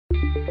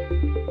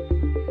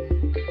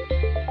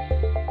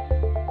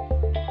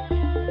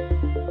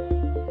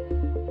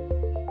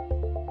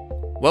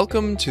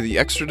Welcome to The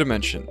Extra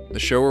Dimension, the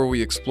show where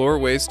we explore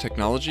ways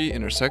technology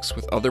intersects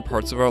with other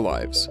parts of our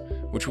lives,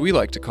 which we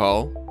like to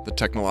call the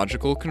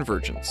technological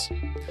convergence.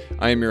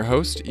 I am your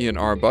host, Ian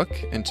R. Buck,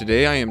 and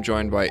today I am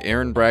joined by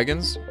Aron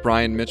Braggins,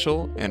 Brian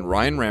Mitchell, and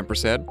Ryan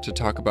Rampersad to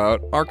talk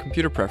about our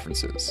computer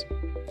preferences.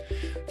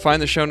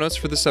 Find the show notes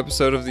for this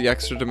episode of The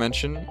Extra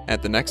Dimension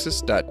at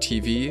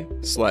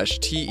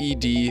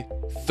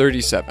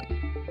thenexus.tv/TED37.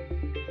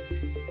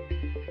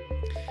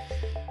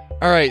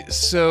 Alright,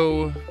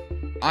 so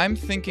I'm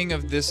thinking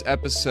of this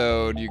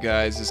episode, you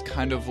guys, as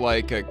kind of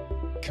like a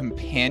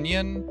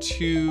companion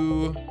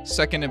to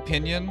Second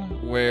Opinion,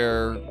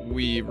 where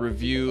we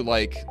review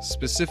like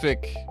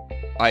specific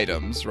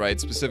items, right?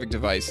 Specific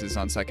devices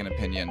on Second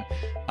Opinion.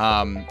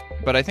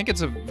 But I think it's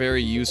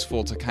very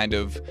useful to kind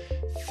of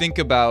think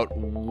about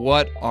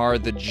what are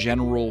the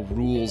general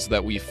rules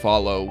that we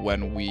follow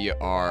when we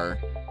are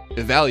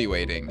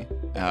evaluating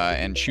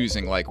and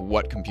choosing like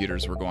what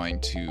computers we're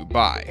going to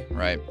buy,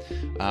 right?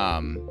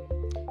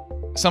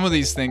 Some of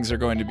these things are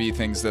going to be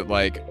things that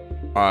like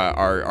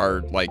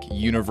are like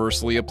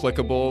universally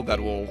applicable, that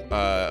will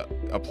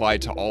apply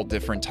to all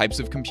different types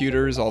of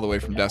computers, all the way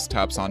from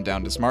desktops on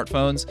down to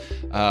smartphones.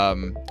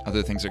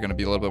 Other things are going to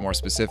be a little bit more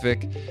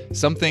specific.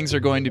 Some things are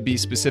going to be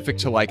specific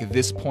to like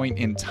this point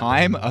in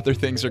time. Other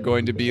things are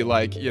going to be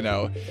like,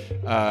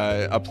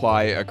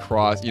 apply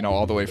across,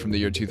 all the way from the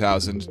year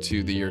 2000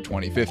 to the year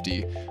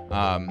 2050.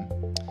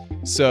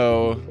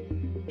 So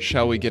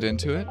shall we get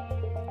into it?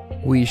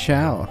 We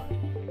shall.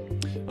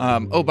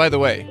 Oh, by the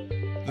way,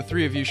 the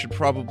three of you should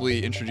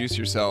probably introduce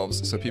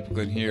yourselves so people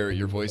can hear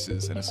your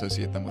voices and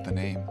associate them with a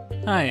name.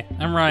 Hi,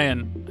 I'm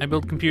Ryan. I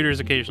build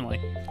computers occasionally.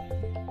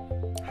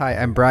 Hi,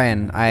 I'm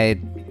Brian. I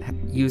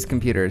use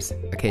computers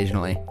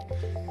occasionally.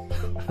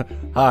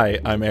 Hi,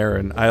 I'm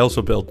Aron. I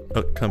also build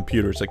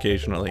computers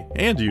occasionally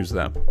and use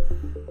them.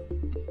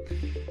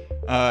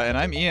 And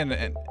I'm Ian,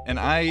 and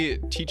I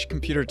teach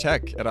computer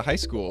tech at a high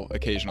school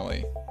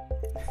occasionally.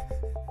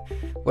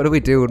 What do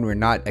we do when we're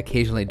not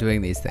occasionally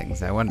doing these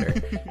things, I wonder?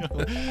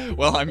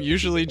 Well, I'm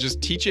usually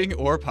just teaching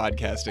or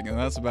podcasting, and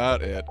that's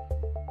about it.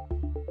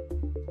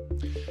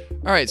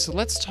 All right, so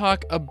let's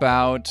talk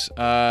about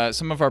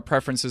some of our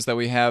preferences that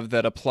we have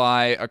that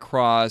apply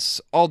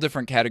across all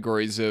different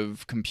categories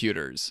of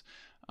computers.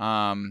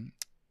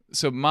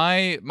 So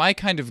my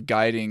kind of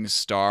guiding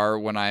star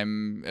when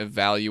I'm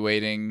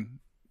evaluating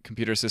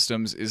computer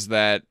systems is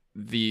that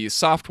the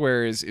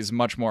software is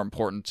much more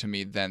important to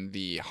me than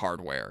the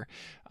hardware.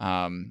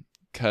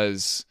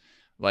 Because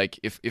like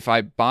if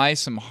I buy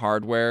some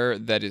hardware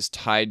that is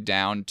tied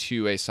down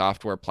to a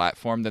software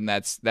platform, then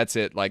that's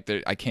it. Like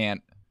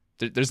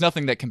there's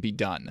nothing that can be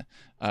done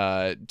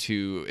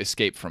to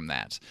escape from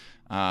that.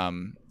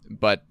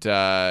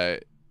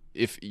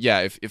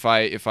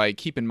 If I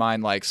keep in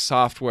mind like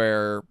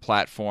software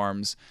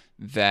platforms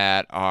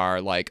that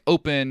are like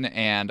open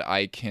and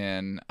I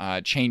can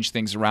change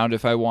things around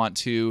if I want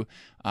to,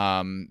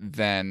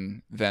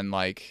 then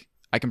like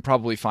I can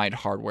probably find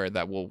hardware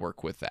that will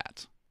work with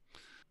that.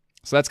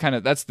 So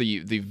that's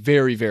the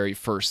very, very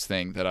first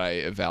thing that I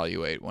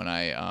evaluate when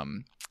I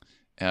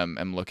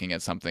am looking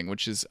at something,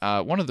 which is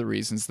one of the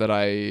reasons that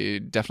I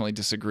definitely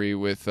disagree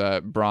with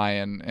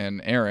Brian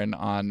and Aron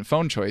on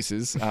phone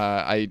choices.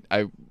 I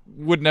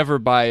would never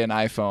buy an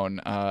iPhone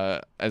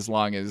as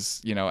long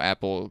as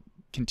Apple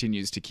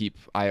continues to keep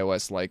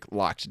iOS like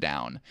locked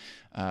down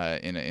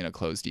in a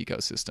closed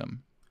ecosystem.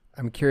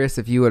 I'm curious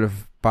if you would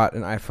have bought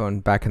an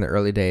iPhone back in the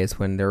early days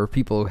when there were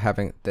people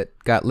that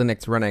got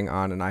Linux running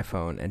on an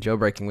iPhone and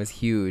jailbreaking was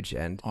huge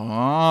and it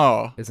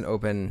was an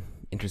open,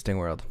 interesting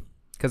world.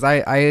 Because my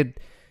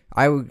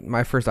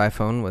first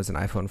iPhone was an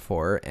iPhone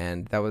 4,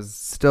 and that was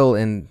still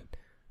in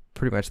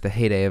pretty much the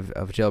heyday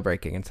of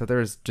jailbreaking, and so there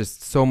was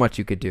just so much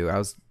you could do. I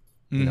was,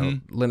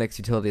 Linux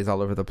utilities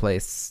all over the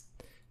place,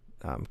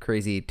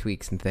 crazy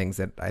tweaks and things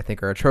that I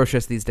think are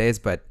atrocious these days,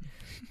 but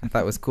I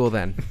thought it was cool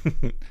then.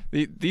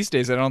 These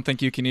days, I don't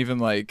think you can even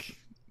like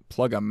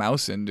plug a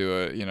mouse into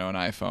an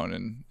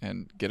iPhone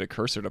and get a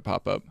cursor to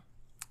pop up.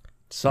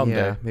 Someday.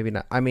 Yeah, maybe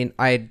not. I mean,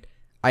 I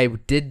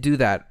did do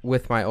that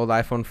with my old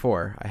iPhone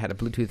 4. I had a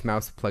Bluetooth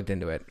mouse plugged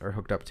into it or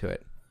hooked up to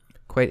it.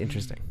 Quite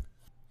interesting.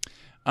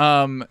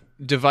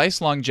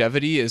 Device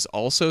longevity is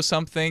also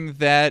something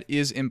that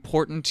is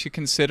important to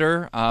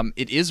consider.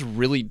 It is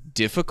really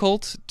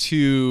difficult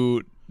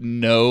to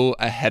know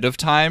ahead of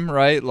time,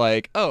 right?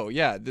 Like, oh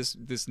yeah,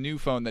 this new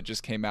phone that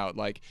just came out,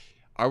 like,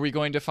 are we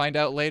going to find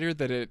out later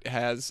that it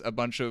has a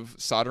bunch of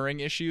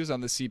soldering issues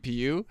on the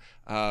CPU?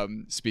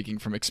 Speaking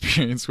from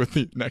experience with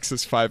the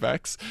Nexus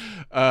 5X,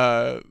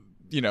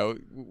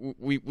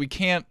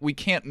 we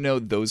can't know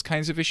those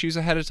kinds of issues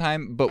ahead of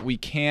time, but we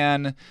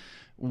can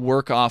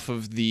work off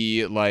of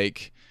the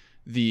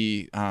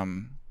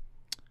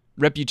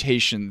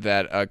reputation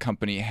that a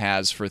company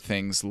has for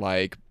things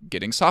like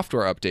getting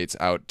software updates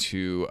out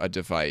to a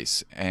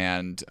device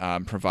and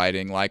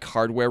providing like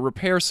hardware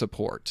repair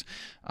support.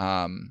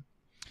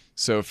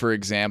 So, for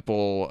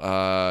example,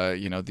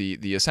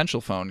 the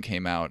Essential phone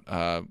came out.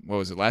 What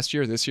was it, last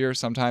year, this year,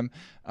 sometime?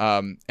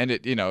 And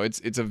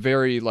it's a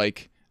very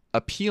like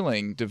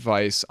appealing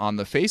device on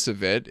the face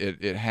of it.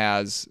 It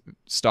has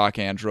stock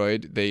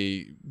Android.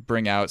 They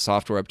bring out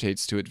software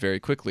updates to it very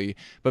quickly.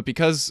 But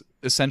because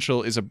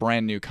Essential is a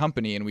brand new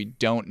company, and we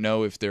don't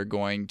know if they're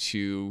going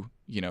to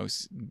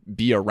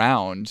be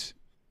around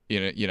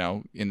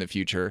in the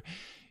future,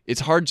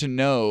 it's hard to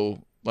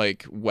know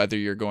like whether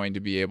you're going to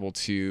be able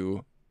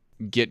to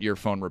get your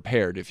phone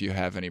repaired if you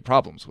have any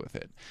problems with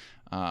it.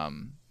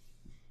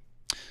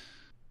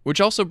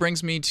 Which also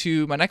brings me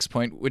to my next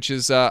point, which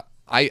is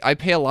I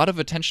pay a lot of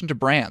attention to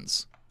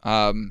brands.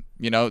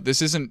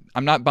 This isn't,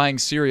 I'm not buying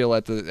cereal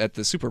at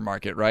the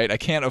supermarket, right? I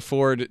can't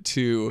afford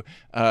to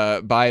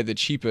buy the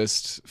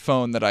cheapest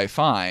phone that I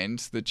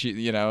find,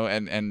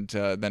 and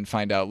then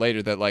find out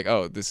later that like,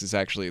 oh, this is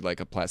actually like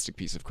a plastic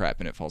piece of crap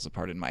and it falls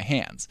apart in my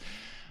hands.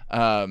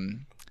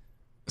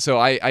 So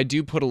I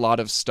do put a lot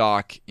of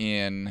stock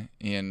in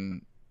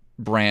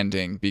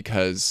branding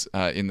because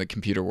in the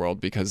computer world,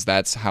 because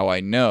that's how I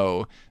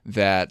know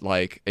that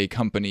like a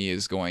company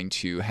is going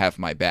to have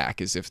my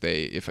back, is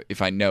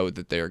if I know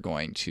that they're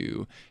going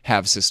to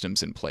have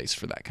systems in place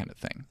for that kind of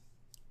thing.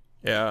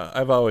 Yeah,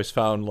 I've always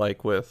found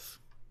like with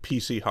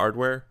PC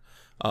hardware,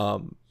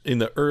 in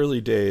the early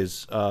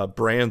days,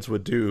 brands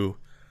would do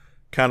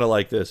kind of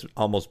like this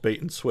almost bait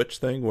and switch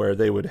thing where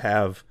they would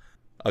have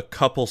a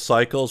couple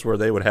cycles where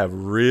they would have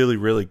really,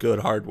 really good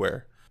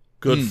hardware,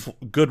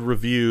 good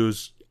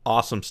reviews,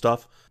 awesome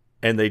stuff,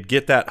 and they'd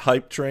get that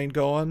hype train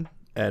going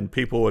and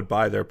people would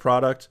buy their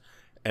product,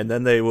 and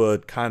then they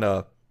would kind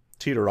of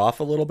teeter off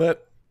a little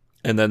bit,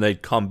 and then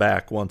they'd come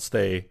back once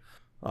they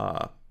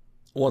kind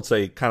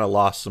of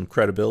lost some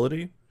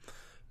credibility.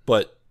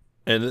 And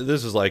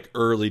this is like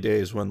early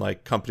days when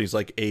like companies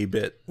like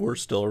A-Bit were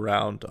still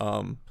around.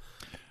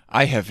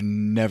 I have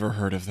never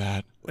heard of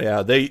that.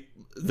 Yeah,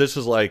 this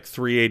is like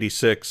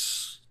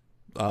 386,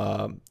 like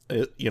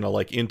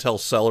Intel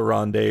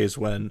Celeron days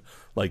when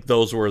like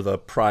those were the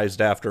prized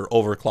after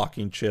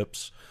overclocking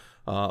chips.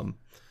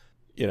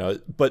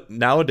 But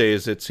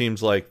nowadays it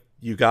seems like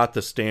you got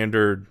the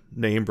standard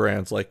name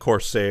brands like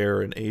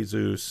Corsair and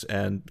Asus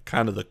and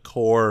kind of the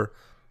core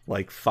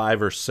like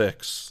 5 or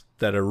 6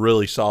 that are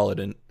really solid.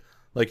 And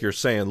like you're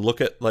saying, look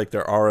at like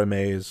their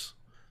RMAs.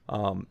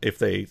 If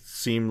they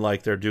seem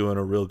like they're doing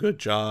a real good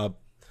job,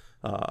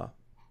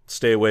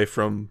 stay away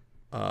from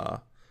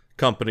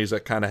companies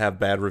that kind of have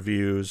bad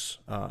reviews,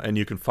 and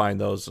you can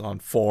find those on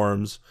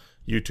forums,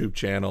 YouTube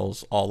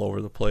channels, all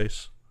over the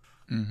place.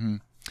 Mm-hmm.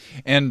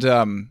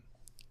 And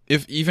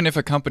even if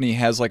a company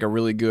has like a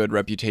really good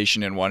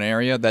reputation in one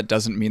area, that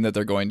doesn't mean that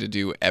they're going to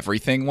do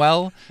everything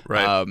well.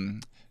 Right.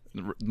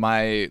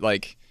 My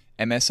like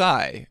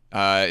MSI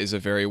is a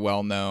very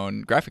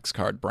well-known graphics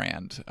card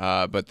brand,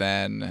 but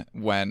then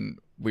when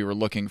we were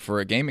looking for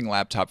a gaming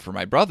laptop for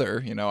my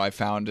brother, I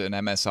found an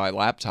MSI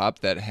laptop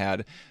that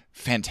had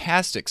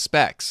fantastic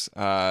specs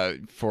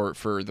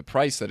for the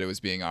price that it was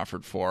being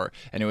offered for,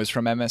 and it was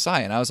from MSI,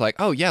 and I was like,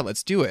 oh yeah,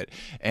 let's do it.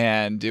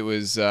 And it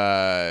was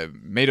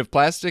made of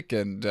plastic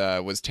and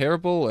was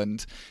terrible,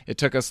 and it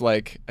took us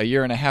like a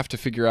year and a half to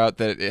figure out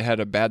that it had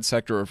a bad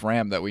sector of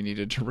RAM that we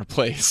needed to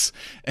replace.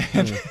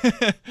 And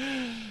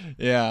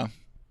yeah,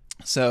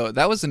 so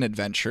that was an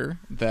adventure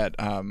that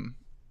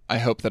I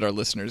hope that our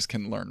listeners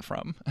can learn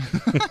from.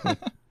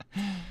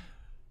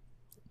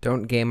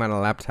 Don't game on a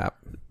laptop.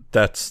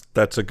 That's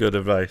a good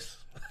advice.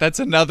 That's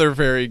another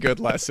very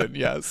good lesson,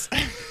 yes.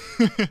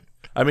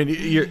 I mean,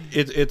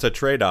 it's a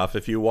trade-off.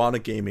 If you want a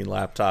gaming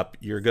laptop,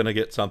 you're going to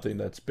get something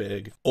that's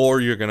big, or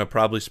you're going to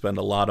probably spend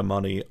a lot of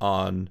money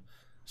on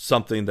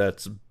something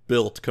that's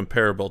built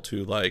comparable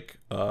to like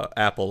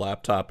Apple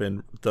laptop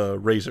in the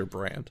Razer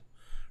brand,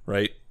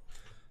 right?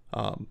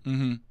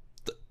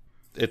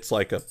 It's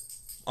like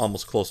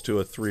almost close to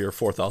a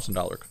 $3,000 or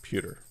 $4,000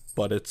 computer,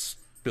 but it's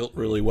built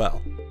really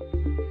well.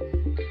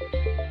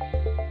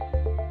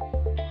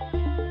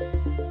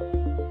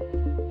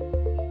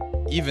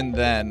 Even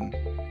then,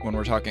 when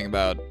we're talking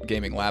about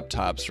gaming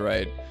laptops,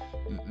 right,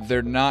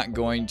 they're not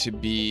going to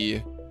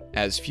be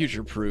as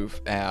future-proof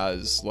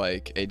as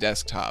like a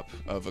desktop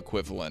of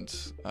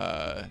equivalent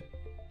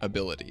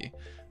ability.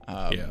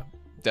 Yeah.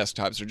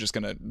 Desktops are just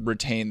going to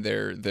retain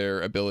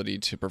their ability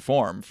to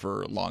perform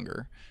for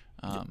longer.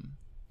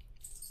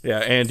 Yeah,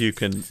 and you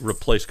can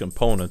replace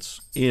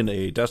components in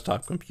a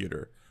desktop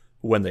computer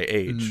when they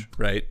age,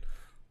 right?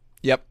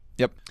 Yep.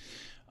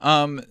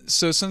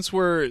 So since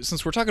we're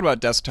talking about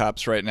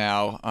desktops right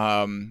now,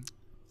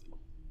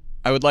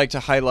 I would like to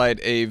highlight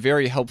a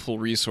very helpful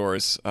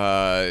resource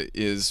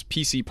is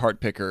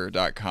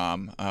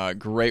pcpartpicker.com.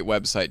 Great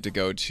website to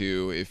go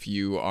to if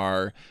you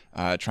are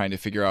trying to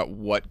figure out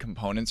what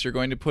components you're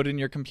going to put in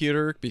your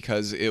computer,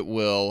 because it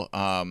will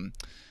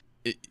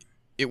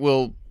it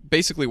will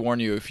basically warn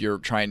you if you're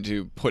trying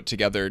to put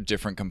together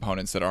different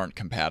components that aren't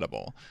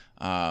compatible.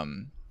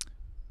 And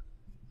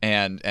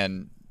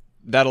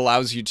that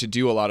allows you to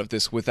do a lot of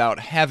this without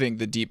having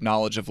the deep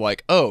knowledge of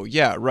like, oh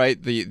yeah,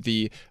 right,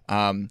 the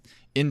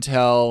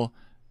Intel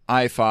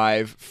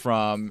i5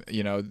 from,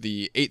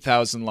 the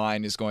 8000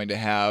 line is going to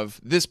have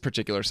this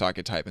particular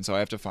socket type, and so I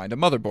have to find a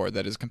motherboard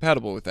that is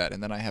compatible with that,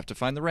 and then I have to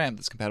find the RAM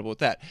that's compatible with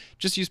that.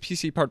 Just use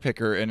PC Part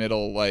Picker, and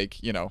it'll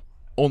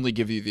only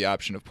give you the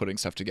option of putting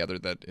stuff together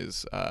that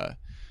is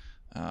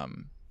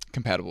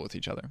compatible with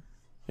each other.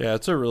 Yeah,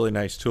 it's a really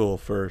nice tool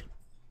for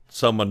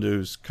someone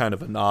who's kind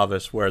of a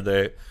novice, where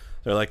they're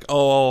like,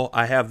 oh,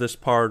 I have this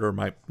part, or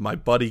my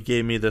buddy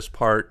gave me this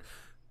part.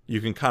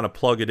 You can kind of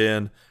plug it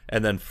in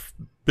and then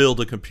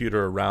build a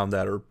computer around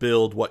that, or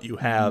build what you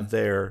have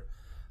there.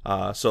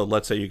 So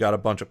let's say you got a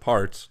bunch of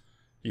parts,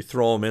 you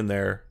throw them in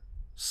there,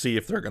 see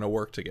if they're going to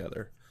work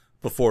together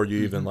before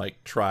you even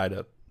try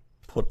to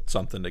put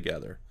something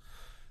together.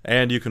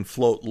 And you can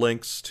float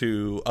links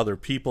to other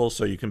people,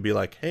 so you can be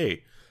like,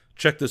 hey,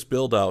 check this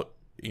build out.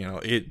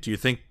 Do you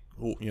think,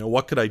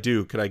 what could I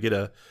do? Could I get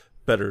a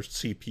better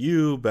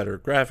CPU, better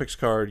graphics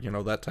card,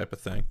 that type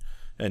of thing,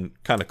 and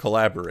kind of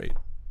collaborate.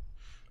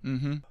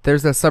 Mm-hmm.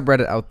 There's a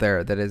subreddit out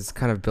there that is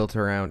kind of built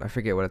around, I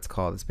forget what it's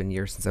called. It's been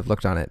years since I've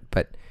looked on it,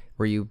 but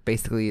where you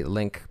basically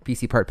link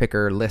PC Part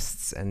Picker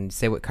lists and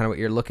say what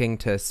you're looking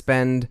to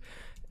spend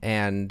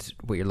and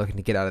what you're looking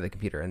to get out of the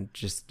computer, and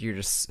you're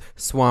just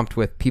swamped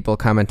with people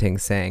commenting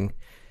saying,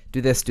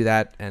 do this, do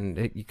that,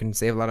 and you can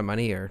save a lot of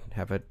money or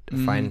have a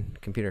fine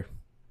computer.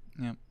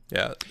 Yeah.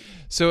 Yeah.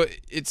 So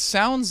it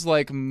sounds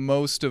like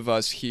most of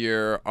us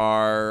here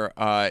are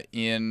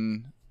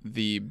in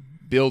the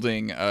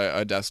building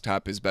a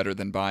desktop is better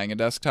than buying a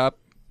desktop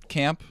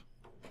camp.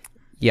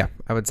 Yeah,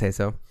 I would say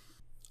so.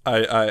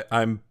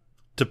 I'm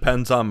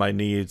depends on my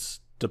needs,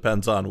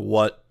 depends on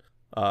what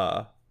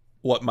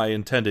my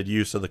intended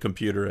use of the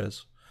computer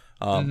is.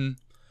 And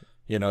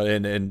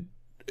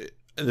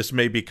this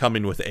may be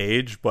coming with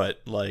age,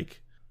 but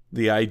like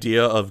the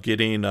idea of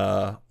getting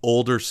a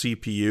older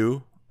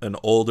CPU, an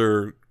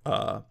older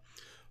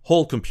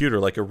whole computer,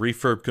 like a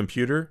refurb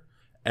computer,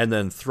 and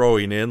then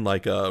throwing in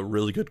like a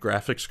really good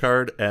graphics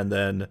card, and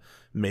then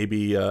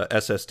maybe a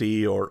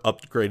SSD, or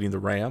upgrading the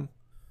RAM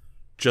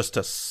just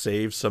to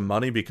save some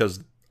money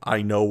because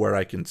I know where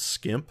I can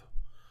skimp.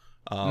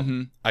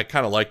 I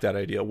kind of like that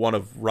idea. One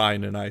of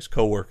Ryan and I's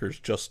coworkers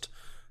just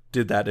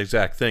did that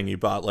exact thing. He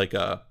bought like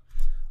a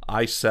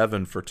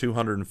i7 for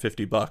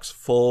 $250,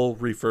 full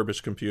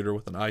refurbished computer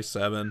with an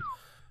i7,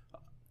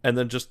 and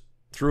then just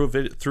threw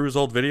his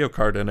old video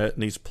card in it,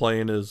 and he's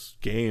playing his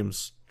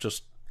games,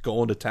 just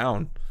going to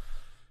town.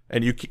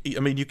 And you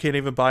can't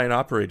even buy an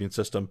operating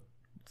system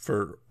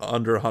for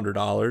under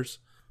 $100.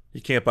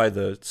 You can't buy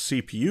the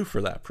CPU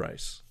for that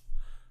price,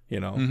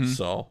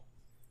 So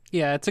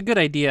yeah, it's a good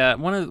idea.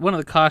 One of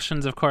the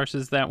cautions, of course,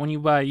 is that when you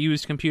buy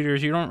used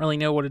computers, you don't really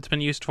know what it's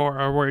been used for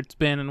or where it's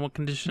been and what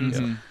conditions.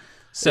 Mm-hmm.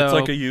 So it's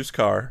like a used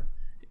car.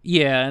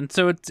 Yeah, and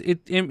so it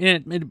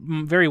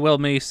very well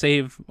may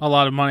save a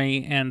lot of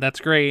money, and that's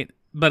great.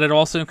 But it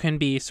also can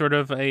be sort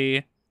of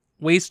a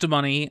waste of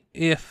money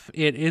if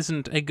it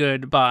isn't a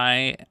good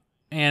buy,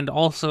 and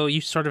also you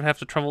sort of have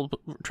to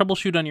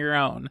troubleshoot on your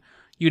own.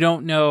 You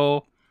don't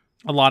know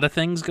a lot of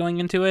things going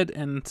into it,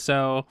 and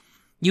so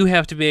you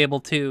have to be able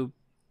to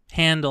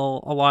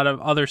handle a lot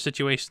of other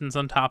situations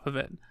on top of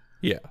it.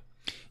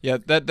 Yeah,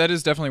 that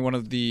is definitely one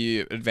of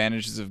the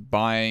advantages of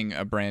buying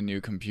a brand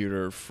new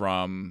computer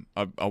from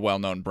a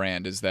well-known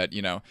brand, is that,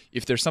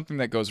 if there's something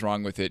that goes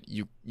wrong with it,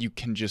 you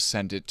can just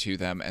send it to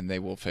them and they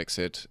will fix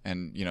it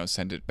and,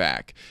 send it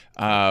back.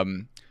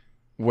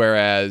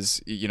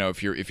 Whereas,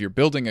 if you're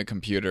building a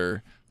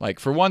computer, like,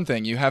 for one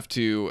thing, you have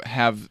to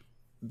have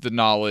the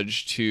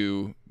knowledge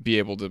to be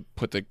able to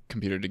put the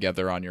computer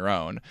together on your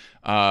own.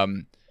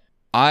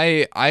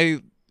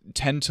 I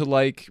tend to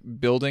like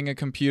building a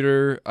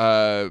computer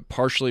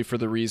partially for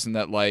the reason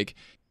that, like,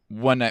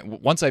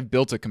 once I've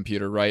built a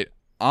computer, right,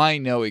 I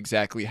know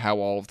exactly how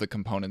all of the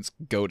components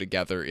go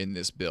together in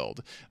this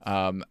build,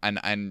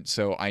 and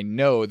so I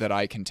know that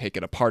I can take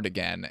it apart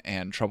again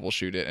and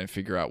troubleshoot it and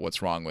figure out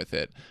what's wrong with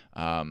it,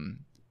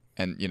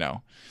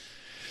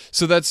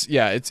 so that's,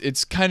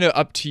 it's kind of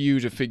up to you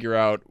to figure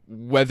out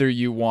whether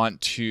you want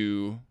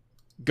to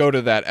go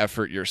to that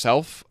effort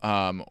yourself,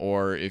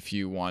 or if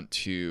you want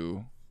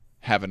to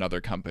have another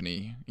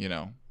company,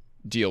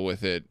 deal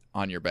with it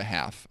on your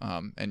behalf.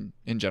 And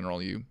in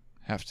general, you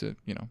have to,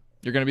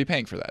 you're going to be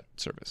paying for that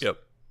service. Yep.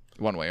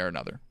 One way or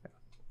another.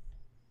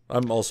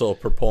 I'm also a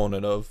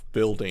proponent of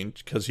building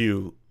because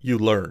you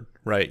learn,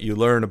 right? You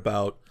learn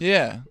about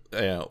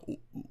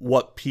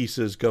what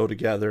pieces go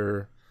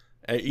together.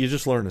 You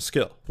just learn a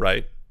skill,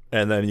 right?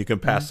 And then you can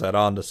pass that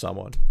on to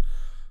someone,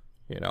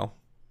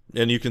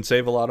 and you can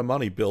save a lot of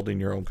money building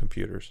your own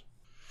computers.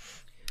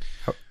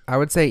 I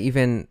would say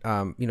even,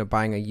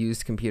 buying a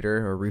used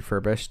computer or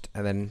refurbished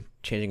and then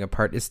changing a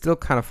part is still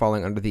kind of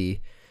falling under the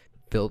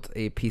built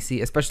a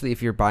PC, especially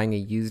if you're buying a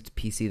used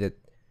PC that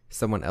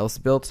someone else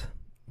built.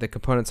 The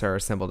components are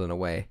assembled in a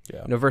way,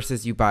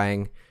 versus you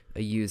buying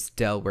a used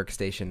Dell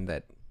workstation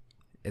that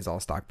is all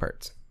stock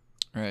parts.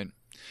 Right.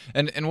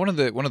 And one of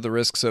the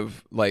risks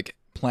of, like,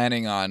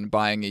 planning on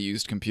buying a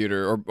used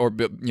computer or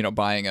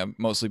buying a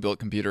mostly built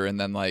computer and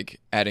then like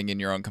adding in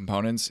your own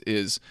components,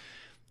 is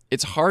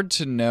it's hard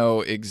to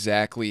know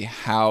exactly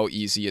how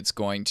easy it's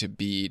going to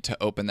be to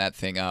open that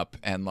thing up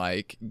and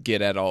like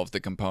get at all of the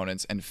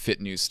components and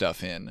fit new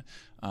stuff in.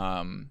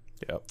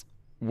 Yep.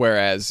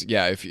 Whereas,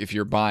 yeah, if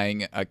you're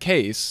buying a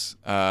case,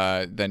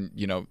 then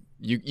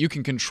you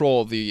can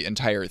control the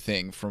entire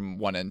thing from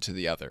one end to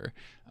the other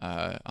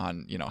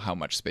on how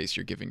much space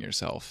you're giving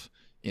yourself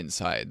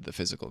inside the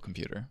physical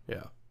computer.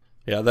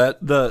 Yeah. That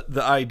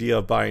the idea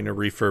of buying a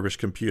refurbished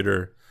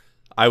computer,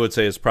 I would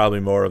say, is probably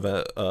more of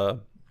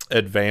a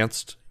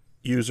advanced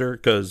user,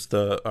 because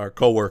our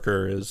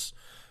coworker is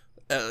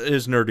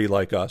nerdy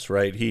like us,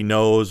 right? He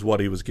knows what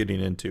he was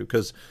getting into,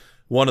 because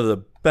one of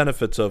the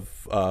benefits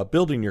of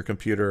building your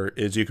computer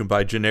is you can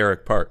buy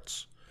generic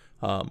parts,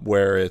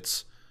 where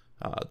it's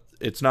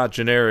not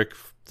generic.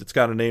 It's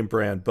got a name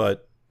brand,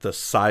 but the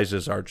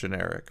sizes are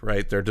generic,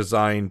 right? They're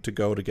designed to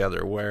go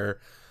together, where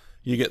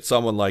you get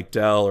someone like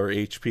Dell or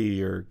HP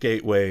or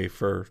Gateway,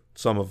 for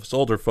some of us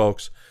older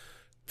folks,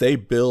 they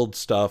build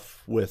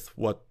stuff with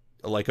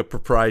like a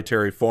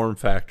proprietary form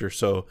factor,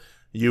 so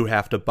you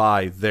have to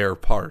buy their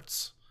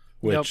parts,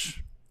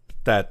 which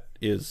that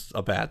is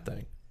a bad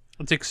thing.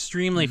 It's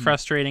extremely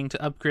frustrating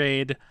to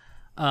upgrade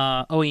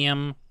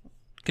OEM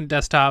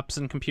desktops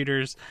and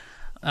computers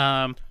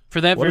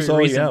for that What very is OEM?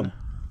 reason.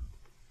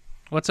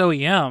 What's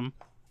OEM?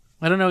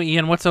 I don't know,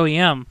 Ian. What's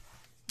OEM?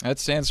 That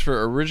stands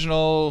for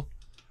original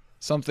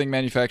something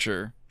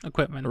manufacturer.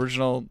 Equipment.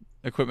 Original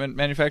equipment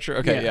manufacturer?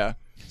 Okay, yeah.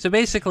 So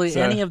basically,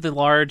 any of the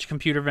large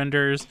computer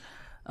vendors,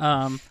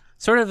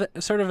 sort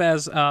of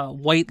as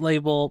white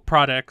label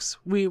products,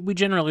 we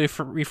generally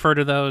refer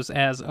to those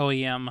as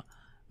OEM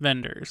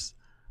vendors.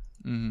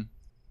 Mm-hmm.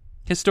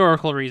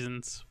 Historical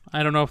reasons.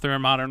 I don't know if there are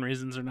modern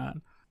reasons or not.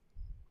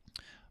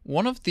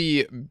 One of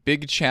the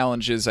big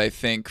challenges, I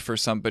think, for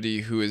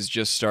somebody who is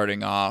just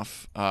starting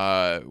off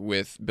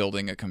with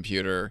building a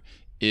computer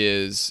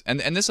is, and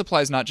this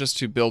applies not just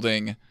to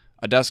building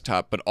a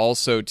desktop, but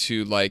also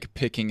to like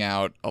picking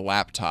out a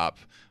laptop,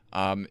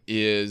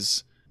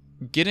 is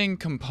getting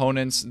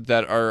components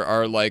that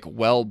are like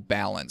well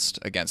balanced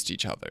against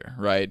each other,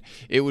 right?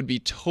 It would be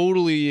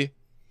totally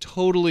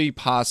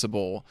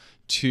possible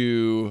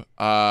to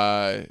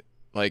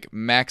like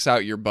max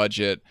out your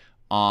budget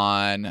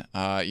on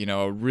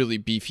a really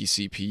beefy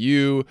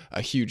CPU,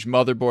 a huge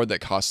motherboard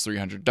that costs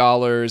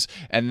 $300,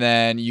 and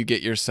then you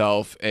get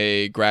yourself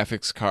a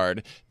graphics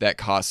card that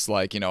costs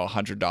like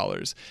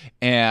 $100.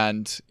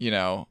 And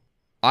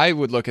I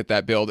would look at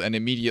that build and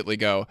immediately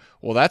go,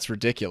 well, that's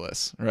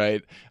ridiculous,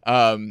 right?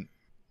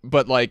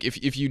 But like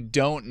if you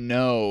don't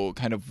know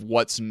kind of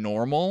what's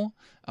normal,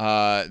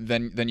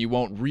 then you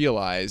won't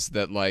realize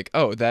that like,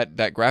 oh, that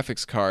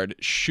graphics card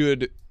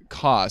should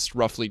cost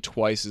roughly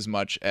twice as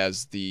much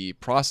as the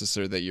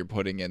processor that you're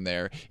putting in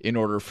there in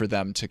order for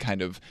them to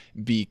kind of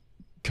be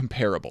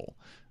comparable.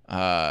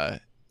 And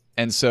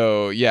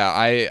so, yeah,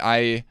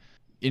 I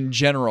in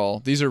general,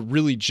 these are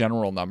really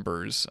general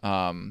numbers,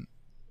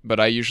 but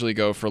I usually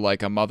go for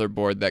like a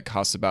motherboard that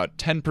costs about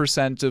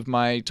 10% of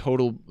my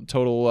total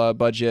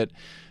budget.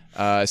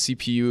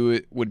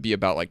 CPU would be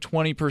about like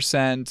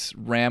 20%,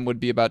 RAM would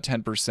be about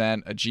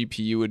 10%, a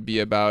GPU would be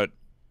about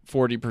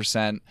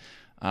 40%.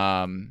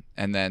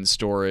 And then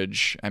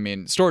storage. I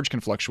mean, storage can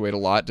fluctuate a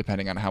lot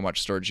depending on how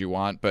much storage you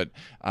want, but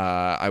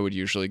I would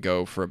usually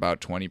go for about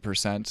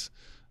 20%.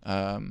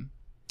 And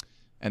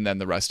then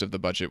the rest of the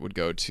budget would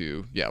go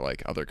to,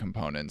 like other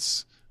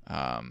components,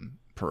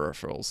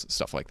 peripherals,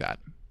 stuff like that.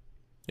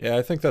 Yeah,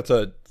 I think that's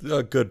a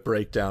good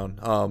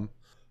breakdown.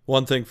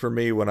 One thing for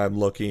me when I'm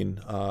looking,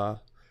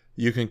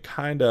 you can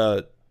kind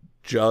of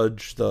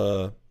judge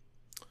the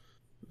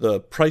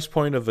price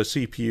point of a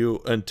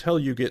CPU until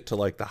you get to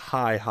like the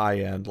high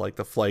end, like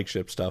the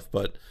flagship stuff.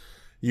 But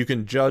you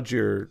can judge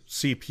your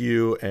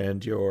CPU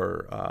and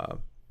your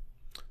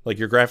like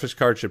your graphics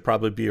card should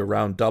probably be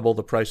around double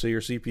the price of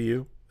your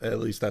CPU. At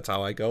least that's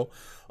how I go,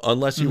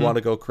 unless you want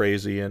to go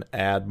crazy and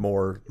add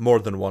more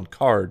than one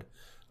card.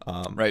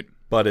 Right.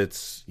 But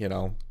it's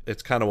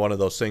it's kind of one of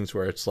those things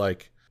where it's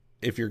like,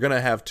 if you're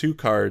gonna have two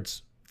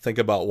cards, think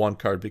about one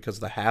card, because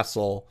the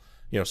hassle.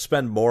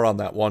 Spend more on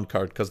that one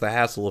card, because the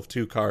hassle of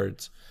two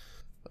cards,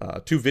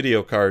 two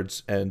video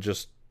cards, and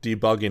just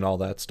debugging all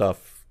that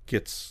stuff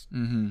gets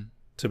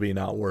to be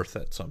not worth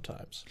it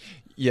sometimes.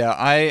 Yeah,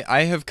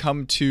 I have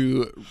come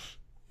to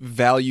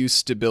value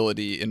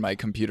stability in my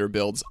computer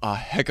builds a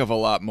heck of a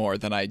lot more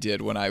than I did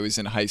when I was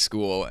in high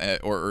school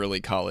or early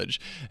college.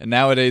 And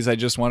nowadays, I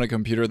just want a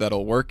computer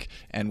that'll work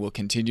and will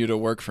continue to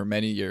work for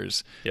many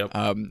years. Yep.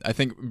 I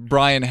think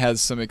Brian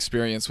has some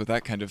experience with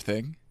that kind of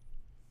thing.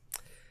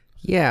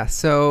 Yeah,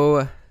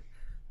 so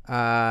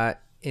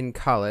in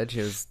college,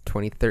 it was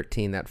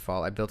 2013 that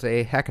fall, I built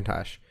a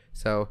Hackintosh.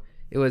 So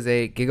it was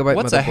a gigabyte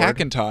What's motherboard. a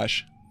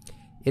Hackintosh?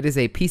 It is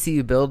a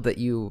PCU build that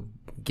you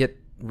get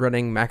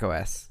running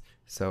macOS,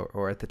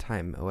 or at the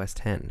time, OS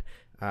 10.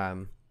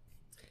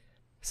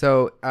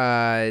 So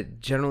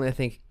generally, I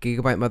think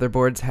Gigabyte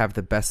motherboards have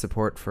the best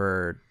support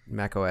for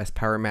macOS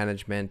power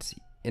management,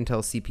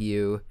 Intel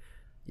CPU.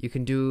 You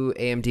can do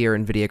AMD or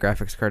NVIDIA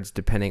graphics cards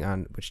depending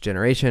on which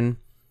generation.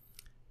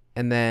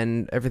 And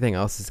then everything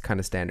else is kind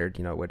of standard.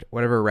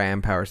 Whatever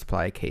RAM, power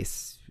supply,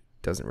 case,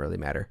 doesn't really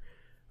matter.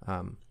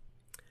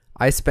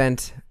 I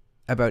spent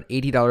about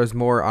 $80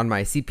 more on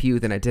my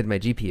CPU than I did my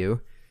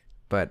GPU,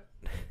 but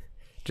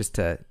just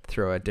to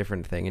throw a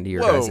different thing into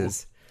your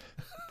guys's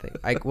thing.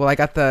 I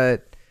got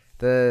the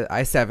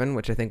i7,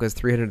 which I think was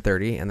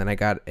 $330, and then I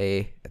got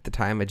at the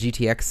time a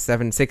GTX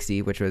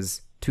 760, which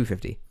was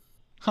 $250.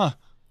 Huh.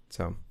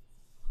 So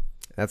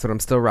that's what I'm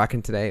still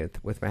rocking today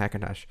with my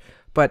Hackintosh.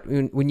 But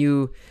when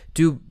you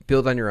do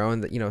build on your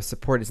own,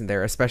 support isn't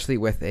there, especially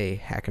with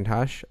a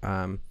Hackintosh.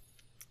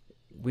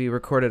 We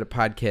recorded a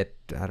podkit,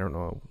 I don't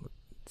know,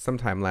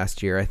 sometime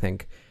last year, I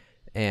think,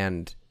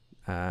 and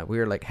we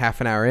were like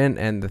half an hour in,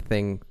 and the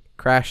thing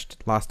crashed,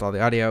 lost all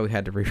the audio. We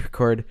had to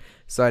re-record.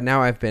 So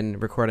now I've been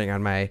recording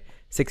on my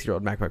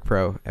 6-year-old MacBook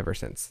Pro ever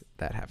since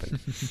that happened.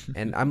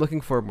 And I'm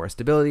looking for more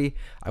stability.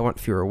 I want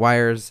fewer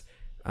wires.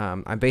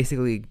 I'm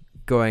basically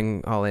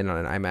going all in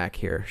on an iMac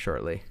here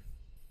shortly.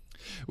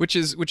 Which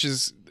is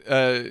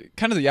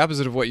kind of the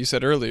opposite of what you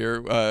said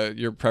earlier,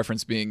 your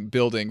preference being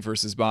building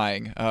versus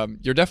buying.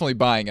 You're definitely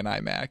buying an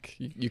iMac.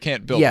 You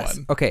can't build yes.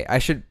 one. Okay, I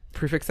should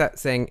prefix that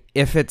saying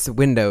if it's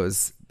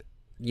Windows,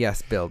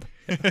 yes, build.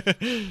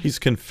 He's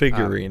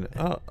configuring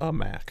a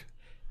Mac.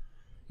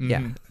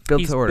 Yeah,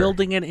 build He's to order.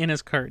 building it in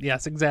his cart.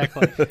 Yes,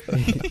 exactly.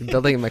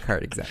 Building in my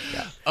cart, exactly.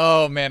 Yeah.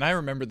 Oh man, I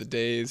remember the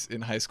days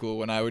in high school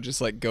when I would just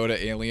like go to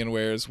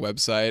Alienware's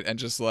website and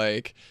just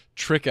like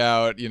trick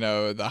out,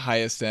 the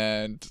highest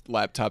end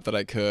laptop that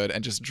I could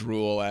and just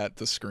drool at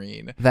the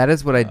screen. That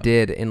is what I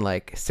did in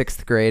like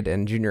 6th grade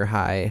and junior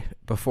high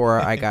before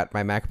I got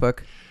my MacBook.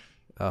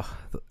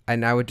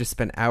 And I would just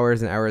spend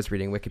hours and hours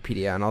reading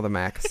Wikipedia on all the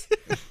Macs.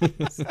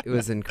 It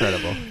was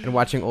incredible. And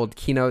watching old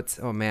keynotes.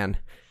 Oh man,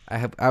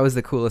 I was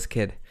the coolest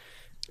kid.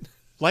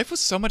 Life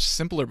was so much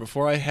simpler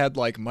before I had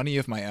like money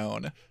of my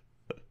own.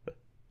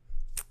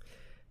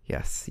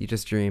 Yes, you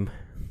just dream.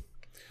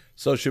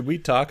 So should we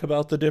talk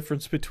about the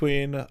difference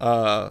between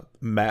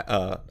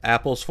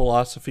Apple's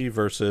philosophy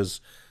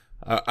versus,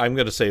 I'm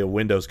going to say a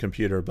Windows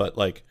computer, but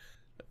like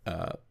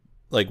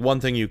one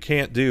thing you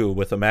can't do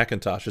with a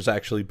Macintosh is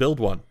actually build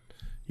one.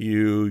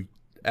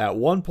 At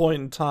one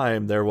point in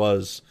time, there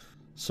was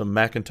some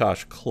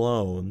Macintosh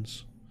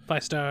clones. By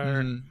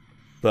Star.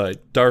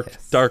 But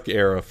dark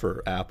era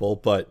for Apple.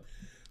 But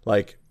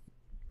like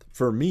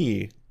for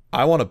me,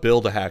 I want to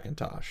build a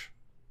Hackintosh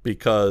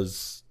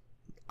because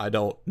I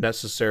don't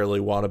necessarily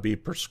want to be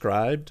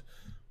prescribed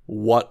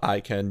what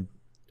I can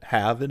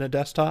have in a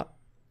desktop.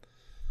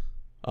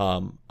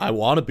 I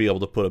want to be able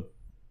to put a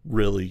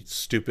really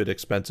stupid,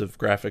 expensive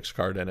graphics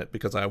card in it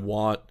because I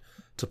want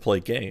to play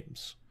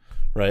games,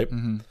 right?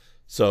 Mm-hmm.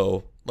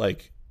 So,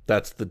 like,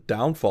 that's the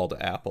downfall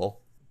to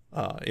Apple,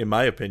 in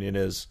my opinion,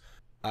 is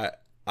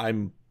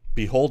I'm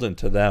beholden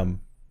to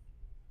them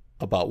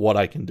about what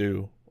I can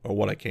do or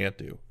what I can't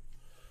do.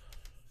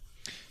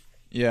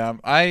 Yeah,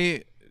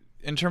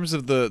 in terms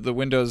of the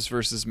Windows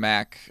versus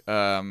Mac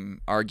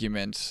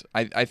argument,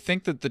 I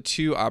think that the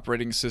two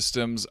operating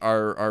systems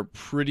are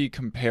pretty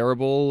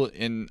comparable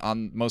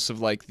on most of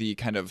like the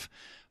kind of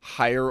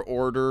higher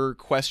order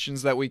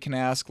questions that we can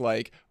ask,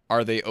 like,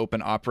 are they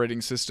open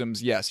operating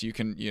systems? Yes, you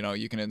can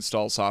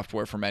install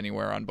software from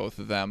anywhere on both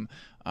of them.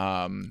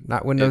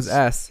 Not Windows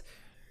S.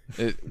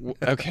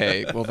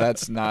 Okay, well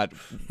that's not.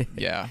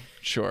 Yeah,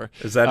 sure.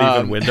 Is that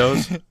even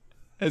Windows?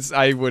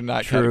 I would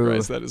not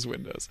categorize that as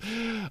Windows.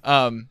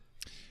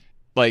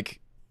 Like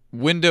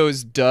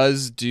Windows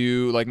does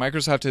do, like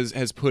Microsoft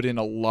has put in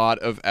a lot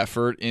of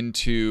effort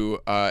into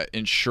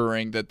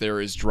ensuring that there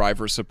is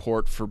driver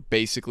support for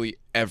basically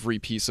every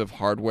piece of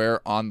hardware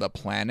on the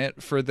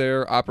planet for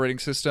their operating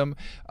system.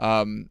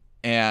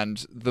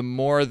 And the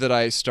more that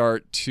I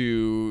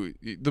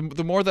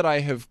the more that I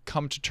have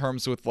come to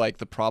terms with like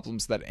the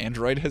problems that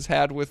Android has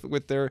had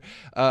with their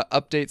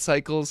update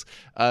cycles,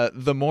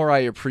 the more I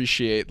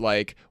appreciate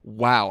like,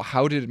 wow,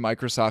 how did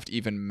Microsoft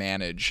even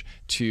manage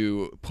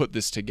to put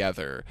this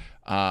together?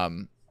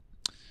 I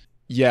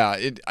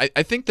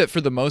think that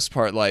for the most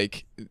part,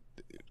 like,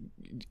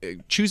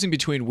 choosing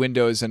between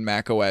Windows and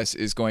Mac OS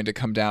is going to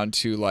come down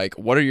to like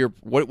what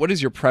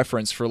is your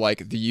preference for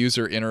like the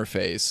user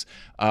interface,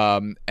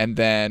 and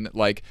then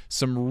like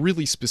some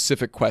really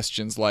specific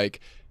questions like,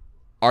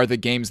 are the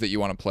games that you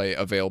want to play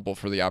available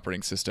for the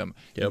operating system?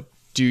 Yep.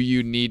 Do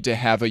you need to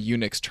have a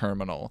Unix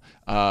terminal?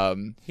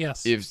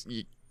 Yes.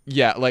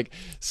 Like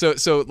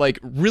so like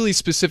really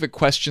specific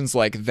questions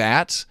like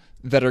that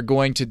are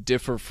going to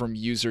differ from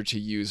user to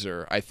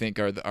user, I think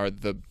are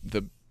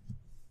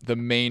the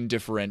main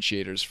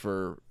differentiators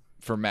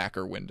for Mac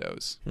or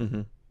Windows.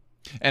 Mm-hmm.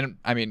 And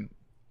I mean,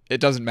 it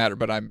doesn't matter,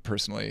 but I'm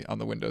personally on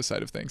the Windows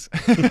side of things.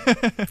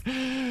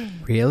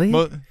 Really?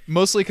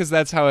 Mostly because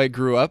that's how I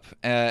grew up,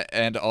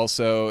 and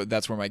also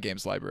that's where my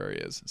games library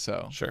is.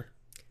 So sure.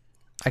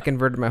 I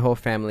converted my whole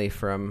family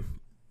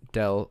from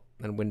Dell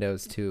and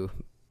Windows to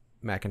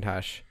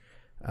Macintosh.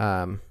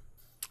 I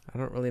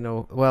don't really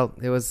know. Well,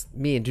 it was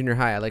me in junior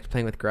high. I liked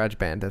playing with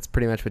GarageBand. That's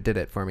pretty much what did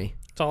it for me.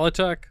 That's all it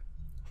took.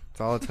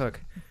 That's all it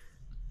took.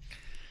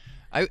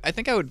 I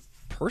think I would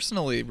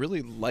personally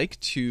really like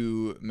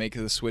to make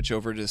the switch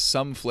over to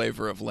some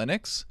flavor of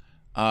Linux.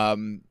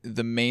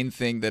 The main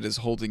thing that is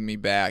holding me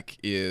back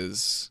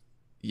is,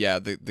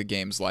 the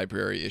games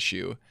library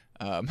issue,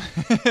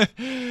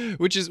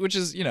 which is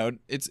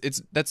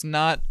it's that's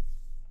not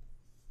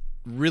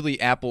really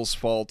Apple's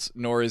fault,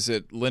 nor is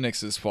it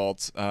Linux's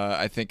fault.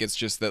 I think it's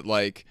just that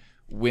like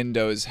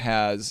Windows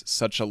has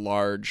such a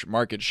large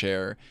market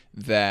share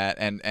that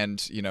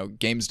and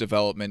games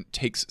development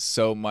takes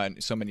so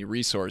many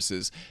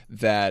resources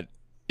that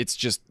it's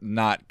just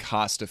not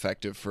cost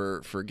effective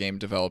for game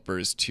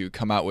developers to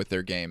come out with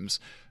their games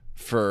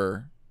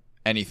for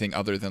anything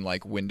other than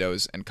like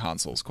Windows and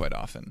consoles quite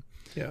often.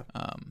 Yeah.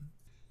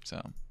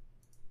 So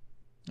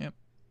yep.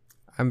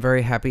 I'm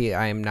very happy.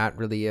 I am not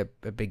really a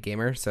big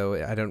gamer, so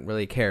I don't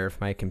really care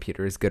if my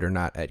computer is good or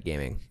not at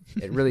gaming.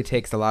 It really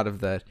takes a lot of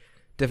the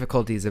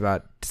difficulties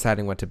about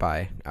deciding what to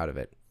buy out of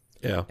it.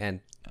 Yeah. And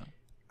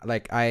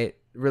like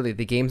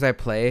the games I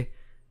play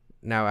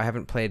now, I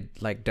haven't played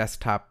like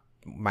desktop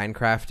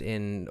Minecraft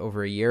in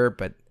over a year,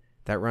 but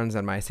that runs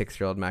on my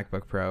 6-year-old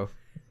MacBook Pro.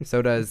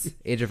 So does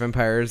Age of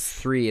Empires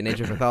 3 and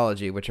Age of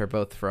Mythology, which are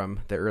both from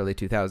the early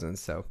 2000s.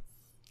 So,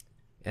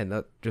 and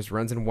that just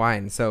runs in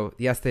Wine. So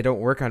yes, they don't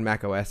work on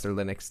Mac OS or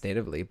Linux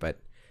natively, but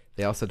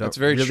they also don't. That's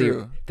very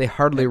true. They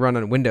hardly run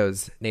on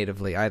Windows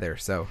natively either.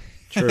 So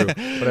True.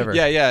 Whatever.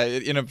 Yeah.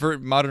 In a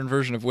modern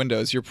version of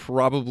Windows, you're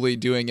probably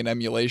doing an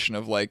emulation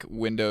of like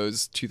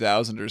Windows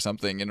 2000 or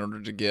something in order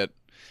to get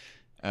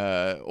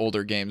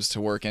older games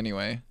to work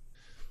anyway.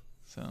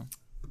 So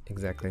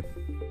Exactly.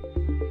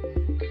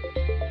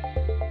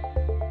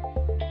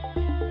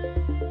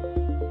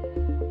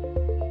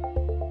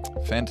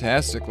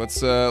 fantastic. Let's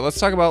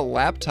talk about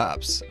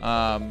laptops.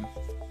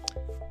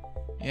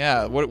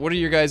 What are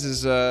your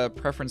guys'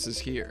 preferences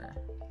here?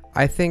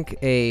 I think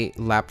a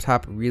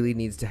laptop really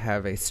needs to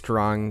have a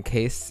strong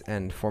case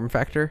and form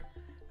factor.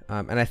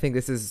 And I think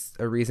this is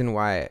a reason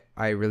why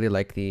I really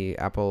like the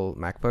Apple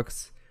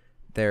MacBooks.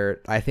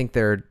 I think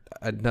they're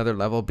another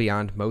level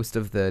beyond most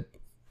of the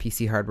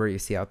PC hardware you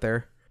see out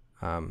there.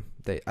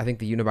 I think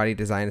the unibody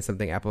design is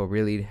something Apple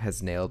really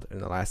has nailed in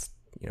the last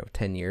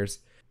 10 years.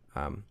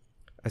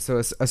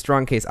 So a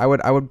strong case. I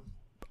would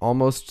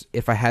almost,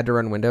 if I had to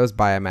run Windows,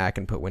 buy a Mac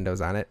and put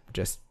Windows on it,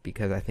 just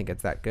because I think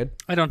it's that good.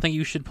 I don't think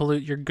you should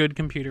pollute your good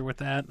computer with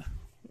that.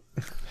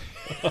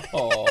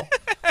 Oh.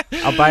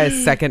 I'll buy a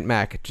second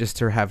Mac just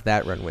to have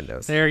that run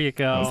Windows. There you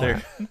go.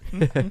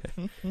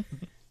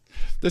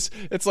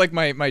 It's like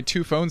my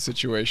two phone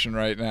situation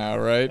right now,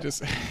 right?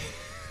 Just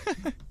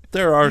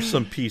There are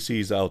some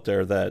PCs out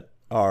there that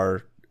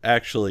are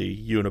actually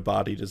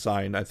unibody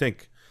design. I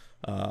think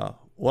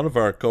one of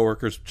our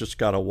coworkers just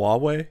got a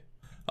Huawei.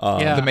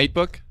 The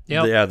MateBook.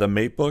 Yep. Yeah, the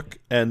MateBook.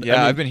 And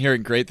yeah, I've been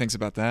hearing great things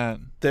about that.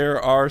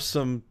 There are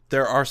some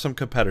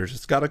competitors.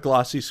 It's got a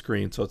glossy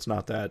screen, so it's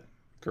not that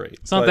great.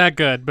 It's not that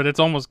good, but it's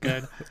almost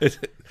good.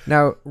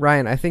 Now,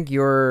 Ryan, I think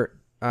your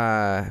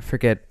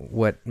forget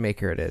what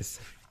maker it is.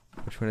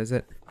 Which one is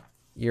it?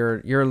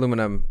 Your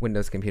aluminum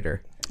Windows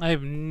computer. I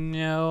have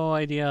no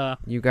idea.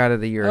 You got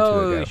it a year or two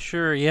ago. Oh,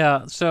 sure,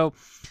 yeah. So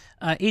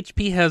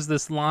HP has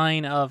this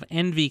line of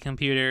Envy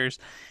computers.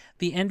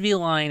 The Envy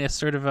line is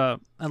sort of a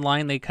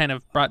line they kind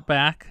of brought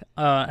back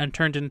and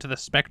turned into the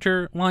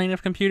Spectre line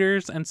of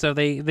computers. And so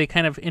they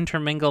kind of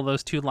intermingle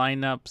those two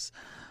lineups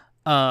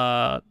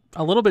a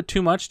little bit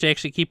too much to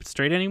actually keep it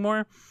straight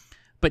anymore.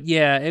 But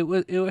yeah, it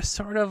was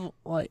sort of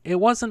like, it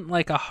wasn't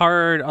like a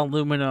hard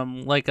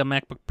aluminum like a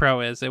MacBook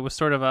Pro is. It was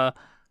sort of a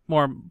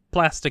more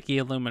plasticky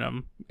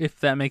aluminum, if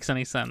that makes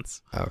any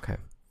sense. Okay.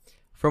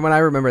 From what I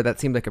remember, that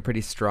seemed like a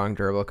pretty strong,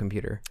 durable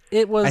computer.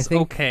 It was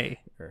okay.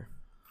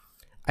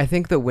 I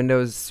think the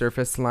Windows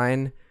Surface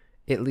line,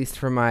 at least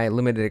for my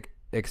limited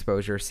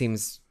exposure,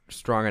 seems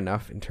strong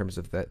enough in terms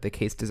of the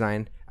case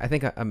design. I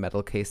think a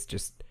metal case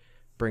just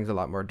brings a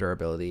lot more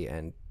durability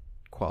and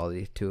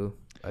quality to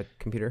a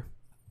computer.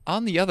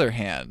 On the other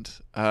hand,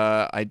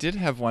 I did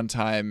have one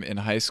time in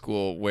high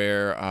school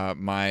where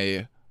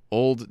my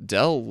old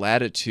Dell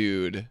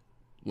Latitude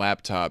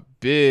laptop,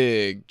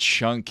 big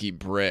chunky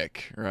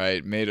brick,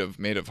 right, made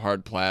of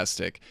hard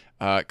plastic,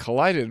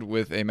 collided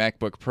with a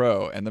MacBook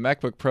Pro, and the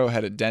MacBook Pro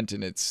had a dent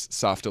in its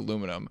soft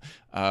aluminum.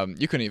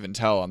 You couldn't even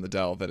tell on the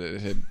Dell that it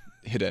had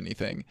hit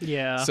anything.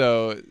 Yeah.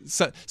 So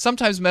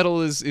sometimes metal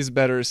is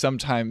better,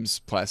 sometimes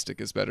plastic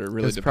is better. It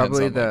really It's depends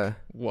probably on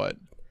what.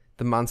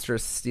 The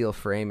monstrous steel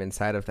frame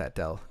inside of that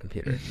Dell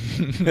computer.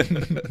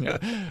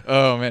 Yeah.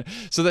 Oh man.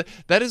 So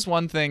that is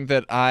one thing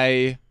that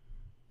I've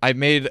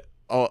made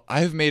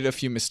a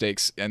few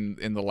mistakes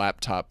in the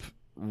laptop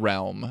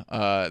realm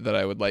that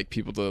I would like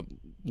people to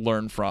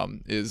learn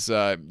from. Is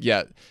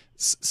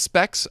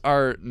specs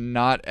are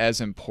not as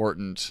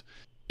important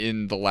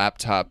in the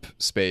laptop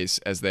space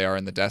as they are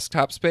in the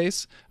desktop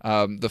space.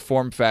 The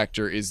form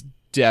factor is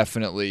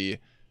definitely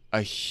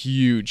a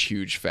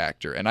huge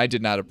factor, and I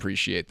did not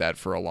appreciate that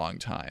for a long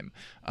time.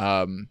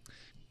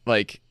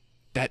 Like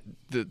that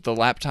the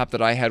laptop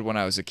that I had when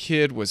I was a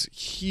kid was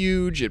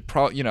huge.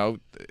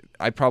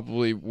 I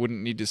probably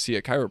wouldn't need to see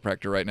a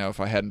chiropractor right now if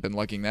I hadn't been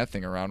lugging that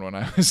thing around when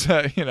I was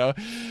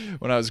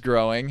when I was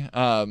growing.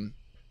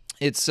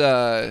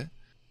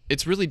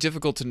 It's really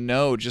difficult to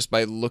know just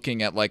by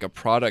looking at like a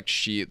product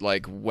sheet,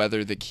 like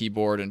whether the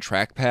keyboard and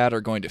trackpad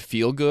are going to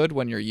feel good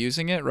when you're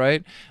using it,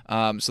 right?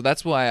 So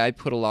that's why I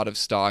put a lot of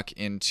stock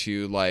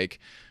into like,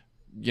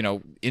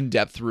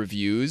 in-depth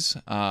reviews.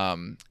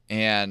 And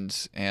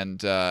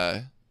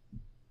the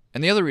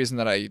other reason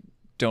that I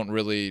don't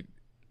really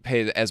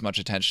pay as much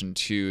attention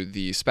to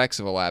the specs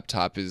of a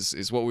laptop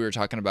is what we were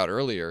talking about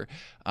earlier,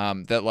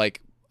 that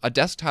like a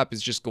desktop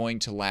is just going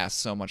to last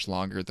so much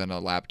longer than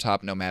a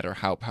laptop, no matter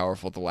how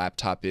powerful the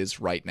laptop is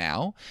right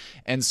now.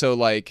 And so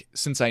like,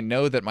 since I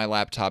know that my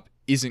laptop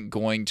isn't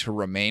going to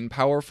remain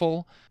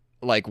powerful,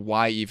 like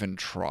why even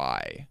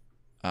try?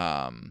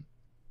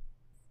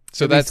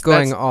 So that's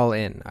going all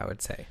in, I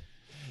would say.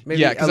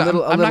 Maybe yeah, because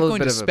I'm not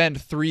going to spend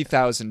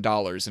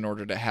 $3,000 in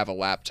order to have a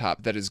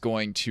laptop that is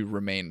going to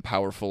remain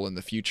powerful in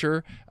the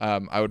future.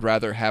 I would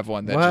rather have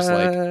one that just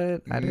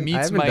like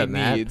meets my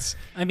needs.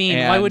 I mean,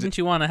 why wouldn't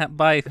you want to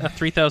buy a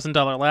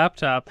 $3,000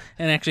 laptop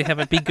and actually have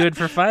it be good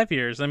for 5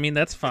 years? I mean,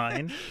 that's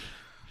fine.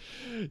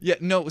 Yeah,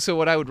 no. So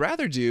what I would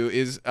rather do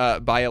is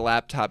buy a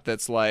laptop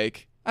that's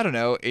like, I don't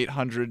know,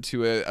 $800 to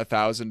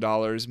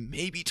 $1,000,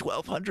 maybe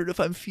 $1,200 if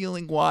I'm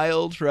feeling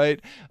wild,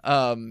 right?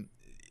 And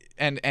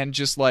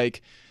just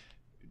like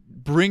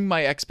bring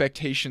my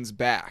expectations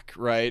back,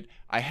 right?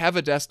 I have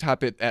a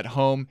desktop at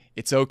home.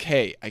 It's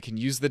okay. I can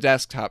use the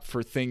desktop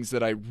for things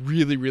that I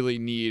really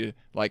need,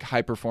 like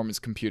high performance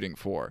computing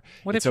for.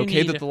 It's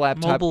okay that the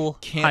laptop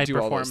can't do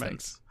all those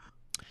things.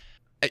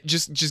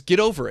 Just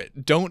get over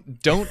it. Don't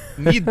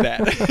need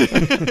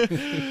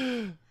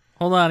that.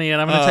 Hold on, Ian.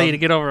 I'm going to tell you to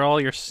get over all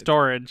your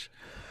storage.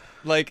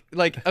 Like,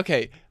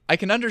 okay, I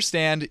can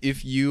understand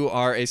if you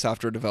are a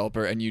software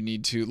developer and you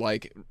need to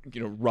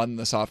run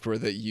the software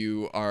that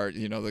you are,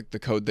 the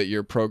code that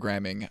you're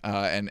programming,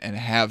 and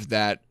have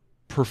that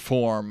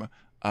perform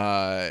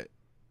at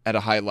a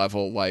high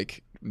level,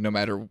 like no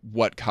matter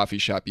what coffee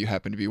shop you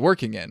happen to be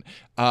working in.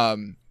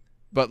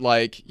 But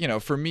like,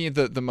 for me,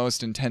 the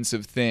most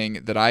intensive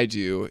thing that I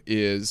do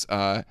is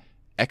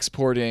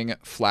exporting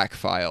FLAC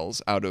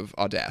files out of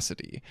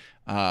Audacity.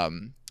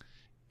 And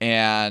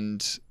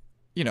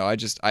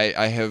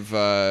I have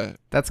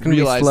that's going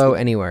to be slow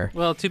anywhere.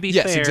 Well, to be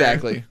yes, fair,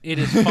 exactly. It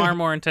is far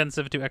more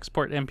intensive to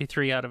export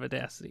MP3 out of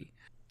Audacity.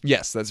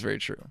 Yes, that's very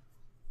true.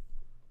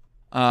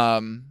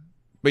 But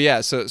yeah,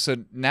 so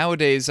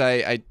nowadays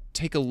I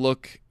take a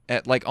look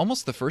at, like,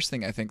 almost the first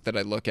thing I think that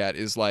I look at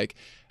is like,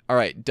 all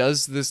right,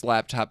 does this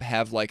laptop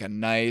have like a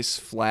nice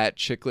flat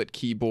chiclet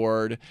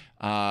keyboard?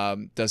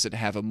 Does it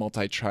have a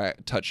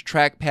multi-touch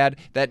trackpad?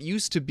 That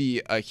used to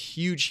be a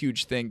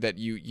huge thing that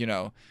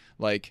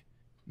like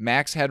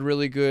Macs had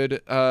really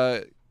good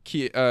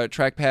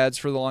trackpads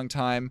for the long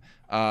time.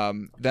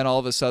 Then all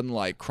of a sudden,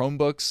 like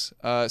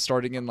Chromebooks,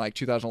 starting in like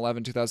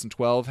 2011,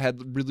 2012,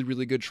 had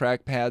really good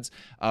trackpads.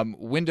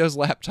 Windows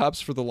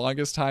laptops for the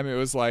longest time, it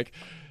was like,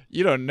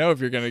 you don't know if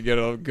you're going to get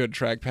a good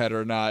trackpad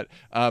or not.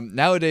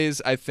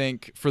 Nowadays, I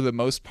think for the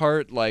most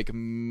part, like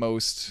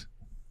most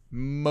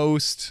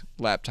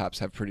laptops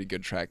have pretty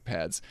good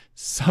trackpads.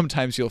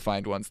 Sometimes you'll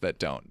find ones that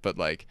don't, but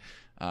like,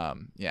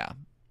 yeah.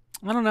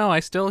 I don't know. I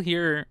still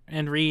hear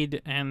and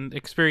read and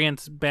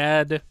experience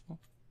bad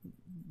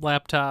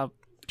laptop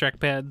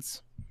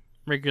trackpads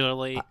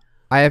regularly.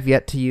 I have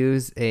yet to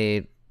use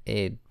a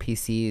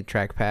PC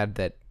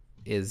trackpad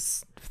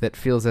that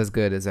feels as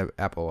good as an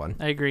Apple one.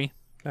 I agree.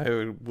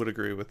 I would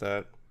agree with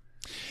that.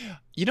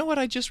 You know what?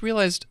 I just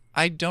realized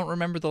I don't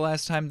remember the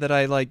last time that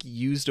I like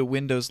used a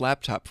Windows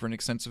laptop for an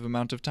extensive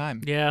amount of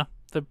time. Yeah,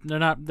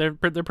 they're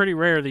pretty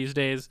rare these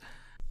days.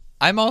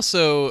 I'm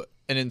also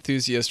an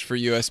enthusiast for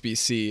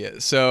USB-C.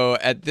 So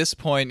at this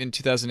point in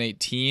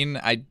 2018,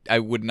 I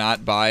would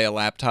not buy a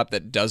laptop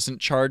that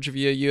doesn't charge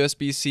via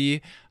USB-C.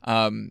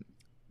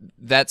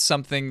 That's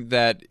something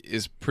that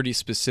is pretty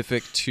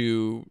specific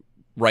to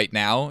right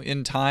now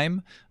in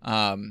time.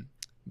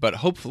 But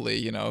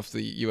hopefully, if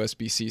the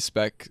USB-C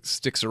spec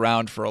sticks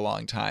around for a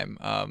long time,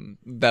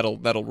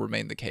 that'll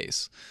remain the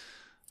case.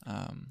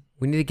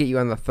 We need to get you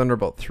on the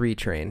Thunderbolt 3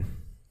 train.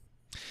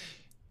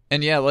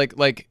 And yeah,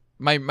 like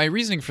my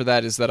reasoning for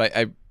that is that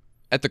I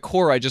at the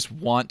core, I just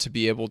want to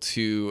be able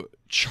to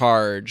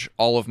charge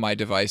all of my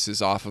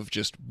devices off of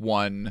just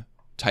one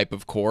type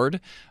of cord.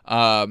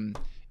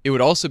 It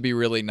would also be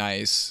really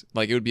nice,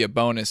 like it would be a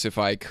bonus if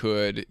I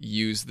could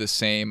use the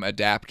same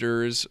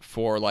adapters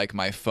for like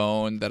my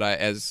phone that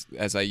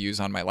as I use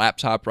on my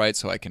laptop, right?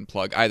 So I can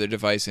plug either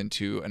device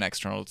into an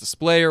external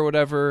display or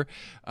whatever.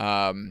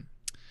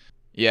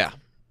 Yeah.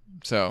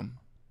 So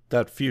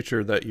that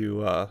future that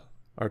you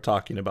are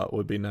talking about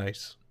would be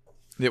nice.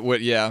 It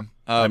would, yeah.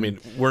 I mean,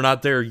 we're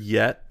not there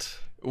yet.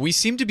 We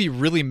seem to be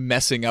really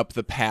messing up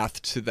the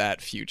path to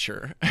that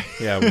future.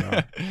 Yeah, we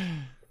are.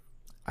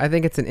 I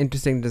think it's an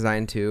interesting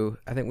design too.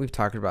 I think we've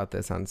talked about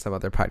this on some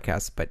other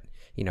podcasts, but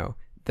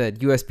the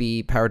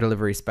USB power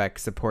delivery spec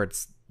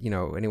supports,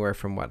 anywhere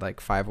from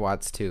 5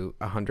 watts to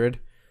 100.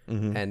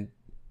 Mm-hmm. And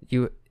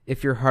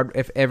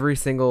if every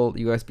single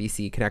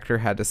USB-C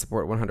connector had to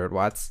support 100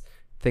 watts,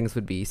 things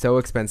would be so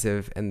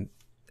expensive and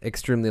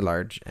extremely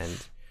large,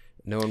 and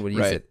no one would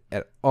use it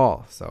at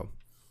all. So,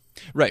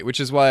 right, which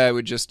is why I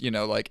would just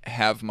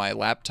have my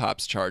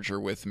laptop's charger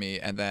with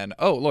me, and then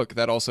look,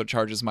 that also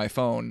charges my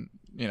phone.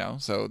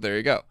 So there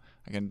you go.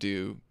 I can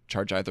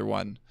charge either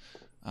one.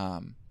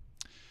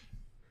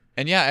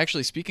 And yeah,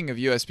 actually, speaking of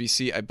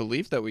USB-C, I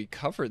believe that we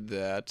covered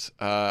that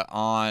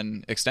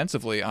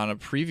extensively on a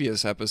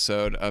previous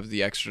episode of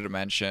the Extra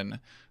Dimension,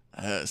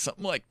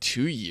 something like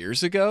 2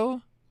 years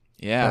ago.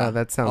 Yeah,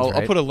 that sounds right.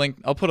 I'll put a link.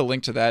 I'll put a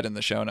link to that in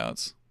the show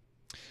notes.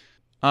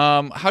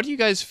 How do you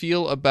guys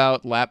feel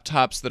about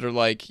laptops that are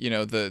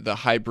the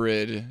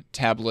hybrid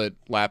tablet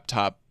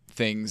laptop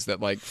things that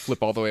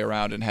flip all the way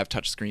around and have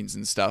touch screens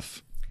and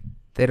stuff?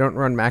 They don't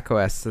run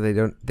macOS, so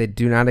they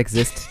do not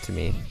exist to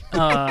me.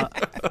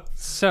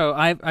 So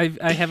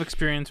I have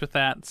experience with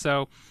that.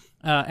 So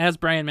as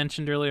Brian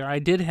mentioned earlier, I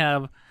did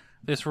have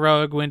this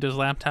Rogue Windows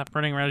laptop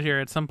running around here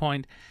at some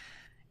point,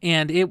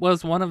 and it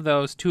was one of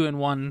those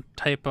 2-in-1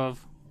 type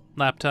of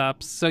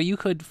laptops. So you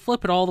could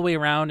flip it all the way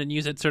around and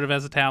use it sort of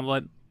as a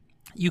tablet.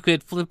 You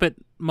could flip it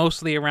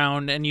mostly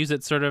around and use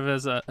it sort of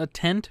as a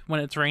tent when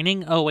it's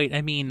raining. Oh wait,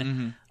 I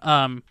mean,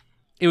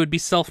 it would be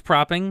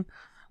self-propping,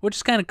 which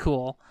is kind of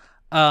cool.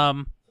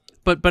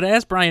 But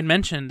as Brian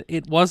mentioned,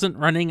 it wasn't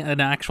running an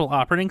actual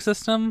operating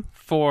system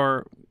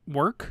for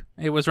work.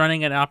 It was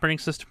running an operating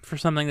system for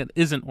something that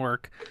isn't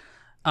work.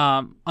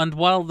 And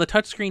while the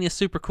touchscreen is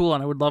super cool,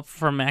 and I would love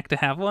for Mac to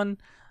have one,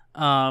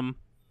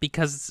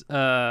 because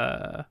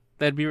it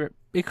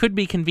could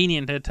be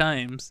convenient at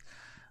times.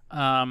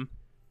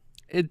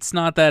 It's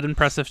not that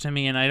impressive to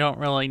me, and I don't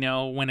really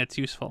know when it's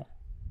useful.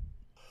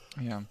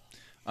 Yeah,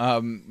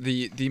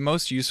 the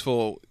most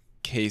useful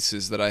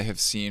cases that I have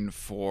seen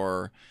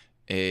for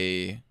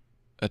a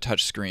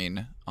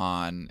touchscreen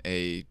on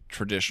a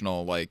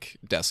traditional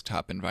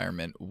desktop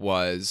environment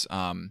was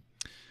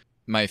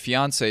my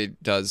fiance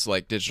does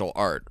digital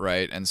art,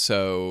 right? And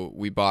so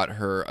we bought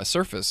her a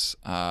Surface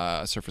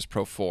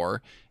Pro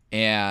 4,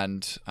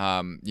 and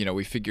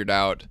we figured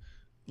out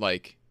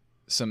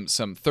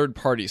some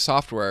third-party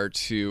software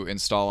to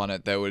install on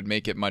it that would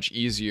make it much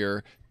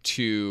easier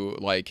to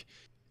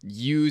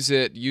use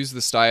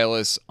the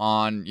stylus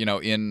on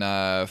in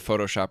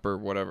Photoshop or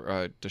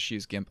whatever. Does she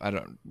use GIMP? I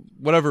don't,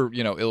 whatever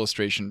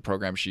illustration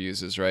program she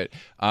uses, right?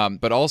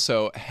 But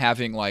also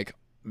having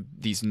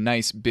these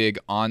nice big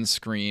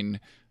on-screen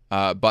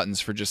buttons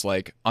for just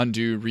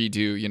undo,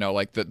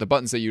 redo, the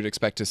buttons that you'd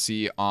expect to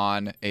see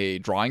on a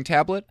drawing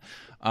tablet.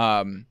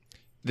 The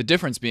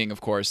difference being,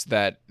 of course,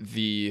 that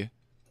the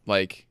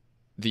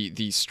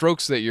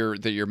strokes that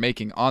you're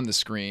making on the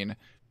screen,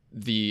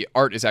 the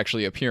art is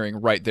actually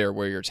appearing right there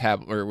where your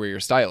or where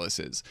your stylus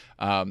is,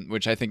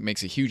 which I think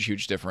makes a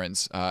huge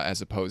difference as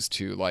opposed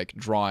to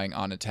drawing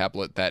on a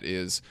tablet that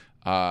is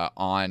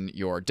on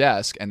your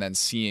desk and then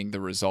seeing the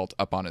result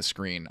up on a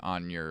screen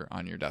on your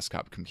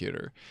desktop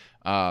computer.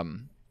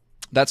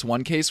 That's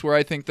one case where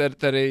I think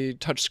that a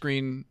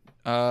touchscreen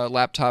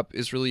laptop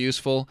is really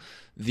useful.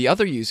 The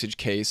other usage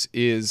case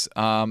is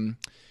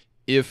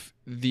if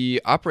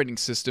the operating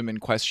system in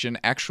question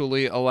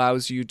actually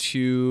allows you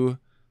to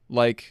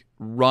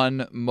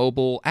run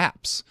mobile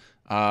apps,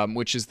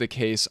 which is the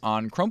case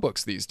on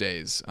Chromebooks these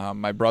days.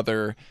 My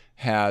brother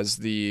has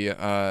the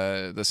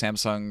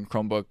Samsung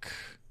Chromebook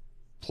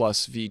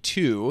Plus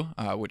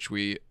V2, which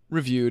we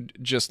reviewed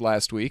just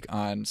last week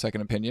on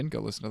Second Opinion.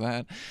 Go listen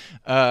to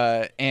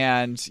that.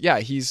 And yeah,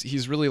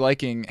 he's really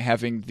liking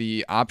having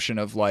the option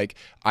of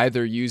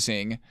either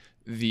using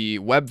the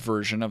web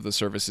version of the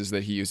services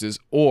that he uses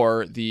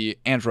or the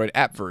Android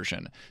app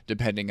version,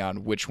 depending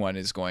on which one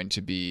is going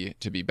to be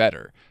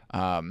better.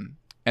 And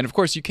of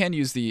course, you can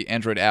use the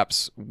Android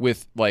apps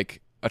with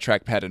a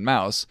trackpad and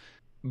mouse,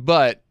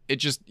 but it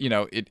just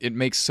it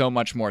makes so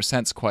much more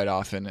sense quite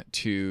often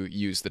to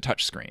use the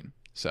touchscreen.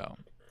 So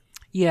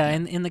yeah,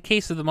 and in the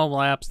case of the mobile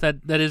apps,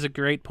 that is a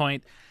great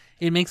point.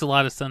 It makes a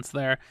lot of sense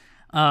there.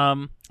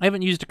 I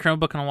haven't used a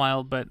Chromebook in a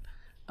while, but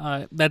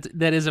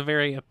that is a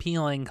very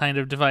appealing kind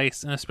of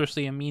device, and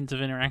especially a means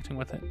of interacting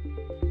with it.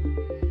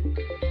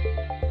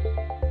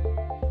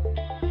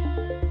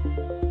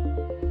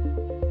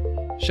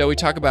 Shall we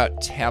talk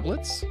about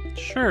tablets?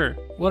 Sure.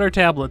 What are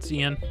tablets,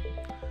 Ian?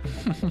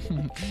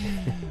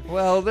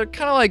 Well, they're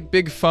kind of like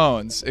big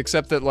phones,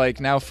 except that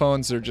now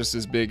phones are just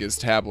as big as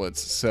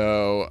tablets.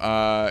 So,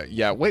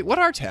 yeah. Wait, what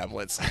are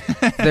tablets?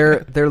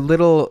 They're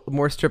little,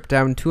 more stripped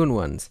down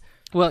 2-in-1s.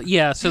 Well,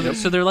 yeah. So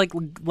they're like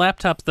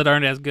laptops that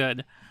aren't as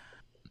good.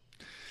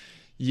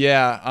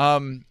 Yeah.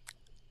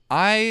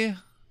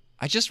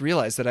 I just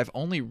realized that I've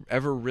only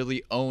ever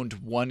really owned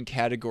one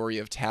category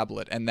of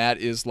tablet, and that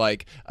is a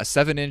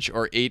 7-inch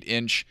or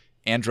 8-inch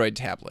Android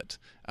tablet.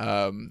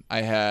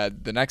 I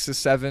had the Nexus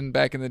 7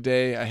 back in the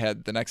day. I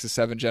had the Nexus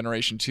 7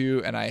 Generation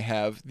 2, and I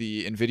have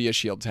the NVIDIA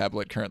Shield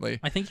tablet currently.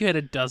 I think you had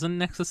a dozen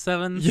Nexus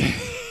 7s.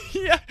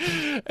 Yeah.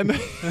 And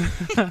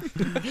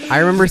I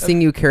remember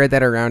seeing you carry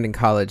that around in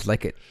college,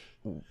 like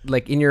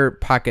in your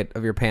pocket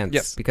of your pants.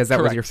 Yes, because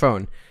that was your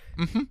phone.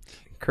 Mm-hmm.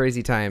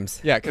 Crazy times.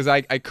 Yeah, because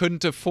I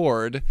couldn't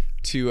afford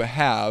to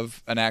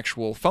have an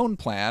actual phone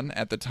plan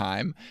at the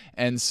time,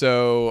 and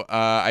so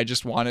I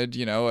just wanted,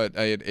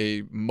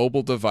 a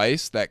mobile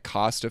device that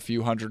cost a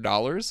few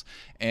 $100s.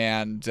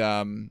 And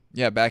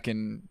back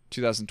in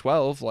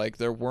 2012, like,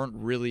 there weren't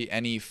really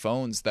any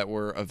phones that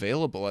were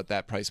available at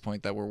that price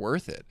point that were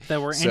worth it.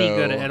 That were any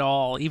good at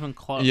all, even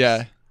close.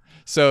 Yeah.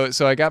 So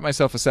I got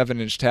myself a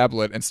 7-inch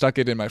tablet and stuck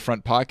it in my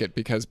front pocket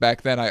because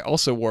back then I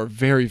also wore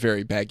very,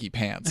 very baggy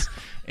pants,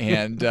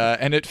 and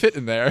it fit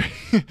in there.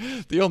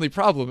 The only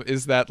problem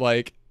is that,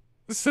 like,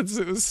 since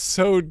it was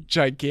so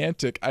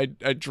gigantic, I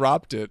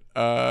dropped it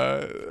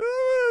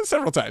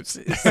several times.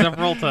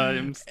 Several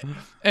times.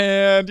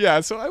 And yeah,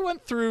 so I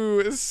went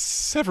through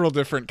several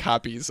different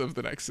copies of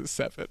the Nexus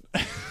 7.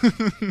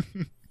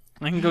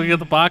 I can go get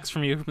the box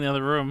from you from the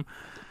other room.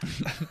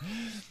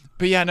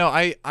 But yeah, no,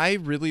 I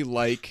really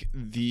like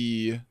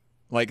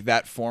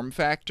that form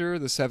factor,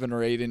 the 7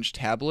 or 8-inch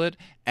tablet,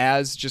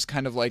 as just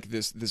kind of like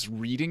this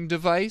reading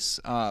device.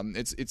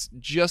 It's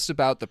just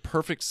about the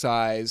perfect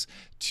size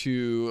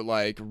to,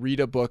 like,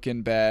 read a book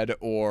in bed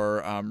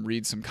or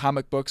read some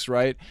comic books,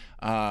 right?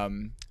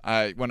 When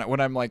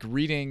I'm, like,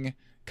 reading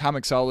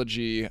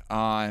Comixology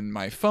on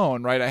my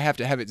phone, right, I have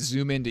to have it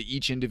zoom into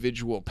each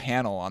individual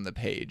panel on the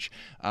page.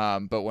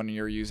 But when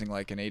you're using,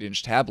 like, an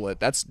 8-inch tablet,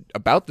 that's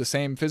about the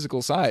same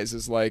physical size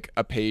as, like,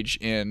 a page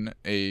in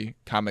a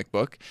comic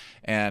book,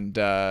 and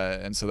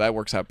so that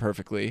works out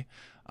perfectly.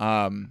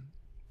 I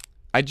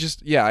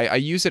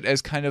use it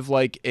as kind of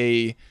like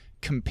a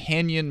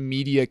companion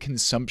media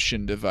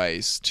consumption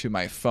device to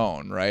my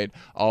phone, right?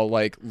 I'll,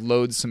 like,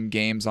 load some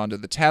games onto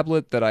the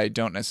tablet that I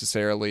don't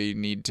necessarily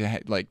need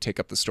to take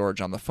up the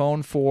storage on the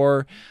phone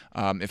for.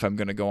 If I'm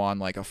going to go on,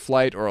 like, a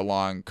flight or a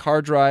long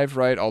car drive,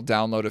 right, I'll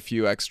download a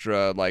few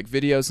extra, like,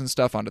 videos and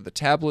stuff onto the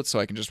tablet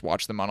so I can just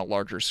watch them on a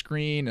larger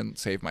screen and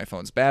save my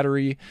phone's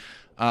battery.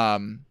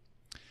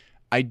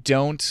 I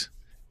don't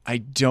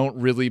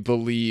really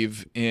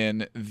believe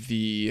in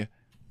the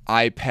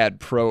iPad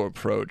Pro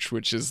approach,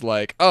 which is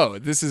like, oh,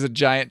 this is a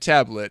giant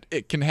tablet,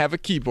 it can have a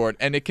keyboard,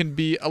 and it can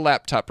be a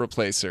laptop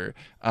replacer.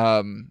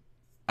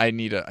 I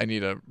need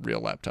a real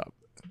laptop.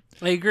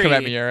 I agree. Come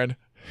at me, Aaron.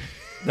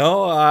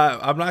 No,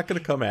 I'm not going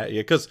to come at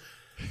you because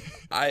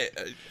I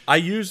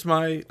use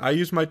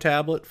my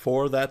tablet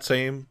for that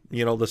same,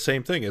 the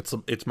same thing.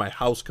 It's my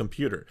house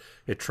computer.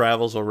 It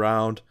travels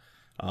around.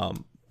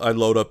 I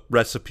load up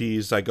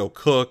recipes. I go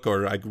cook,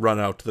 or I run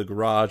out to the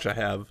garage. I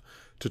have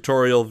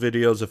tutorial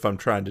videos if I'm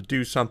trying to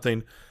do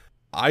something.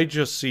 I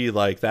just see,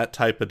 like, that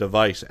type of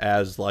device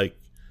as, like,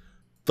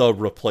 the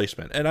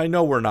replacement. And I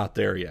know we're not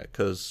there yet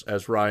because,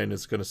 as Ryan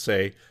is going to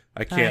say,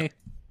 I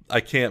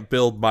can't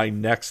build my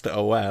next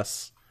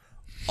OS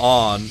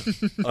on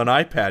an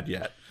iPad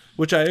yet,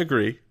 which I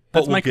agree.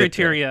 That's my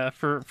criteria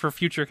for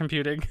future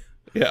computing.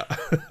 Yeah,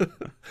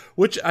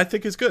 which I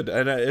think is good,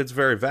 and it's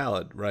very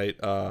valid, right?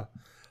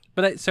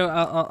 So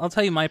I'll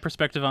tell you my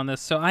perspective on this.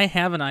 So I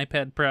have an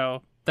iPad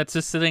Pro that's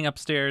just sitting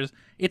upstairs.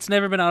 It's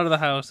never been out of the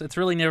house. It's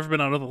really never been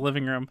out of the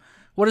living room.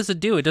 What does it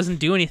do? It doesn't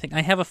do anything.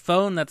 I have a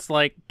phone that's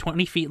like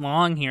 20 feet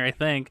long here, I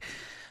think.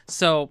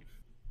 So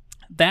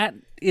that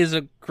is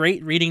a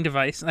great reading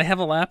device. I have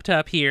a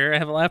laptop here. I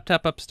have a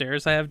laptop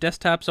upstairs. I have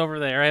desktops over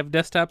there. I have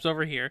desktops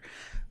over here.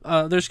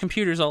 There's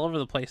computers all over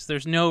the place.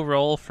 There's no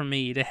role for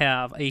me to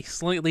have a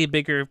slightly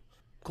bigger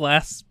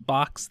glass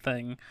box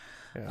thing.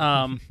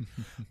 Yeah.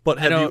 But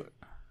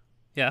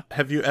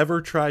have you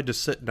ever tried to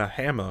sit in a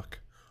hammock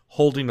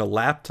holding a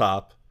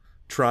laptop,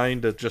 trying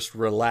to just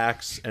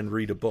relax and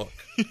read a book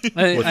with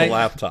a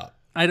laptop?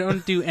 I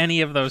don't do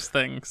any of those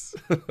things.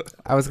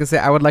 I was gonna say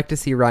I would like to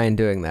see Ryan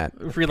doing that.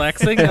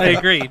 Relaxing? I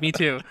agree. Me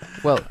too.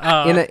 Well,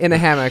 in a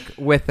hammock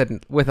with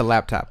a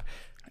laptop.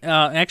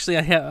 Actually,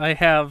 I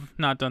have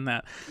not done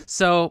that.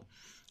 So,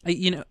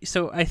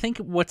 so I think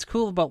what's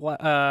cool about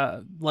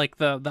like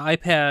the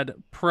iPad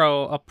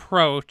Pro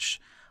approach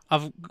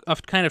of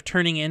kind of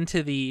turning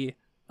into the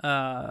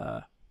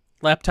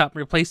laptop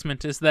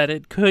replacement is that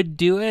it could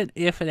do it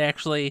if it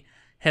actually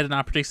had an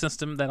operating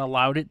system that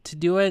allowed it to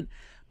do it.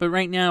 But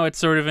right now it's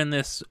sort of in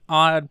this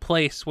odd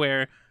place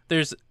where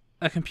there's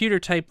a computer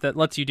type that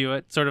lets you do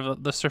it, sort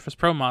of the Surface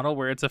Pro model,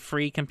 where it's a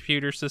free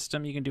computer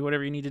system. You can do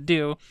whatever you need to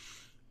do.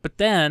 But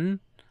then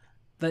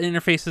the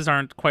interfaces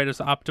aren't quite as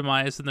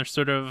optimized, and they're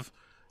sort of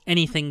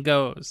anything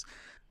goes.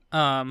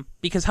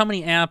 Because how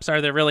many apps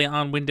are there really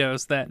on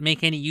Windows that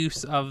make any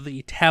use of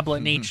the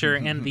tablet nature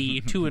and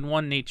the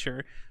 2-in-1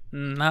 nature?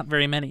 Not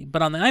very many.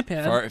 But on the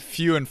iPad...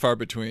 few and far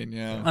between,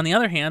 yeah. On the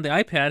other hand, the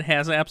iPad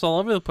has apps all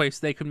over the place.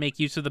 They can make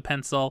use of the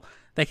pencil.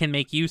 They can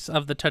make use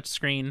of the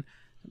touchscreen,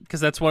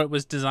 because that's what it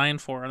was designed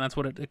for, and that's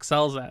what it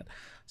excels at.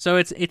 So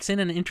it's in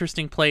an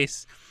interesting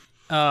place.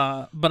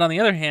 But on the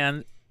other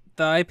hand,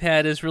 the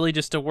iPad is really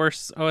just a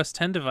worse OS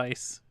X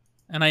device.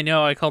 And I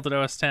know I called it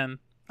OS X.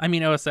 I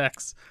mean OS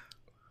X.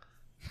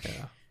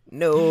 Yeah.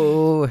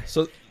 No.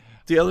 So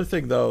the other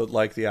thing, though,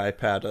 like the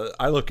iPad,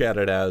 I look at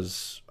it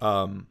as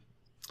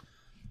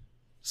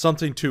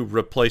something to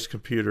replace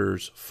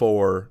computers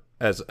for,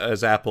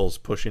 as Apple's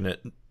pushing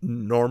it,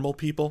 normal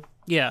people.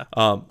 Yeah.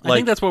 I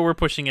think that's what we're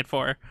pushing it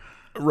for.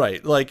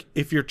 Right. Like,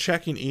 if you're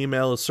checking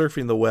email,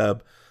 surfing the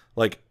web,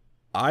 like,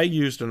 I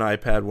used an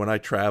iPad when I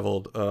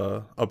traveled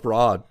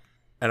abroad,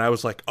 and I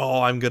was like,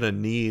 oh, I'm gonna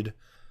need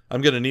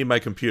my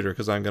computer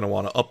because I'm gonna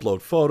want to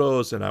upload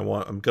photos, and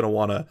I'm gonna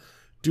want to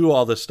do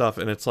all this stuff.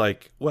 And it's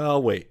like,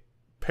 well, wait,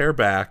 pare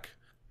back,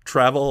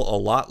 travel a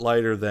lot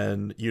lighter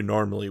than you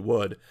normally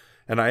would.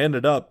 And I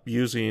ended up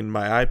using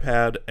my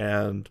iPad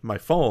and my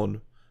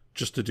phone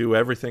just to do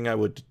everything I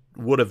would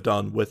have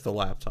done with the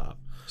laptop.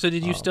 So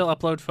did you still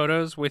upload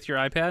photos with your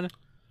iPad?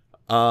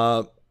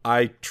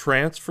 I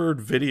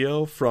transferred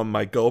video from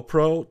my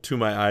GoPro to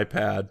my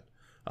iPad,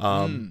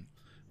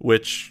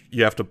 which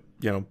you have to,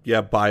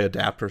 buy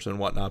adapters and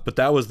whatnot. But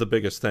that was the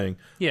biggest thing.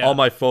 Yeah. All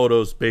my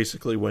photos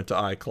basically went to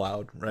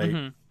iCloud, right?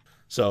 Mm-hmm.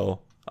 So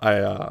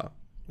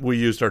we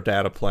used our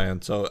data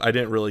plan, so I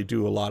didn't really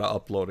do a lot of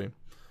uploading.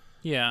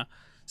 Yeah.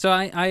 So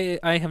I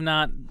have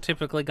not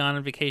typically gone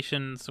on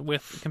vacations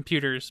with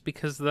computers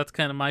because that's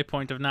kind of my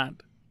point of not.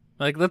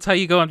 Like, that's how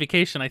you go on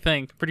vacation, I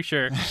think. Pretty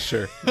sure.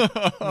 Sure.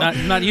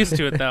 Not used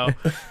to it, though.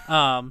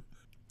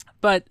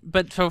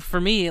 But so for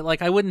me,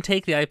 like, I wouldn't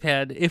take the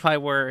iPad if I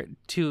were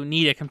to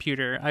need a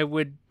computer. I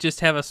would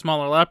just have a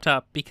smaller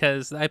laptop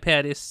because the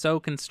iPad is so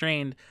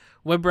constrained.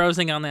 Web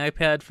browsing on the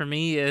iPad for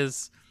me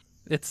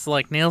it's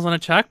like nails on a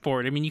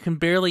chalkboard. I mean, you can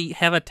barely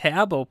have a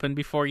tab open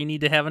before you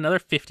need to have another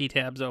 50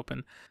 tabs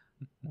open.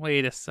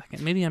 Wait a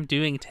second. Maybe I'm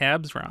doing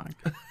tabs wrong.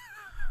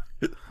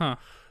 Huh.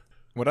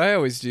 What I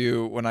always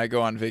do when I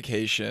go on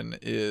vacation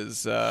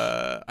is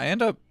I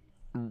end up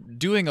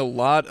doing a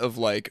lot of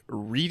like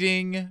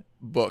reading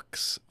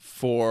books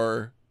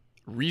for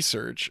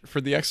research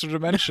for the Extra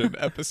Dimension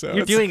episodes.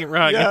 You're doing it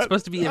wrong. Yeah, It's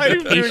supposed to be a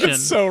I'm doing vacation. it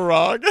so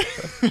wrong.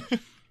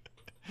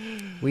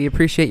 We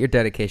appreciate your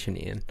dedication,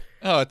 Ian.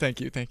 Oh, thank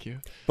you.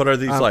 But are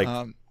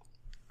these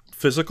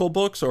physical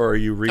books, or are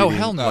you reading? Oh,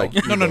 hell no. Like,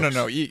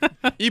 No.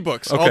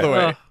 E-books all the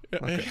way.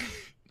 Okay.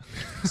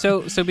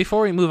 So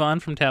before we move on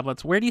from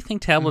tablets, where do you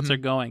think tablets are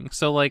going?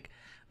 So like,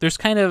 there's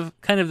kind of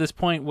this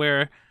point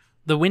where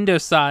the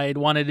Windows side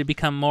wanted to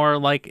become more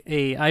like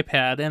a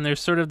iPad, and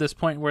there's sort of this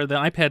point where the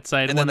iPad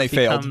side And then they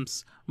failed.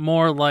 becomes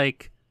more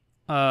like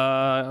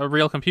a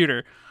real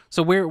computer.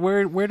 So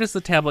where does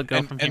the tablet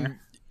go from here? And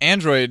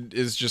Android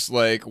is just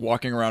like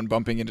walking around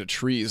bumping into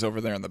trees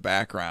over there in the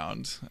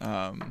background.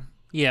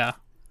 Yeah.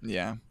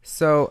 Yeah.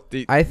 So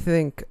I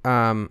think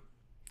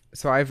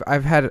so I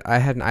had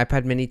an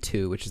iPad Mini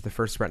 2, which is the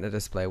first Retina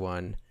display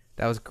one.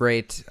 That was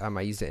great.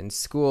 I used it in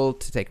school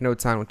to take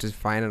notes on, which is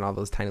fine, on all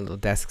those tiny little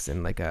desks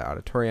in like an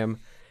auditorium.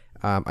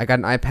 I got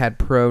an iPad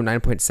Pro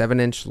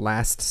 9.7 inch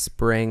last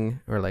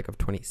spring, or like of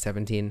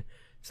 2017,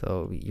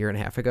 so a year and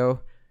a half ago.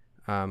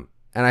 And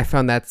I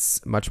found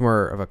that's much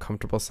more of a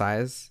comfortable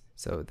size.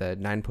 So the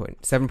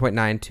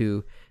 7.9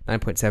 to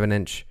 9.7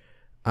 inch.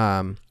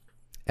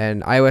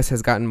 And iOS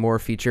has gotten more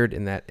featured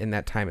in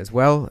that time as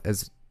well,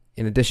 as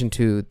in addition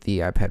to the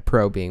iPad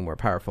Pro being more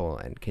powerful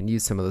and can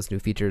use some of those new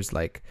features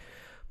like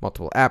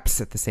multiple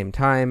apps at the same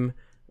time.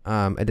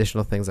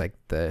 Additional things like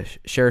the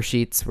share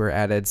sheets were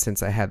added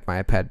since I had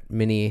my iPad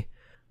Mini.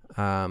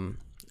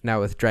 Now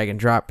with drag and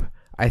drop,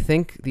 I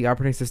think the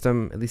operating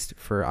system, at least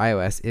for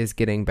iOS, is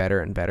getting better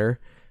and better.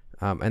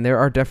 And there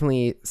are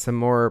definitely some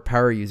more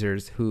power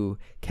users who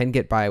can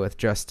get by with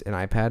just an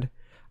iPad.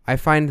 I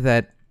find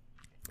that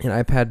an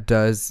iPad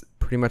does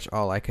pretty much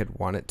all I could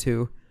want it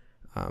to.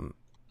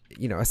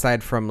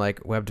 Aside from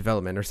like web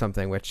development or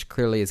something, which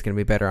clearly is going to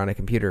be better on a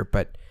computer.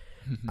 But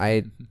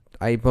I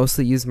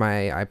mostly use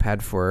my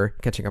iPad for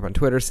catching up on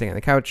Twitter, sitting on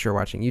the couch, or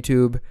watching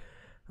YouTube,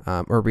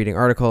 or reading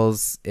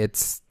articles.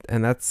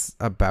 And that's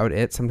about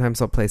it. Sometimes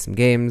I'll play some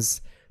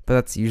games, but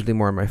that's usually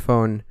more on my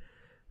phone.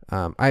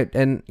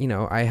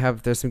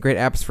 There's some great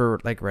apps for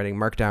like writing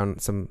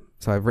Markdown.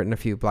 So I've written a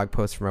few blog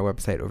posts for my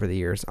website over the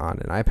years on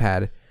an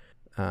iPad.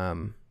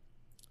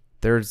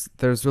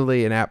 There's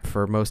really an app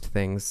for most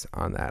things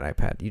on that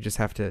iPad. You just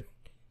have to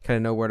kind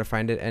of know where to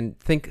find it and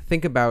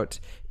think about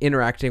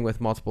interacting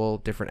with multiple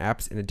different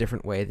apps in a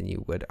different way than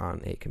you would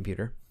on a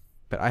computer.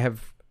 But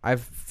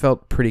I've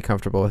felt pretty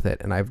comfortable with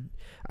it, and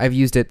I've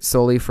used it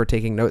solely for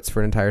taking notes for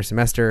an entire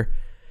semester.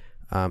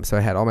 So I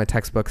had all my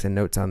textbooks and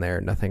notes on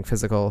there, nothing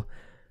physical.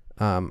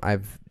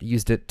 I've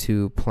used it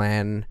to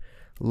plan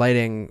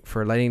lighting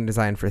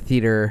design for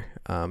theater,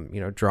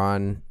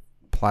 drawn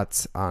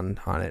plots on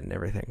it and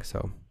everything.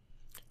 So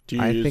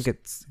I think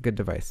it's a good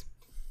device.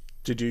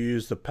 Did you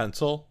use the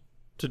pencil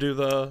to do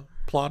the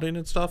plotting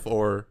and stuff,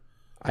 or?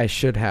 I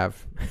should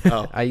have.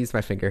 Oh. I used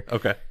my finger.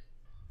 Okay.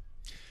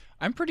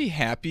 I'm pretty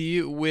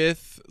happy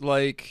with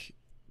like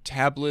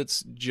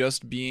tablets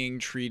just being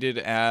treated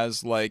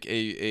as like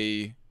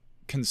a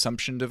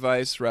consumption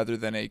device rather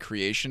than a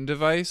creation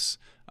device.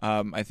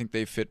 I think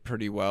they fit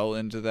pretty well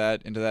into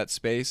that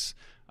space.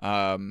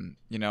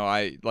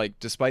 I like,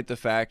 despite the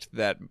fact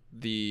that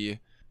the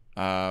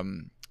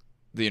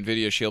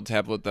NVIDIA Shield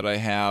tablet that I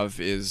have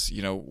is,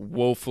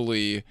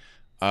 woefully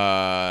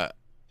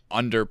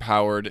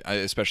underpowered,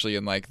 especially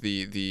in like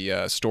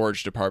the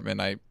storage department.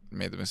 I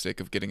made the mistake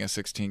of getting a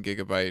 16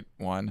 gigabyte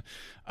one.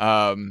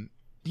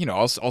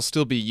 I'll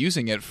still be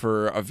using it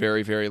for a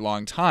very, very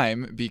long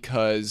time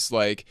because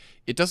like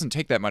it doesn't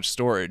take that much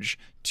storage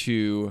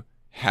to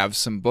have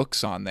some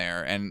books on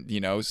there and,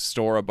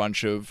 store a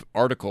bunch of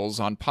articles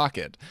on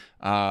Pocket.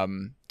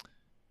 And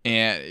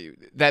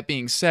that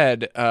being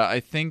said, I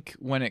think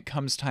when it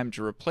comes time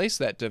to replace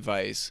that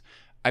device,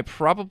 I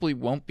probably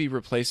won't be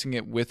replacing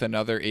it with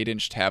another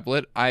 8-inch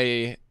tablet.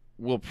 I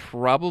will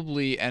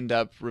probably end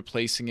up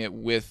replacing it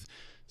with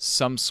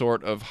some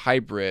sort of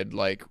hybrid.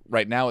 Like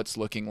right now it's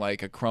looking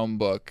like a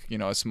Chromebook,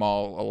 a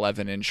small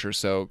 11-inch or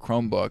so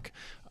Chromebook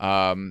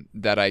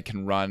that I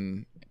can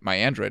run my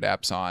Android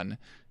apps on.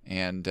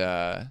 And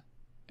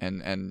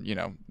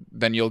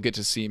then you'll get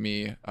to see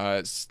me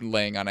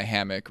laying on a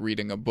hammock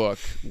reading a book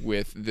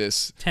with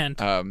this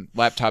tent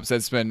laptop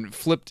that's been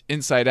flipped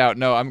inside out.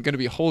 No, I'm going to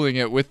be holding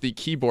it with the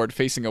keyboard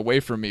facing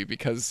away from me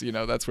because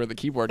that's where the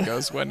keyboard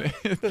goes when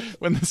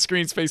when the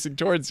screen's facing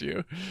towards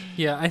you.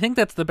 Yeah, I think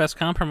that's the best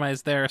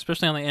compromise there,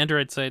 especially on the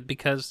Android side,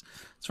 because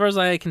as far as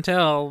I can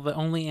tell, the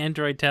only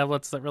Android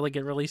tablets that really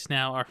get released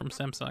now are from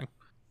Samsung.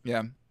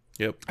 Yeah.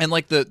 Yep. And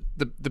like the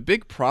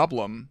big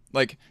problem,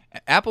 like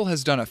Apple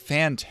has done a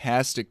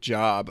fantastic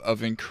job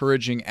of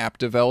encouraging app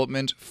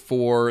development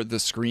for the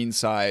screen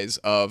size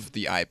of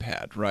the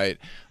iPad, right?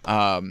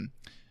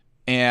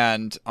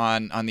 And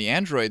on the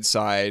Android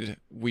side,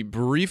 we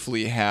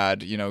briefly had,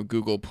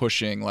 Google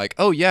pushing like,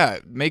 oh yeah,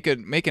 make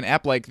an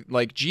app like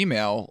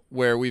Gmail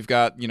where we've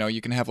got,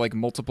 you can have like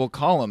multiple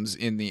columns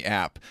in the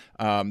app,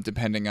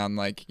 depending on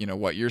like,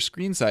 what your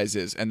screen size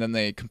is. And then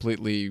they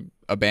completely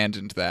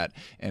abandoned that.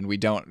 And we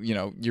don't,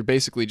 you're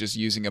basically just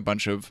using a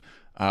bunch of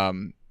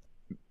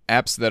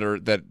apps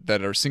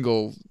that are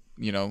single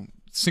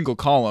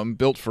column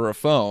built for a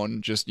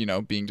phone, just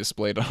being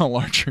displayed on a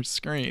larger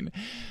screen.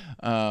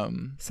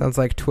 Sounds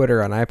like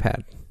Twitter on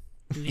iPad.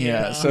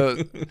 Yeah.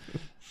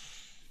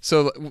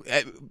 So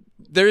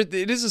there it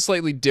is a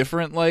slightly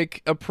different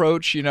like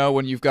approach.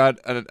 When you've got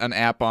an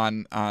app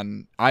on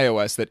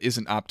iOS that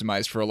isn't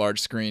optimized for a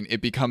large screen,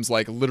 it becomes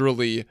like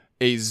literally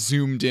a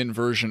zoomed in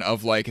version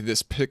of like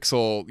this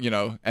pixel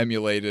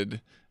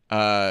emulated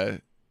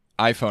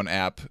iPhone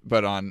app.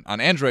 But on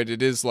Android,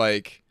 it is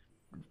like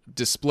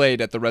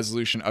displayed at the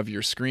resolution of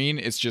your screen.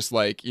 It's just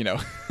like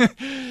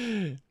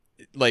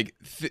like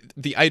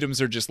the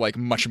items are just like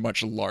much,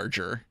 much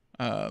larger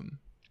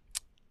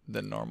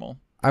than normal.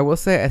 I will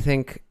say I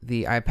think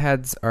the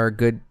iPads are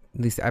good.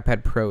 At least the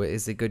iPad Pro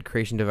is a good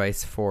creation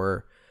device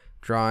for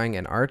drawing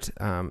and art.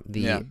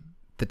 The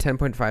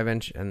 10.5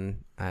 inch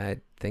and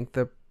I think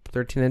the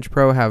 13-inch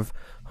Pro have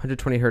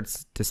 120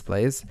 hertz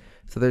displays,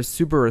 so they're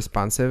super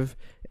responsive.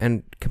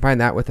 And combine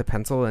that with a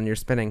pencil, and you're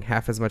spending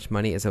half as much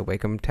money as a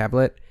Wacom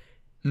tablet,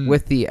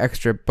 with the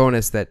extra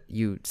bonus that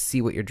you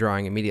see what you're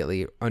drawing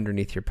immediately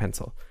underneath your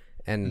pencil.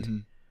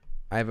 And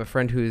I have a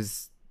friend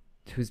who's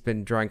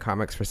been drawing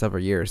comics for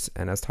several years,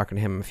 and I was talking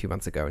to him a few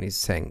months ago, and he's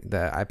saying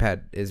the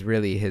iPad is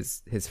really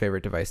his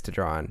favorite device to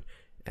draw on,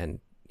 and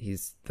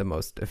he's the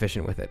most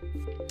efficient with it.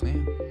 Yeah.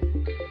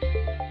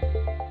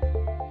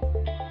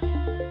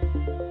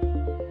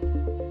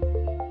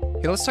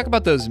 Hey, let's talk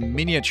about those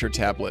miniature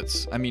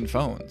tablets. I mean,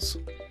 phones.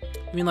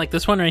 You mean like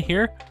this one right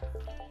here?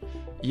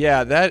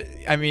 Yeah,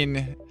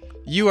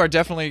 you are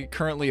definitely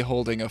currently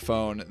holding a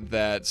phone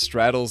that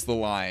straddles the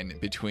line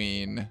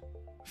between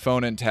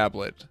phone and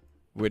tablet,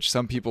 which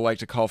some people like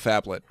to call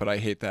phablet, but I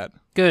hate that.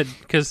 Good,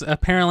 because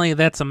apparently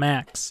that's a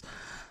Max.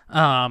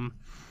 That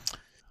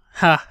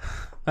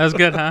was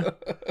good, huh?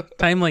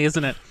 Timely,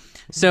 isn't it?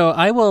 So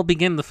I will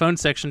begin the phone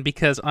section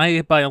because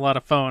I buy a lot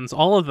of phones.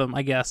 All of them,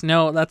 I guess.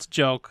 No, that's a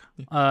joke.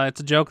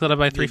 It's a joke that I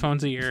buy 3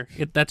 phones a year.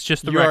 That's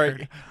just the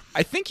record.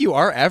 I think you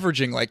are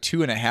averaging like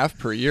 2.5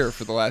 per year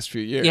for the last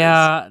few years.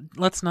 Yeah,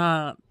 let's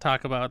not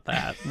talk about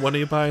that. When are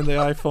you buying the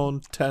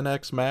iPhone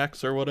XS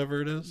Max or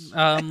whatever it is?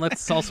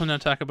 Let's also not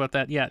talk about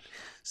that yet.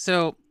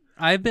 So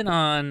I've been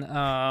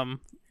on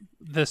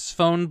this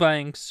phone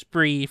buying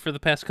spree for the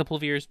past couple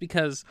of years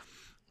because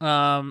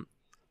I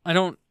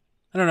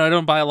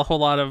don't buy a whole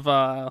lot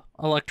of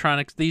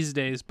electronics these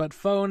days, but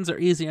phones are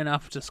easy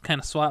enough to just kind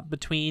of swap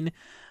between.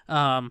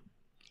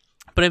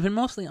 But I've been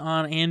mostly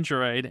on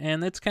Android,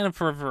 and that's kind of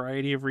for a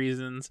variety of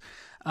reasons.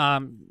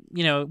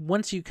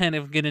 Once you kind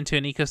of get into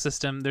an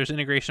ecosystem, there's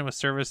integration with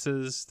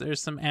services,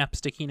 there's some app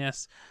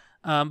stickiness,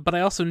 but I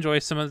also enjoy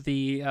some of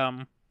the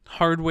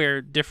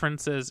hardware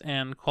differences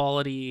and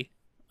quality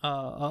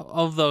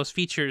of those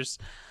features.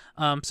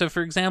 So,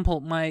 for example,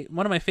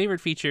 one of my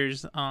favorite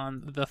features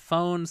on the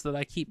phones that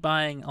I keep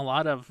buying a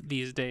lot of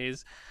these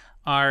days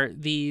are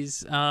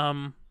these.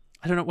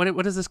 I don't know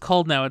what is this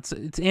called now. It's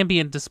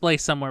ambient display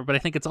somewhere, but I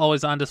think it's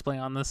always on display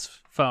on this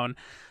phone.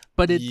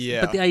 but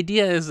the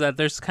idea is that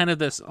there's kind of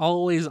this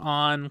always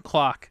on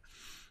clock.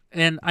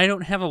 And I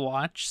don't have a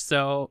watch,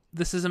 so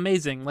this is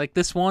amazing. Like,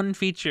 this one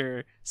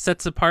feature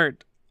sets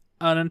apart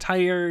an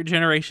entire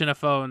generation of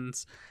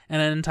phones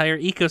and an entire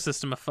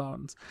ecosystem of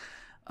phones.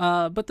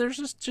 But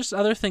there's just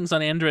other things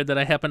on Android that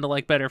I happen to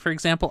like better. For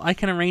example, I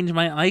can arrange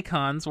my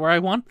icons where I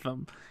want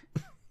them.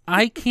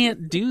 I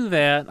can't do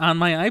that on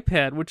my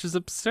iPad, which is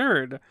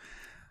absurd.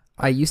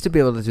 I used to be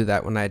able to do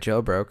that when I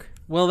jailbroke.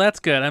 Well, that's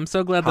good. I'm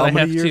so glad that I have to.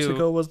 How many years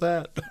ago was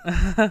that?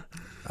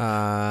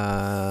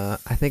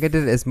 I think I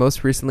did it as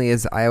most recently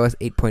as iOS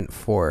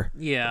 8.4.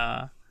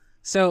 Yeah.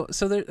 So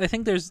I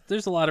think there's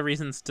a lot of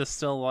reasons to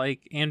still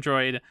like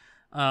Android.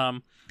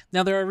 Now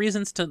there are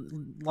reasons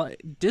to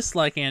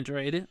dislike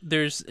Android.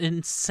 There's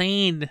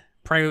insane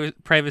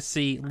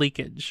privacy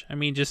leakage. I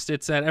mean, just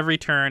it's at every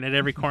turn, at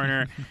every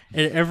corner,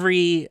 at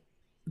every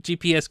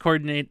GPS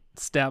coordinate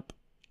step.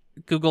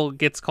 Google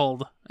gets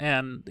cold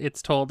and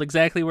it's told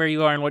exactly where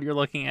you are and what you're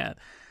looking at.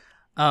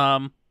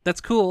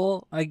 That's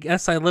cool. I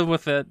guess I live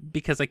with it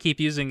because I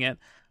keep using it.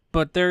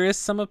 But there is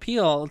some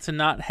appeal to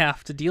not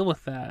have to deal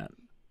with that.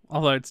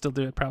 Although I'd still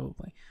do it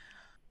probably.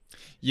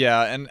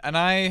 Yeah, and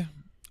I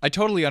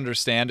totally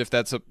understand if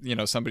that's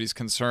somebody's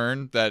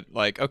concern that,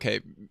 like,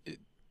 okay,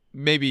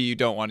 maybe you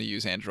don't want to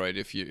use Android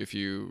if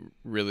you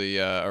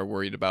really are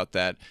worried about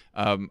that.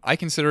 I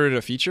consider it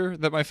a feature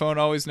that my phone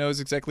always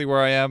knows exactly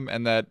where I am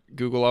and that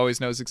Google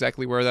always knows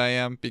exactly where I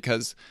am,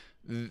 because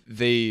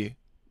they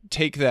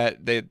take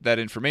that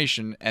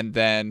information and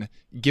then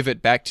give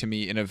it back to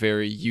me in a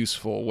very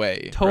useful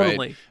way.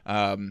 Totally.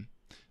 Right?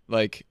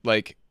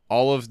 Like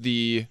all of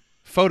the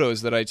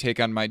photos that I take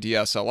on my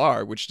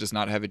DSLR, which does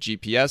not have a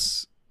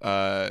GPS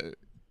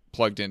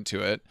plugged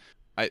into it,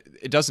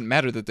 it doesn't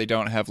matter that they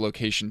don't have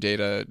location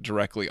data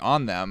directly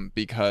on them,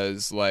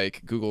 because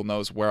like Google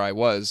knows where I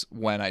was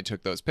when I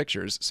took those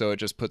pictures, so it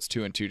just puts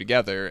 2 and 2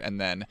 together, and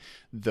then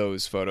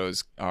those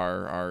photos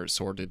are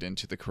sorted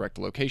into the correct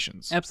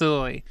locations.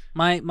 Absolutely.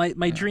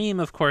 My dream,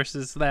 of course,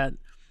 is that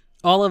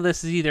all of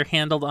this is either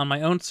handled on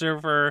my own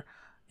server,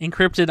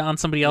 encrypted on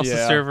somebody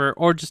else's server,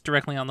 or just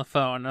directly on the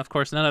phone. Of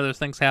course, none of those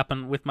things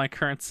happen with my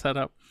current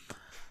setup.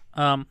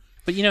 But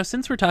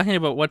since we're talking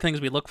about what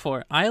things we look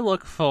for, I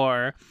look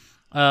for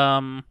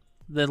the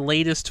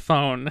latest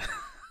phone.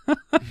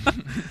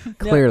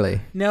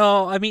 Clearly.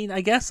 No, I mean,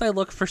 I guess I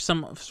look for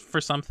some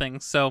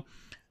things. So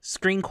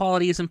screen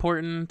quality is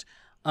important.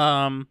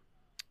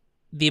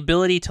 The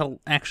ability to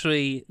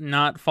actually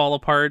not fall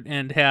apart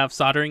and have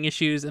soldering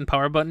issues and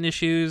power button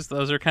issues,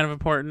 those are kind of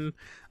important.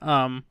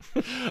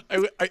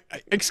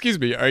 Excuse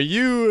me, are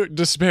you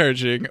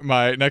disparaging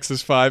my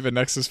Nexus 5 and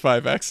Nexus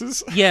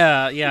 5Xs?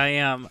 Yeah, I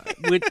am.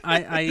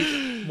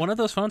 I one of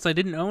those phones I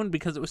didn't own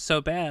because it was so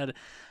bad.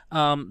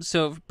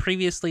 So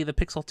previously the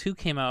Pixel 2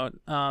 came out.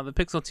 The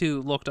Pixel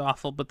 2 looked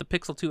awful, but the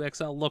Pixel 2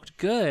 XL looked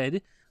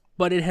good,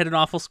 but it had an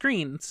awful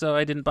screen, so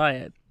I didn't buy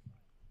it.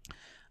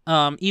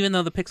 Even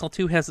though the Pixel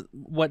 2 has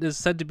what is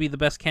said to be the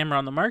best camera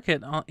on the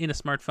market in a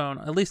smartphone,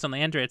 at least on the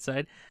Android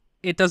side,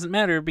 it doesn't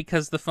matter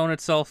because the phone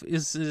itself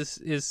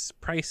is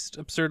priced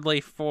absurdly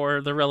for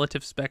the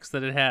relative specs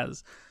that it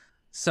has.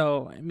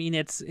 So, I mean,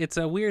 it's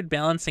a weird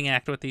balancing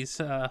act with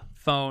these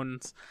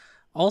phones.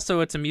 Also,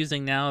 it's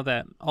amusing now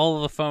that all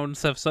of the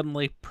phones have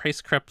suddenly price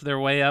crept their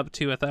way up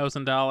to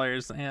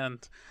 $1,000,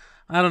 and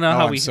I don't know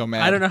I'm so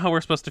mad. I don't know how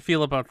we're supposed to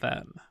feel about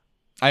that.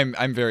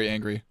 I'm very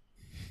angry.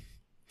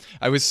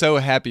 I was so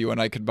happy when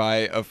I could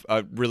buy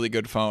a really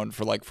good phone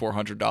for like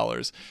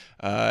 $400,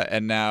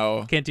 and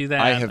now can't do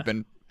that.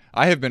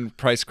 I have been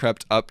price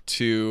crept up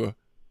to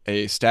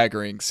a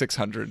staggering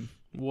 $600.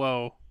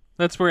 Whoa,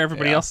 that's where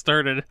everybody else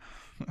started.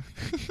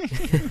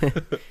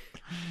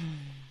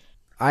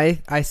 I'm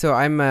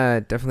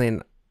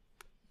definitely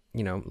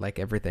like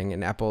everything,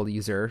 an Apple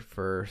user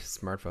for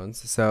smartphones.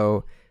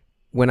 So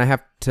when I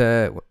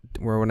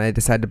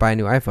decide to buy a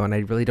new iPhone, I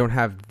really don't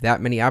have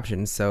that many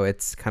options. So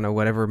it's kind of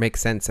whatever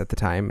makes sense at the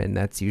time, and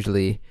that's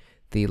usually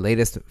the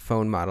latest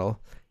phone model.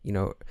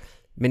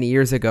 Many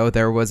years ago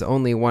there was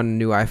only one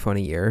new iPhone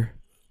a year.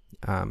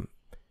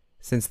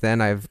 Since then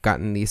I've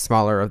gotten the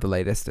smaller of the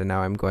latest, and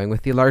now I'm going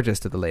with the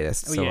largest of the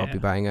latest. I'll be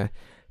buying a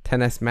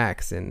XS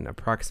Max in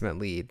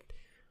approximately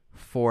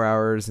 4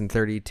 hours and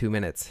 32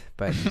 minutes.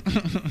 But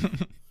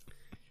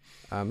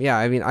I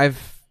mean,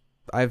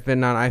 I've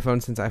been on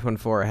iPhone since iPhone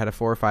 4. I had a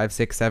 4, 5,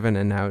 6, 7,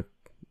 and now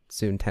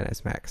soon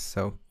XS Max.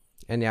 So,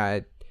 and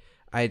I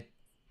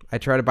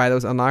try to buy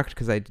those unlocked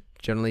because I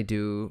generally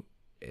do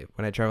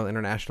when I travel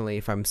internationally.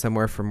 If I'm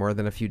somewhere for more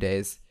than a few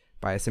days,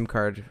 buy a SIM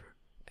card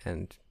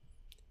and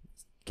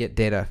get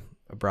data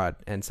abroad.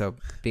 And so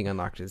being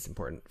unlocked is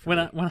important. When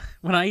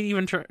I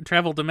even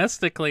travel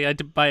domestically, I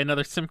buy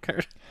another SIM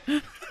card.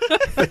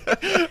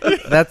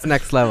 That's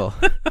next level.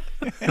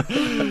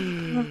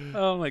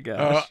 Oh my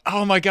gosh.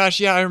 Oh my gosh,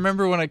 yeah, I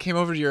remember when I came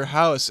over to your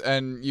house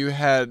and you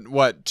had 2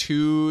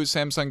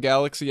 Samsung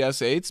Galaxy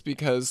S8s,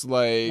 because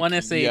like one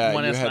S8,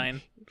 one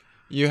S9.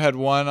 You had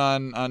one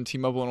on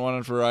T-Mobile and one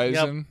on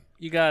Verizon. Yep,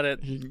 you got it.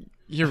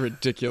 You're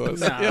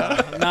ridiculous.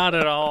 Nah, not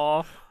at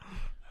all.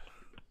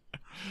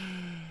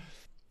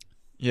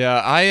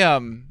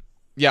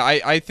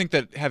 I think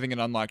that having an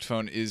unlocked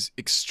phone is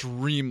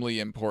extremely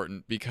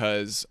important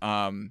because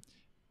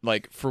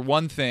like for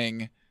one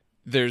thing,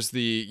 there's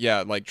the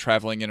like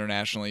traveling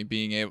internationally,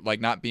 being able, like,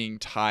 not being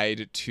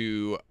tied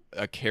to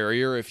a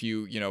carrier if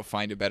you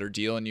find a better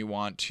deal and you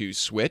want to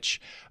switch,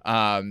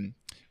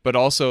 but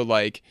also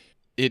like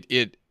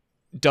it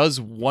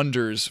does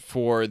wonders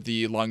for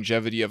the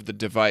longevity of the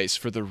device,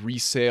 for the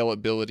resale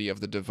ability of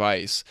the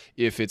device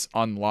if it's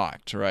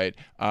unlocked, right?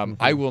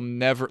 I will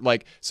never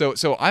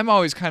so I'm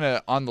always kind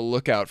of on the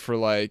lookout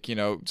for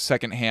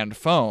secondhand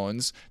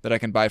phones that I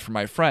can buy for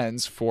my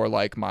friends, for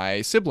like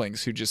my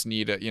siblings who just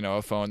need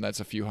a phone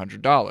that's a few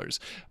 $100s.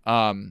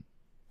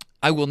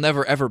 I will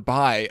never ever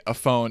buy a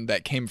phone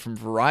that came from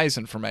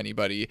Verizon from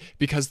anybody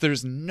because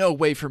there's no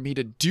way for me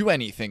to do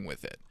anything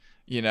with it.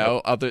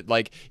 Other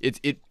like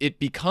it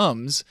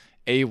becomes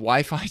a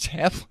Wi-Fi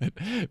tablet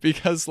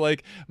because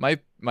like my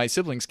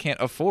siblings can't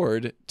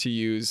afford to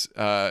use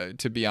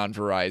to be on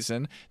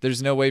Verizon.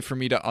 There's no way for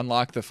me to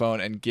unlock the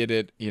phone and get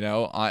it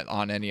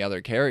on any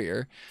other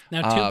carrier.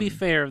 Now, to be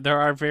fair, there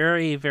are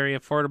very, very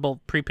affordable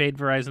prepaid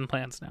Verizon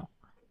plans now.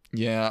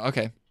 Yeah.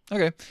 Okay.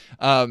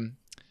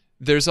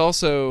 There's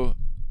also,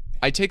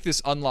 I take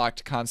this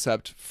unlocked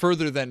concept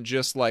further than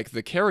just like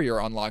the carrier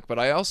unlock, but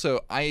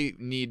I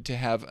need to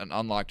have an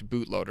unlocked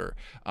bootloader,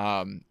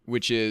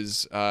 which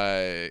is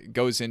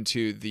goes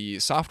into the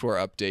software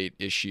update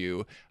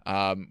issue,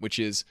 which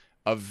is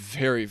a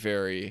very,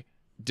 very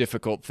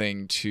difficult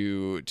thing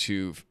to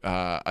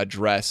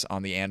address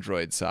on the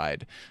Android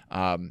side.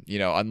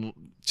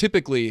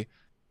 Typically,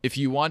 if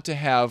you want to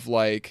have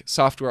like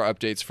software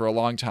updates for a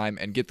long time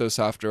and get those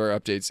software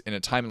updates in a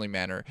timely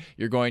manner,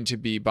 you're going to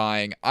be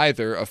buying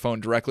either a phone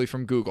directly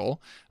from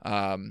Google,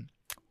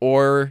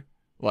 or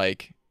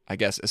like, I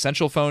guess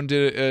Essential Phone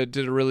did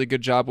a really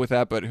good job with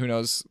that, but who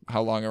knows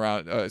how long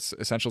around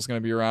Essential's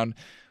going to be around.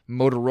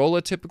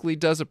 Motorola typically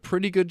does a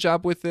pretty good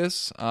job with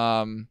this,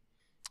 and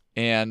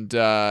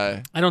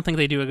I don't think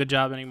they do a good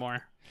job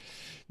anymore.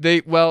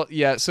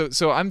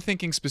 So I'm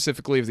thinking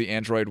specifically of the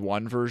Android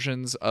One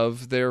versions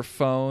of their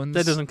phones.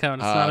 That doesn't count.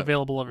 It's not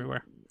available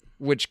everywhere.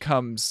 What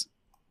do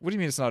you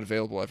mean it's not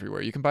available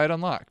everywhere? You can buy it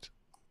unlocked.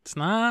 It's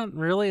not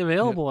really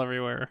available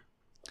everywhere.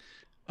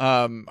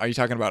 Are you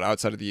talking about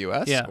outside of the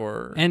US? Yeah,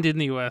 and in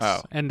the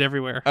US, and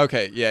everywhere.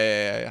 Okay,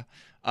 yeah.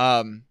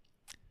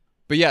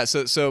 But yeah,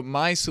 so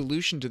my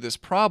solution to this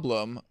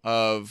problem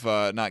of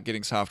not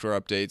getting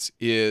software updates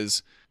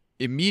is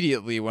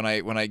immediately when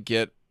I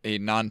get a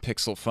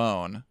non-Pixel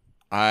phone,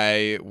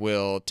 I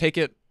will take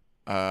it.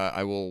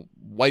 I will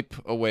wipe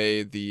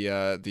away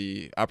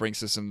the operating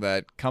system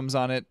that comes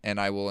on it, and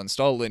I will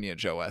install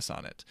Lineage OS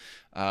on it.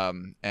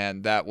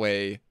 And that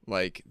way,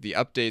 like, the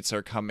updates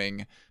are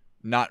coming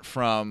not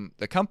from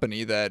the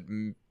company that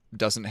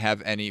doesn't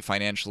have any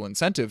financial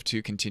incentive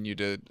to continue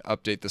to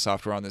update the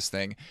software on this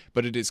thing,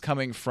 but it is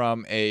coming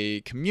from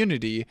a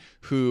community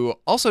who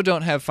also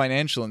don't have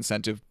financial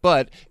incentive,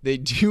 but they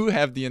do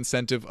have the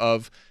incentive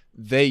of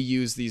they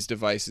use these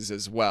devices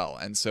as well.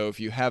 And so if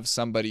you have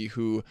somebody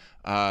who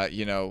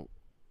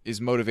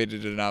is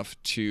motivated enough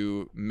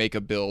to make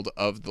a build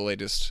of the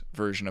latest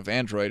version of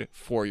Android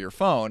for your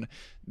phone,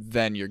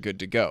 then you're good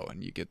to go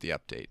and you get the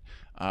update.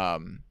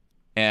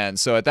 And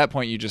so at that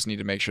point, you just need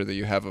to make sure that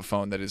you have a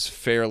phone that is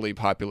fairly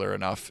popular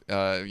enough,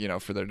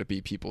 for there to be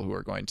people who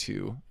are going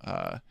to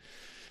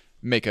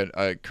make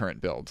a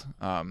current build.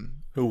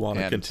 Who want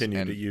to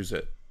continue to use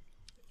it.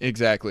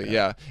 Exactly,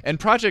 yeah. And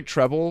Project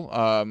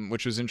Treble,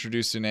 which was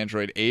introduced in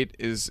Android 8,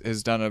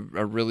 has done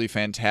a really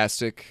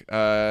fantastic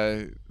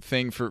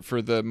thing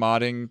for the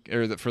modding,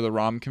 or for the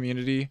ROM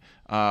community,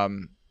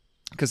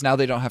 because now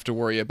they don't have to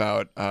worry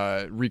about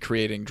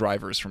recreating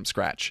drivers from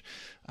scratch.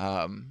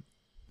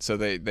 So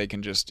they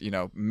can just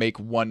make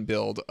one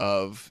build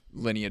of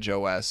Lineage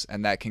OS,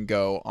 and that can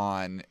go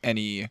on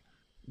any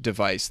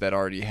device that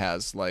already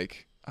has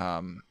like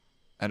a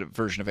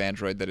version of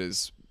Android that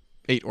is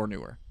 8 or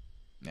newer.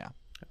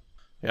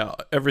 Yeah,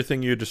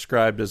 everything you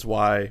described is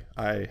why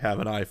I have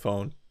an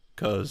iPhone,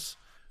 because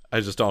I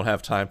just don't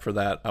have time for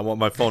that. I want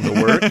my phone to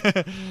work.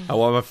 I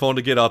want my phone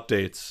to get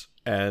updates.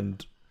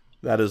 And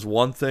that is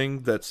one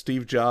thing that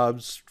Steve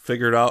Jobs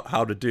figured out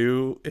how to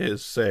do,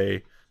 is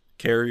say,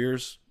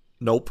 carriers,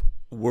 nope,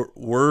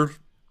 we're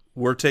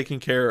taking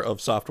care of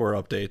software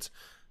updates.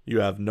 You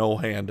have no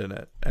hand in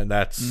it. And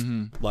that's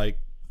like,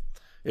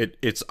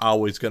 it's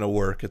always going to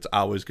work. It's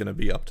always going to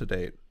be up to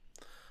date.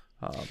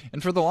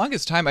 And for the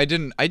longest time, I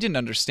didn't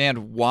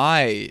understand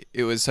why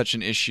it was such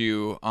an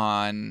issue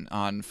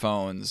on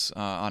phones,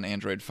 on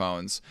Android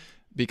phones,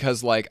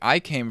 because like I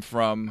came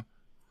from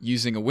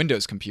using a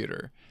Windows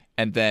computer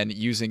and then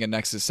using a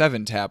Nexus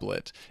 7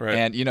 tablet, right.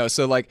 And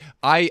so like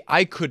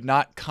I could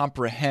not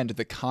comprehend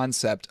the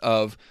concept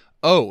of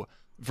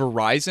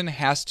Verizon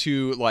has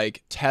to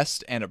like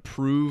test and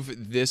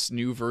approve this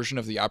new version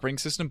of the operating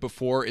system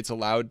before it's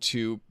allowed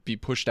to be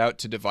pushed out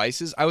to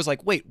devices. I was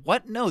like, wait,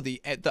 what? No,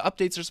 the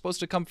updates are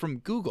supposed to come from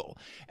Google,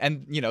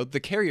 and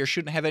the carrier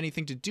shouldn't have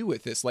anything to do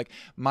with this. Like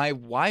my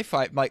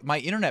Wi-Fi, my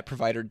internet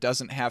provider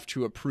doesn't have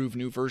to approve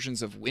new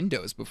versions of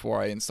Windows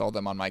before I install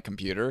them on my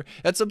computer.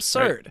 That's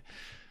absurd.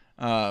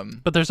 Right.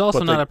 But there's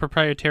also not a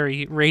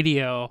proprietary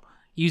radio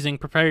using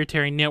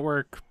proprietary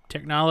network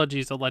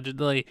technologies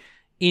allegedly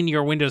in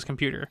your Windows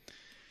computer.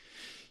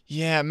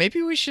 Yeah,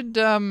 maybe we should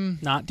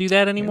not do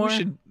that anymore.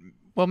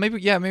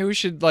 Maybe we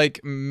should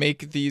like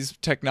make these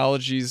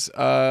technologies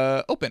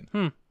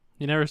open.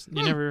 You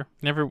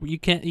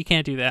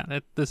can't do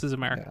that. This is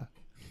America.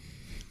 Yeah.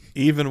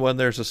 Even when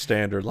there's a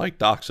standard like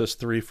DOCSIS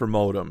 3 for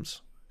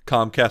modems,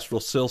 Comcast will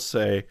still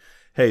say,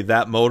 "Hey,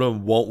 that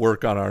modem won't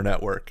work on our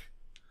network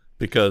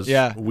because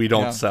we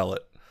don't sell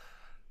it."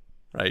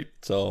 Right?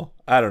 So,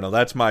 I don't know.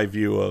 That's my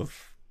view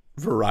of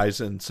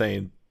Verizon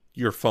saying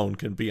your phone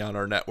can be on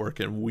our network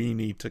and we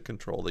need to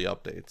control the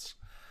updates.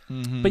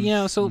 Mm-hmm. But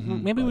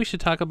maybe we should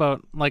talk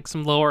about like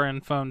some lower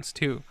end phones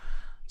too.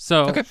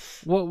 So okay.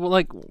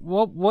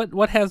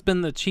 What has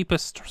been the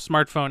cheapest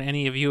smartphone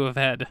any of you have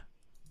had?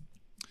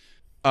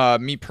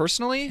 Me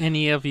personally?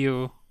 Any of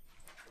you?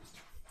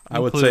 I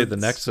would say the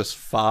Nexus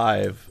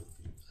 5.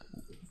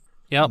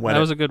 Yep, that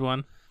was a good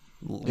one.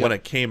 When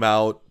it came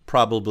out,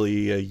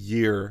 probably a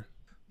year,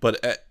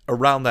 but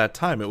around that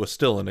time it was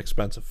still an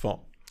expensive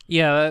phone.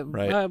 Yeah,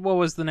 right. What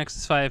was the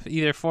Nexus 5?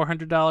 Either $400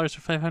 or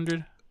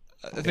 $500?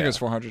 I think it was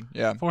 400.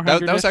 Yeah,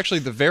 that was actually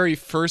the very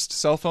first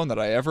cell phone that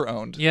I ever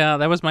owned. Yeah,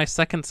 that was my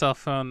second cell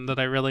phone that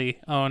I really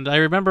owned. I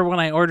remember when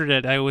I ordered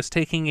it, I was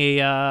taking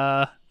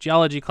a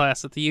geology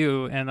class at the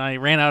U, and I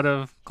ran out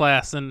of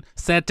class and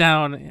sat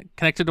down,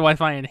 connected to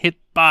Wi-Fi, and hit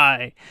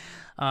buy.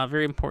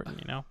 Very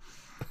important,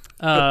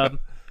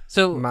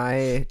 So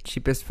my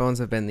cheapest phones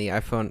have been the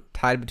iPhone,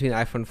 tied between the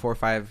iPhone 4,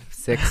 5,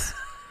 6.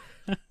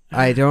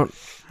 I don't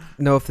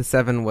know if the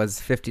 7 was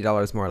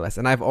 $50 more or less,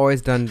 and I've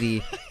always done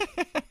the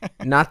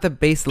not the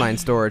baseline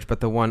storage, but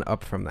the one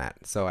up from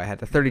that. So I had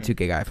the 32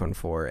 gig iPhone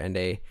 4 and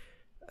a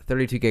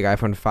 32 gig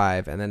iPhone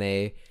 5, and then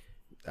a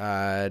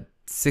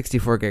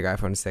 64 gig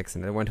iPhone 6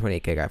 and a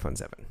 128 gig iPhone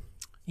 7.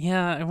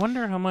 Yeah, I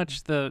wonder how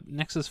much the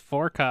Nexus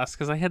 4 cost,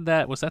 because I had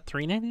that. Was that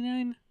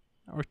 $399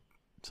 or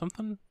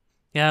something?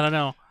 Yeah, I don't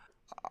know.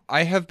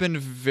 I have been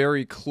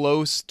very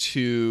close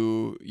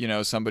to,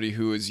 somebody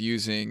who is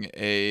using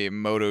a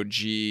Moto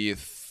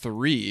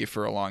G3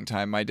 for a long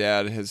time. My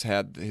dad has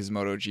had his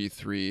Moto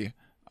G3.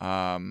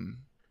 I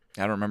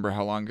don't remember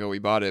how long ago we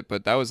bought it,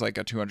 but that was like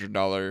a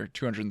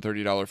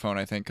 $230 phone,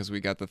 I think, because we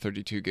got the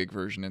 32 gig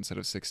version instead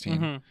of 16.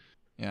 Mm-hmm.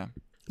 Yeah.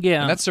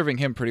 Yeah. And that's serving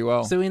him pretty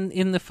well. So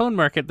in the phone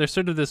market, there's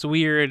sort of this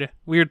weird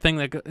thing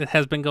that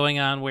has been going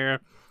on where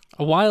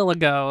a while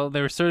ago,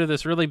 there was sort of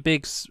this really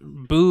big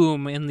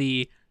boom in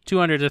the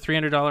 $200 to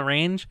 $300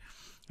 range,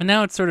 and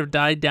now it's sort of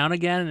died down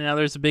again, and now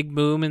there's a big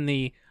boom in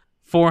the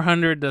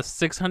 $400 to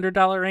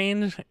 $600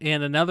 range,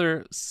 and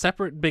another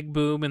separate big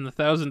boom in the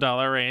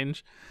 $1,000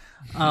 range.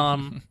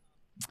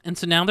 And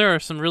so now there are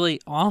some really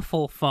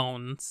awful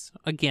phones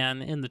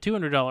again in the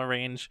 $200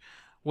 range,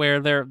 where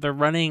they're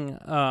running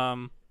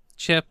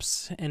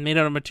chips and made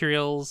out of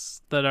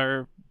materials that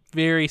are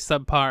very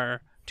subpar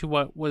to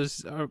what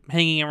was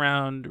hanging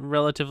around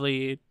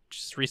relatively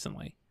just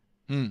recently.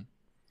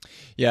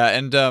 Yeah,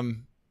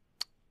 and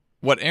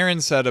what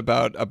Aron said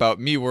about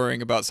me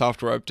worrying about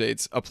software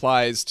updates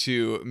applies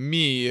to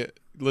me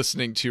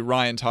listening to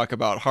Ryan talk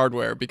about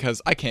hardware,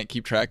 because I can't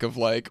keep track of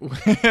like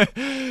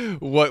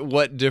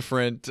what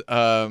different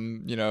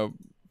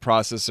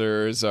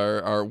processors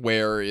are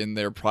where in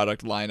their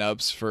product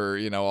lineups for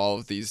all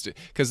of these,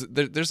 because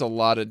there's a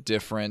lot of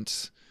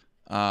different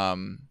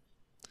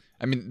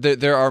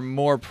there are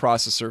more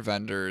processor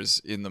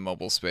vendors in the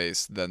mobile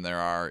space than there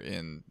are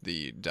in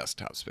the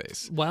desktop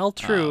space. While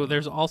true,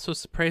 there's also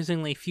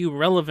surprisingly few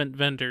relevant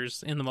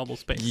vendors in the mobile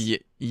space.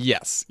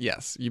 Yes.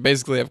 You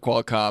basically have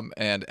Qualcomm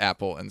and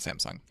Apple and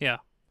Samsung. Yeah.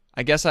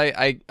 I guess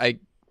I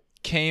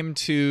came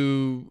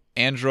to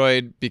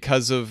Android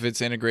because of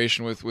its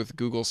integration with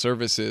Google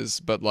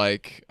services, but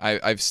like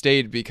I've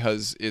stayed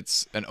because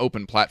it's an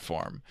open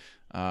platform.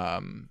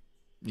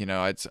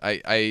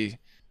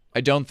 I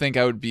don't think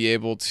I would be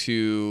able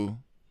to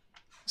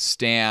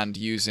stand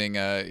using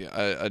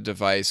a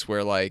device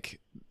where like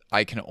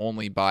I can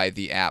only buy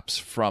the apps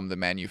from the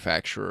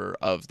manufacturer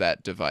of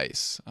that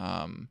device.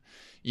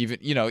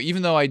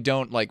 Even though I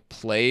don't like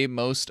play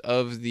most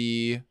of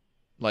the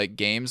like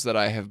games that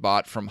I have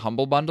bought from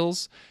Humble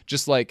Bundles,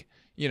 just like,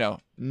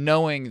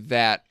 knowing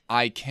that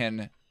I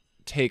can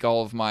take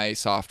all of my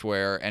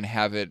software and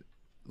have it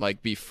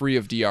like be free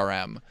of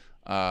DRM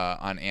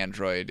on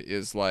Android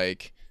is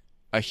like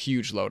a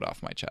huge load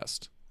off my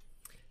chest.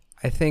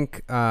 I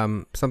think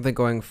something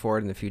going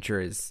forward in the future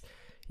is,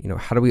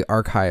 how do we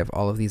archive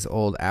all of these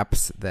old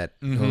apps that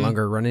no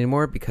longer run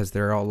anymore because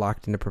they're all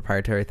locked into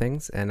proprietary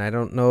things? And I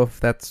don't know if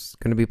that's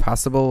going to be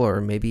possible, or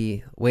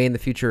maybe way in the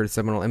future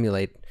someone will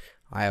emulate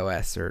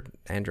iOS or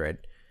Android.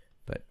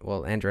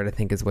 But Android I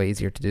think is way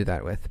easier to do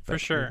that with. For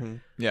sure.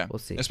 Yeah, we'll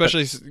see.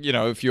 Especially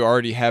if you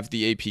already have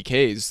the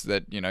APKs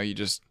that you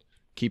just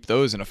keep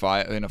those in a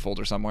file in a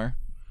folder somewhere.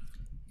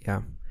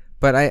 Yeah,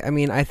 but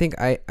I think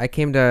I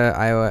came to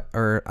iOS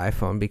or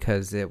iPhone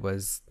because it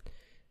was,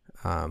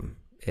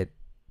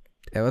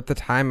 at the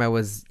time I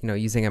was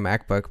using a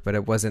MacBook, but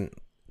it wasn't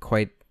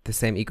quite the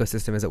same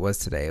ecosystem as it was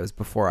today. It was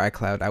before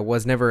iCloud. I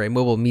was never a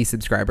Mobile Me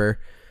subscriber,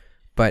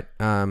 but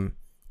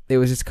it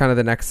was just kind of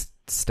the next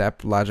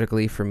step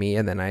logically for me,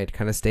 and then I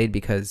kind of stayed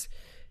because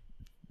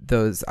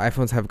those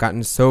iPhones have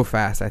gotten so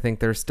fast. I think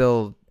they're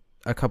still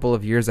a couple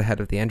of years ahead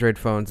of the Android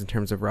phones in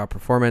terms of raw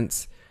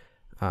performance,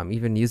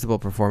 even usable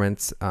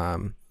performance.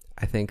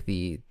 I think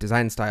the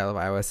design style of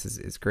iOS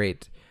is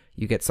great.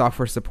 You get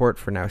software support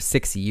for now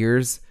 6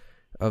 years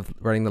of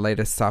running the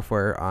latest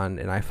software on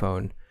an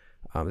iPhone.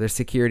 Their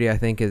security, I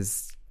think,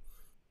 is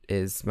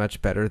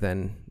much better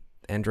than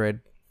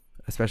Android,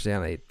 especially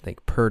on a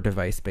per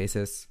device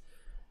basis.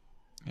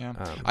 Yeah,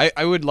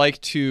 I would like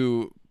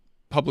to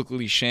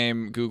publicly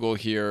shame Google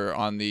here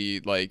on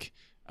the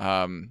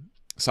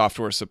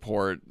software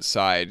support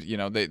side.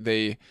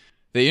 They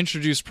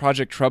introduced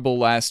Project Treble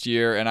last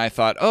year, and I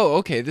thought, oh,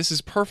 okay, this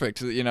is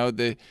perfect.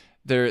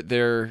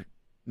 They're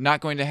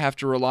not going to have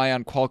to rely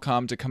on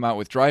Qualcomm to come out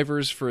with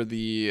drivers for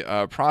the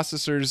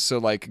processors.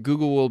 So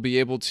Google will be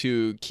able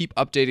to keep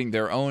updating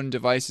their own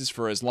devices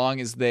for as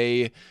long as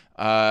they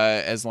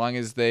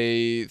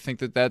think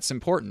that that's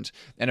important.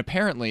 And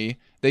apparently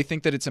they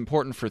think that it's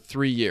important for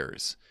 3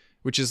 years,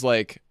 which is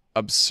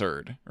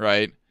absurd,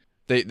 right?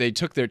 They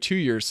took their 2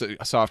 years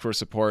software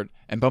support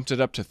and bumped it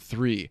up to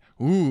 3.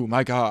 Ooh,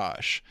 my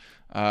gosh.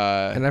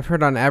 And I've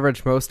heard on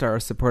average most are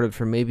supported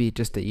for maybe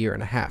just a year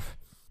and a half.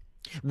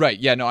 Right.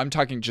 Yeah. No, I'm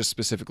talking just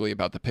specifically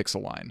about the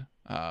Pixel line.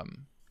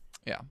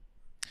 Yeah.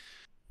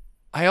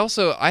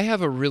 I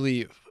have a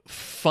really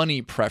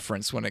funny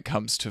preference when it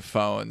comes to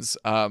phones.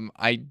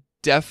 I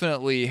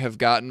definitely have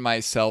gotten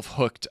myself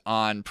hooked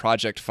on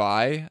Project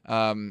Fi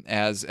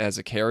as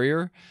a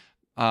carrier.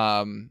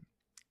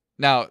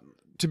 Now,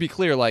 to be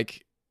clear,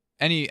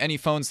 any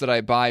phones that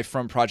I buy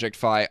from Project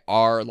Fi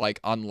are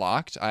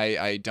unlocked.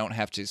 I don't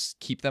have to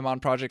keep them on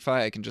Project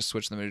Fi. I can just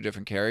switch them to a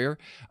different carrier.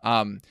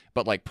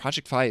 But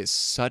Project Fi is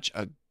such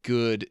a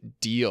good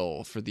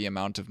deal for the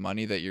amount of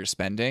money that you're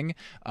spending,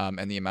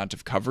 and the amount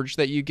of coverage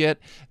that you get,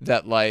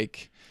 that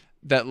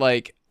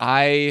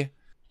I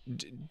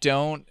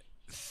don't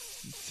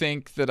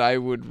think that I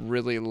would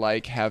really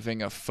like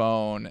having a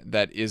phone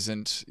that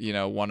isn't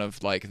one of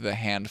the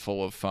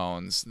handful of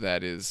phones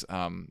that is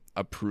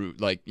approved,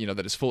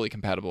 that is fully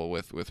compatible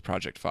with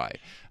Project Fi.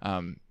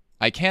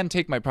 I can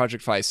take my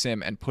Project Fi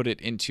SIM and put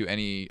it into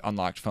any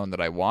unlocked phone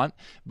that I want,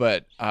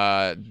 but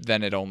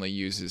then it only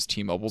uses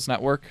T-Mobile's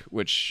network,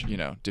 which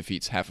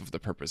defeats half of the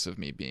purpose of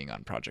me being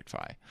on Project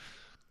Fi.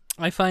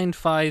 I find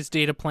Fi's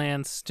data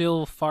plans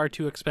still far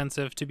too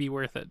expensive to be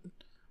worth it.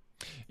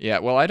 Yeah,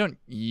 well, I don't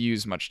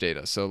use much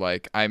data, so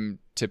I'm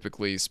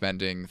typically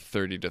spending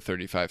 $30 to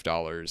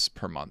 $35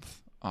 per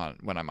month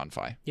when I'm on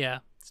Fi. Yeah,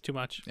 it's too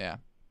much. Yeah,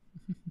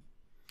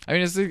 I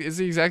mean it's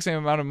the exact same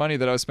amount of money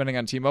that I was spending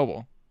on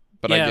T-Mobile,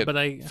 but I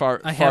get far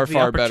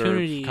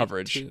better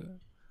coverage.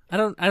 I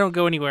don't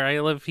go anywhere. I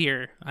live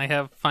here. I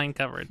have fine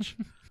coverage.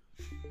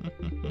 Do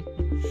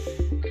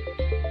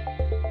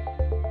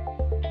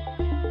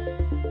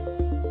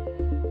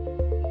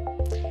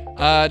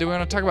we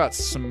want to talk about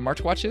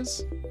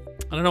smartwatches?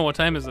 I don't know, what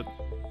time is it?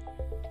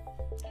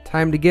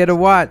 Time to get a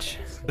watch.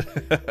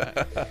 What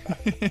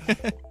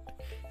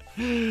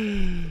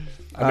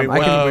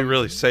can we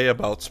really say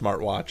about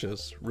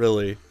smartwatches?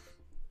 Really,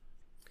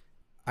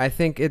 I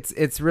think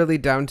it's really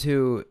down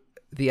to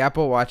the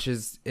Apple Watch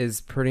is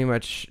pretty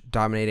much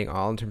dominating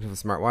all in terms of a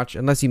smartwatch,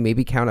 unless you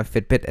maybe count a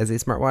Fitbit as a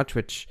smartwatch,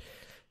 which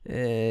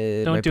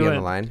might be on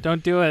the line.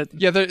 Don't do it.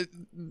 Yeah,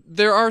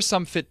 there are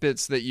some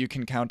Fitbits that you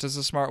can count as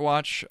a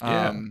smartwatch.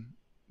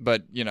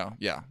 But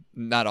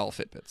not all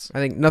Fitbits. I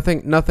think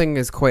nothing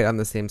is quite on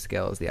the same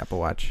scale as the Apple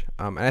Watch.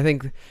 And I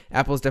think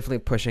Apple's definitely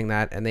pushing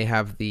that, and they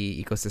have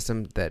the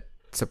ecosystem that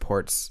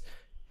supports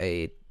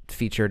a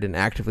featured and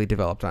actively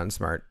developed on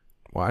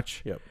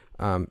smartwatch. Yep.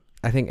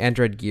 I think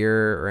Android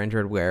Gear or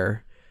Android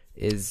Wear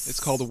is... It's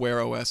called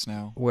Wear OS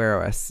now.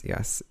 Wear OS,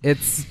 yes.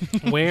 It's...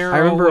 Wear I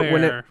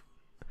remember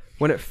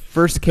when it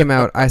first came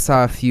out, I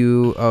saw a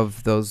few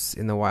of those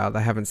in the wild.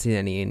 I haven't seen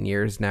any in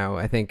years now.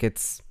 I think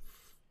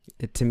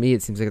to me,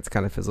 it seems like it's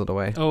kind of fizzled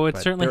away. Oh, it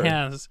certainly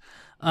has.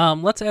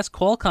 Let's ask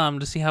Qualcomm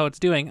to see how it's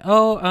doing.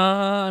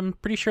 I'm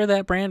pretty sure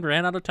that brand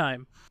ran out of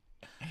time.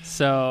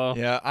 So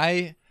yeah,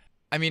 I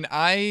mean,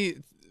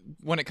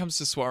 when it comes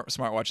to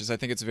smartwatches, I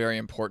think it's very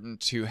important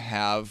to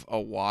have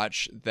a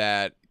watch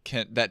that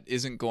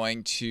isn't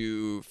going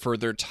to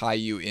further tie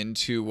you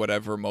into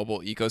whatever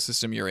mobile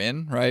ecosystem you're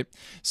in, right?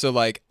 So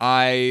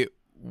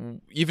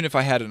even if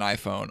I had an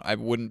iPhone, I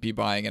wouldn't be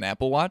buying an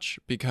Apple Watch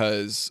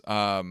because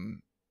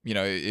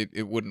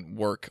it wouldn't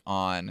work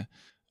on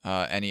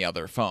any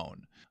other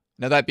phone.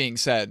 Now that being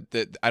said,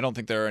 that I don't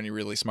think there are any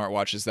really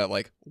smartwatches that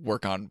like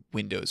work on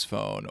Windows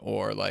Phone,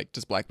 or like,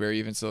 does BlackBerry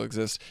even still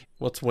exist?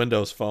 What's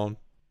Windows Phone?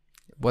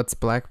 What's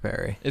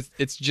BlackBerry?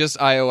 It's just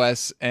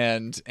iOS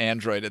and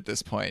Android at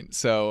this point.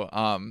 So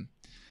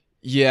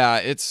yeah,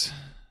 it's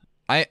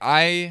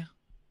I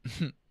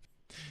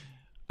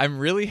I'm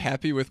really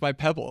happy with my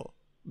Pebble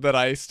that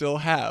I still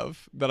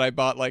have, that I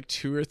bought like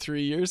 2 or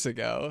 3 years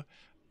ago.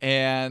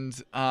 And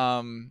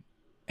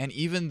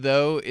even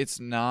though it's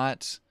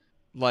not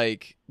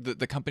like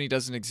the company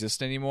doesn't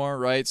exist anymore,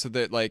 right? So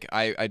that like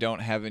I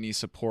don't have any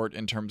support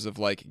in terms of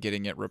like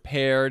getting it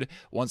repaired.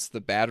 Once the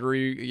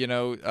battery,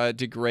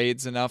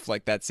 degrades enough,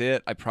 like that's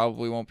it. I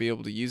probably won't be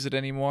able to use it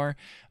anymore.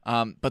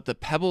 But the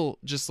Pebble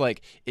just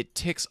like it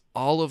ticks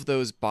all of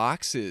those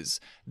boxes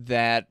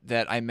that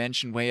I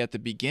mentioned way at the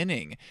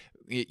beginning.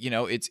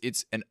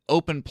 It's an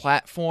open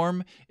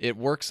platform. It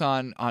works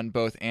on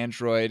both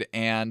Android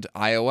and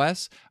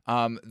iOS.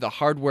 The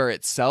hardware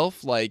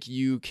itself, like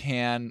you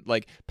can,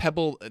 like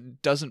Pebble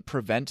doesn't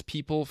prevent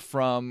people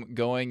from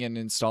going and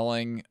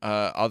installing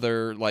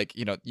other, like,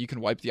 you can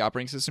wipe the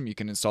operating system. You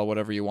can install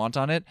whatever you want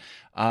on it.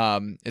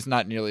 It's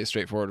not nearly as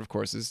straightforward, of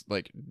course, as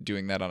like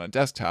doing that on a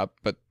desktop,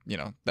 but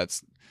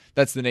that's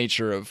the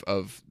nature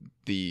of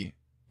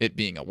it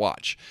being a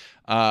watch.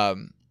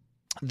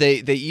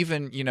 They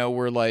even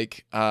were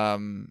like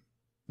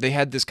they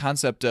had this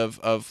concept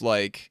of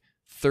like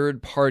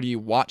third party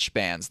watch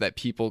bands that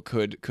people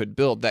could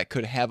build that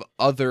could have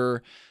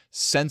other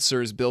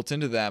sensors built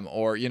into them,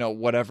 or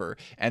whatever,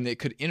 and it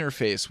could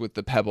interface with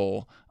the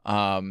Pebble.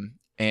 And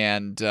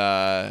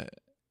I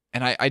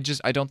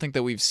don't think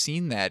that we've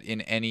seen that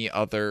in any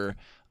other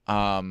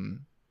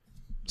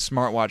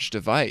smartwatch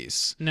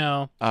device.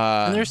 No.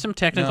 And there's some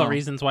technical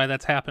reasons why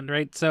that's happened,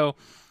 right? So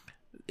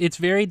it's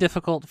very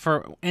difficult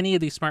for any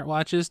of these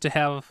smartwatches to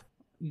have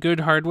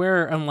good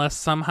hardware unless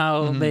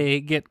somehow they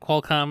get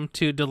Qualcomm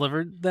to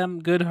deliver them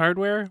good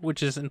hardware,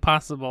 which is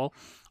impossible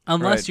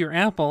unless you're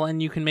Apple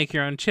and you can make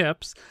your own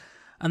chips.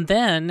 And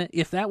then,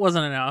 if that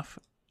wasn't enough,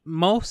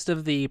 most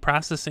of the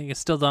processing is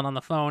still done on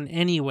the phone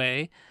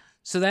anyway.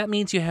 So that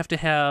means you have to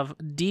have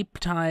deep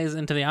ties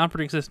into the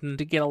operating system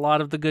to get a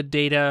lot of the good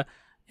data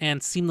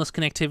and seamless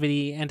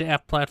connectivity and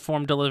app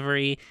platform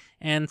delivery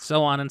and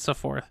so on and so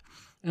forth.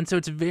 And so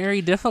it's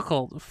very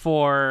difficult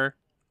for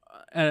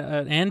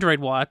an Android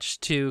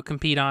watch to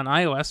compete on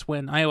iOS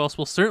when iOS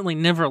will certainly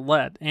never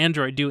let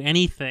Android do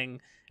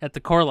anything at the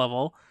core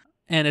level.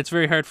 And it's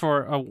very hard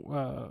for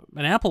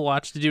an Apple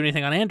Watch to do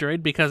anything on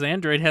Android because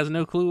Android has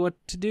no clue what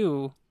to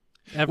do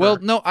ever. Well,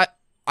 no,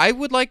 I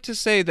would like to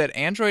say that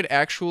Android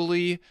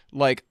actually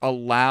like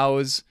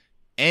allows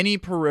any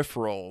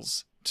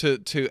peripherals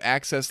to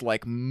access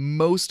like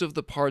most of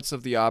the parts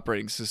of the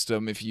operating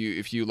system if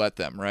you let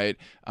them, right?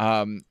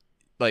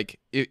 Like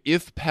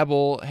if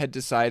Pebble had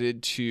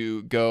decided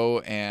to go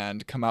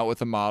and come out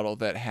with a model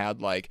that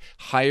had like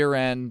higher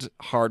end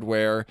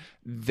hardware,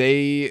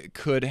 they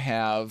could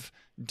have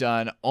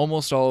done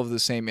almost all of the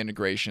same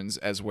integrations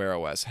as Wear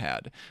OS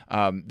had.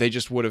 They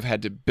just would have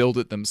had to build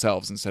it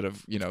themselves instead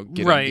of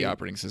getting the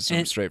operating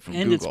system straight from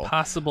Google. And it's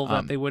possible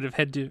that they would have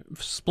had to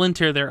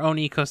splinter their own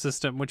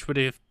ecosystem, which would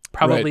have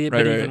probably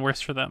been even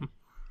worse for them.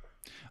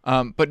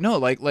 But no,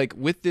 like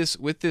with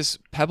this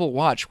Pebble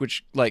watch,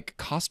 which like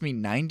cost me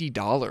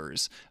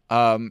 $90,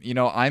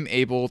 I'm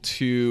able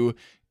to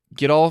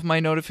get all of my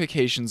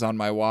notifications on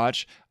my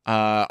watch.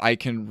 I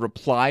can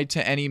reply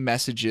to any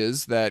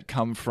messages that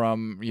come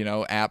from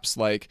apps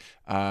like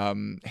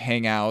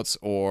Hangouts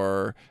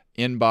or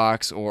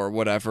Inbox or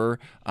whatever.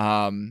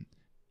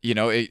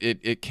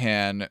 It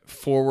can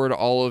forward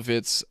all of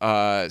its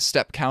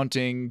step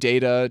counting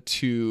data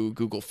to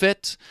Google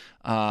Fit.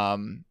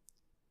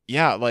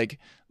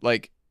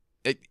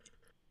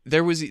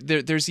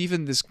 There's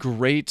even this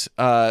great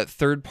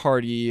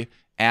third-party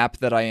app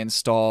that I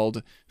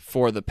installed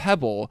for the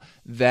Pebble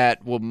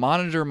that will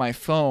monitor my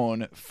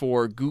phone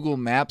for Google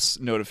Maps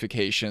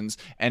notifications,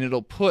 and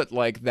it'll put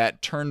like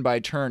that turn by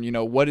turn,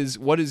 what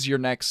is your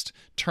next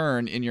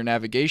turn in your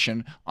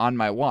navigation on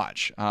my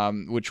watch,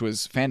 which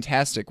was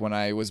fantastic when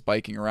I was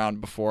biking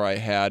around before I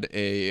had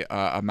a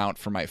mount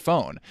for my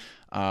phone.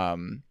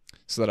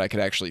 So that I could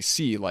actually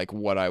see like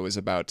what I was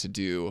about to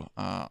do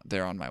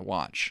there on my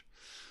watch.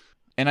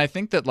 And I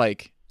think that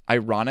like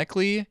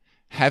ironically,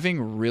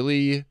 having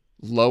really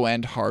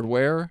low-end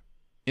hardware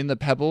in the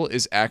Pebble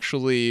is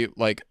actually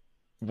like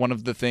one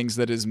of the things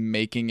that is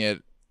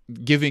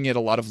giving it a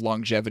lot of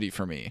longevity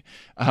for me,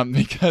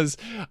 because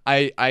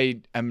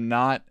I am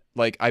not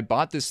like, I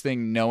bought this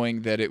thing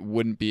knowing that it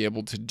wouldn't be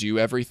able to do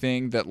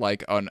everything that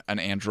like an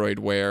Android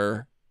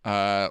Wear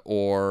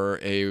or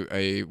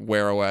a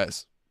Wear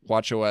OS,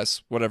 Watch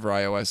OS, whatever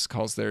iOS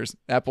calls theirs.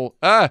 Apple.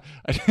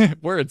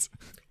 Words.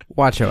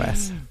 Watch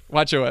OS.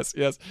 Watch OS,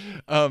 yes.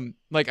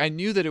 Like I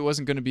knew that it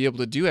wasn't going to be able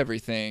to do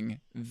everything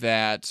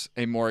that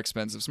a more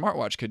expensive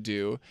smartwatch could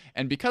do.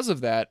 And because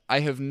of that, I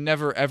have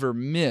never ever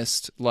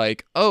missed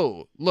like,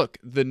 oh, look,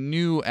 the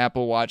new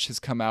Apple Watch has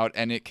come out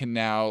and it can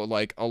now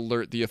like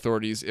alert the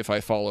authorities if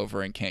I fall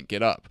over and can't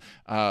get up.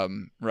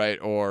 Right.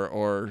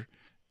 Or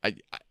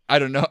I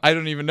don't know. I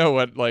don't even know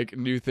what like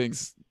new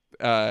things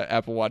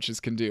Apple Watches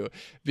can do,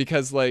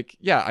 because like,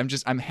 yeah,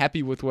 I'm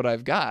happy with what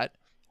I've got,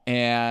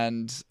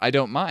 and I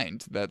don't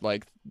mind that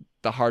like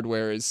the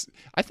hardware is,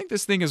 I think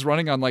this thing is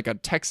running on like a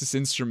Texas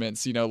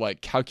Instruments,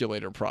 like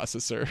calculator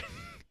processor,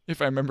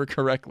 if I remember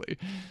correctly.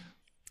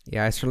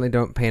 Yeah, I certainly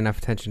don't pay enough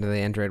attention to the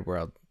Android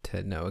world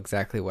to know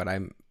exactly what I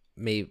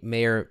may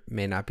or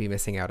may not be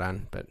missing out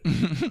on, but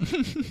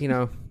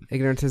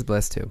ignorance is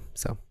bliss too.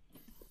 So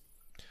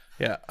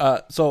yeah.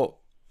 So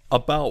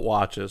about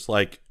watches,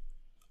 like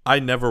I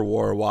never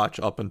wore a watch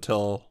up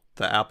until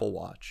the Apple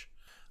Watch,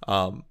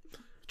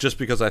 just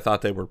because I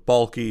thought they were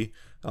bulky.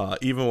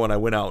 Even when I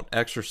went out and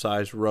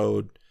exercised,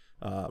 rode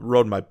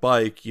my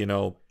bike,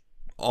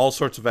 all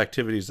sorts of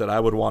activities that I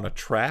would want to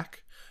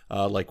track,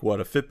 like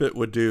what a Fitbit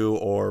would do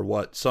or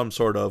what some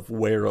sort of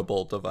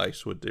wearable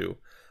device would do.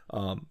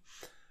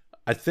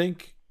 I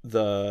think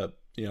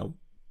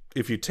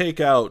if you take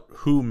out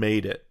who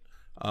made it,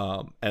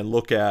 and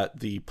look at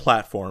the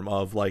platform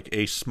of like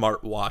a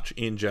smartwatch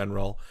in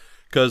general,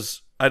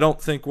 because I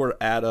don't think we're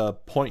at a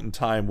point in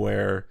time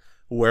where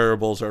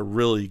wearables are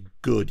really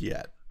good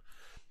yet.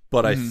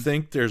 But I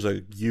think there's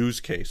a use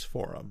case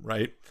for them,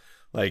 right?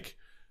 Like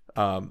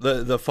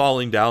the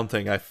falling down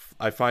thing, I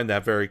find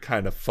that very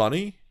kind of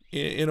funny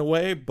in a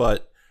way,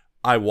 but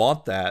I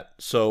want that.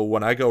 So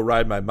when I go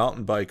ride my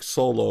mountain bike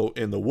solo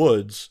in the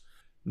woods,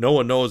 no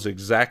one knows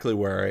exactly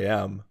where I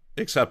am,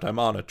 except I'm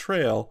on a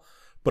trail.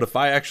 But if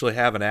I actually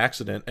have an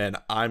accident and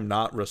I'm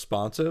not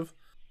responsive,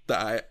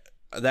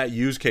 that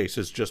use case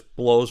just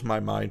blows my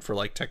mind for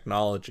like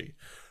technology.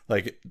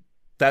 Like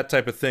that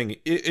type of thing,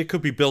 it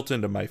could be built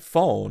into my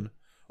phone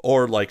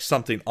or like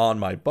something on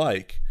my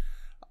bike.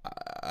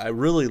 I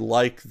really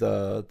like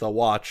the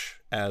watch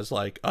as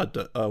like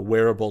a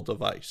wearable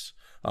device.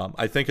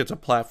 I think it's a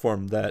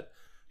platform that,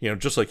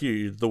 just like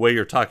you, the way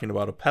you're talking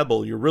about a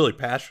Pebble, you're really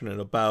passionate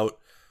about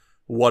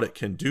what it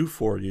can do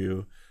for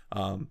you.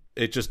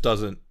 It just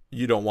doesn't,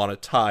 you don't want to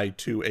tie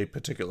to a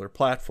particular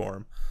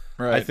platform.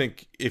 Right. I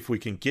think if we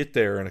can get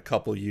there in a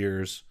couple of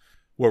years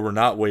where we're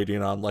not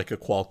waiting on like a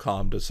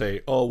Qualcomm to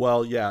say, oh,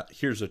 well, yeah,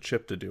 here's a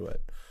chip to do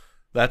it.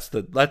 That's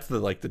the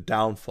like the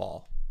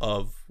downfall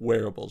of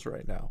wearables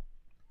right now,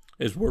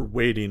 is we're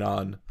waiting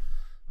on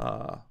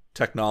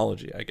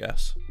technology, I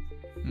guess.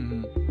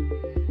 Mm-hmm.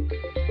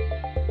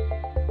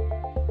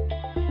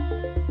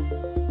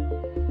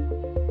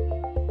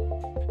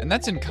 And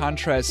that's in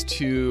contrast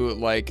to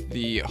like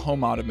the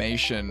home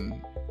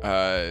automation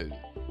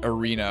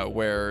arena,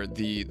 where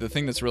the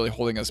thing that's really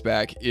holding us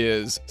back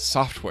is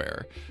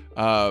software.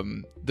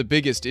 The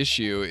biggest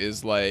issue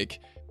is like,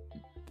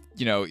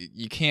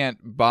 you can't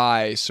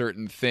buy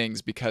certain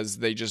things because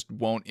they just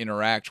won't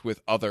interact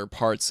with other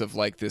parts of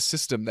like this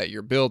system that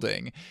you're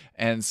building.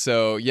 And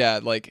so, yeah,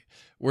 like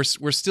we're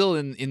still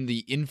in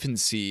the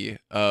infancy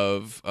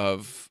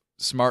of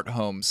smart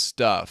home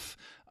stuff.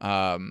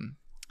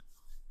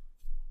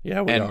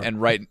 Yeah, we are.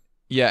 And right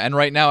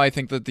now I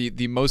think that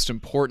the most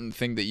important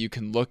thing that you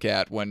can look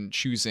at when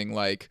choosing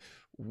like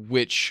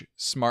which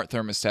smart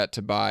thermostat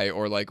to buy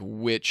or like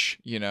which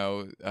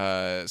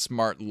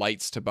smart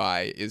lights to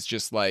buy is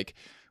just like,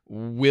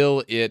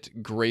 will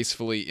it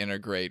gracefully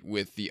integrate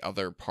with the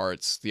other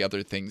parts, the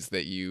other things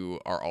that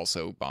you are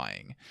also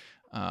buying?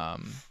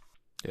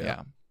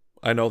 Yeah.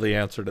 I know the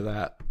answer to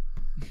that.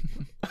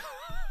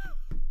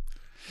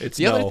 It's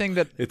the no. other thing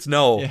that it's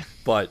no, yeah.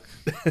 But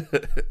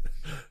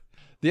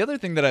the other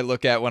thing that I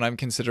look at when I'm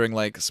considering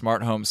like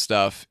smart home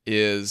stuff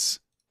is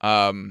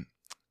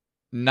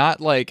not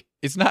like,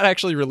 it's not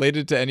actually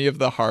related to any of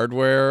the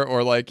hardware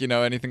or like,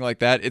 anything like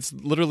that. It's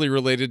literally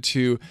related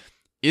to,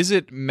 is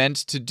it meant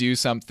to do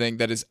something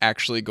that is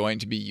actually going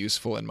to be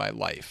useful in my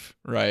life,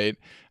 right?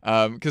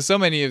 Because so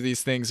many of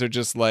these things are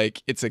just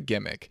like, it's a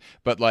gimmick.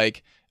 But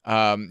like,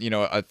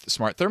 a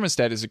smart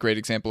thermostat is a great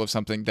example of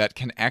something that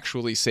can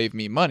actually save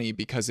me money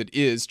because it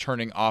is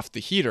turning off the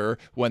heater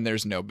when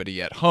there's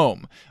nobody at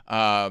home.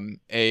 An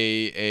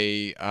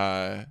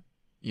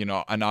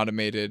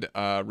automated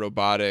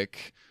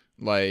robotic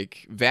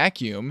like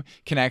vacuum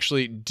can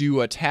actually do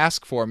a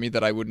task for me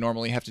that I would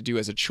normally have to do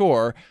as a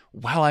chore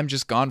while I'm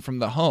just gone from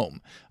the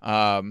home.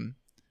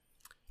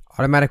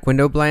 Automatic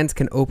window blinds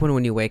can open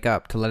when you wake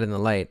up to let in the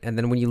light, and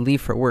then when you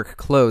leave for work,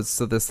 close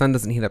so the sun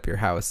doesn't heat up your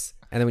house.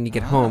 And then when you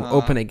get home,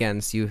 open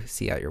again so you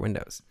see out your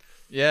windows.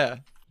 Yeah.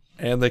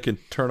 And they can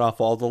turn off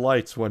all the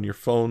lights when your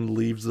phone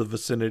leaves the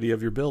vicinity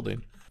of your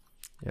building.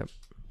 Yep.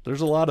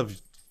 There's a lot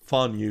of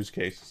fun use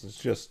cases. It's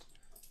just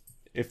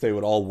if they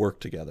would all work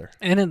together.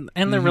 And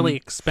they're really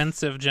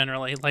expensive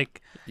generally.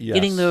 Like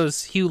getting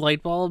those Hue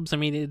light bulbs, I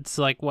mean, it's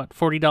like, what,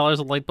 $40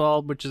 a light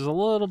bulb, which is a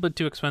little bit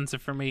too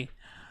expensive for me.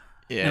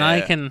 Yeah. And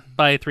I can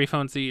buy 3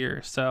 phones a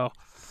year, so.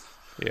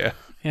 Yeah.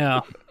 Yeah.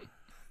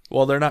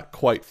 Well, they're not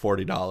quite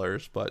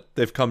 $40, but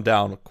they've come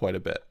down quite a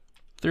bit.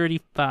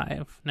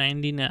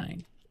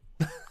 $35.99.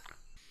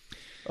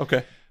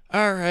 Okay.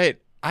 All right.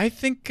 I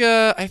think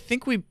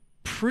we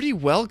pretty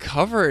well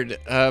covered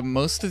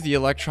most of the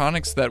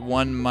electronics that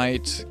one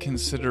might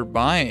consider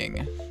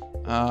buying.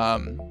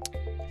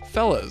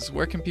 fellas,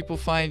 where can people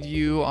find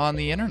you on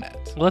the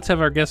internet? Let's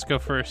have our guest go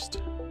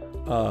first.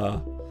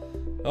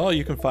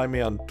 You can find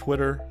me on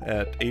Twitter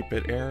at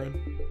 8BitAron.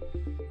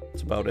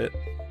 That's about it.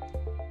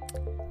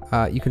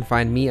 You can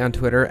find me on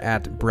Twitter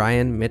at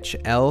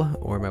BrianMitchL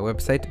or my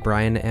website,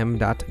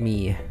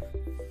 brianm.me.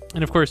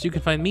 And of course, you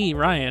can find me,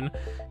 Ryan,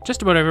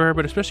 just about everywhere,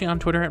 but especially on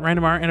Twitter at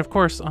RyanDemar, and of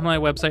course on my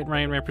website,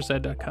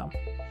 ryanrampersad.com.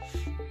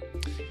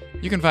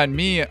 You can find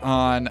me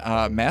on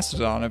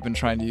Mastodon. I've been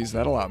trying to use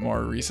that a lot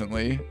more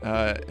recently,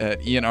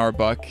 at Ian R.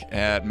 Buck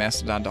at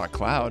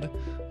mastodon.cloud.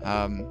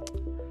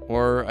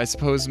 Or I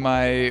suppose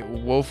my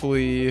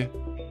woefully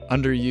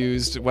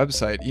underused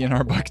website,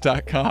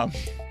 ianrbuck.com.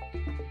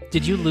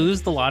 Did you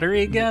lose the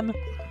lottery again?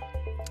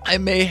 I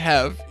may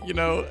have.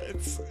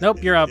 It's...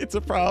 Nope, you're up. It's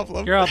a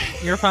problem. You're up.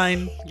 You're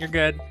fine. You're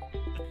good.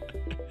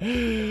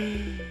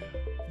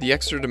 The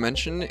Extra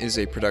Dimension is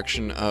a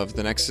production of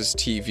The Nexus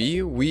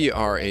TV. We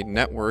are a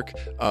network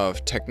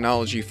of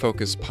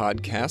technology-focused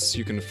podcasts.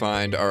 You can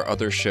find our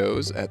other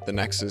shows at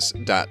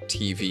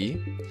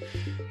thenexus.tv.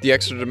 The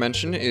Extra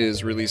Dimension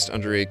is released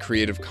under a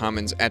Creative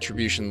Commons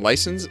Attribution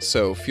license,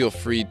 so feel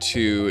free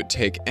to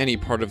take any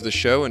part of the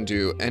show and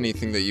do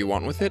anything that you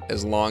want with it,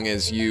 as long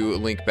as you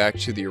link back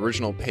to the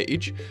original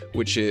page,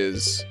 which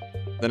is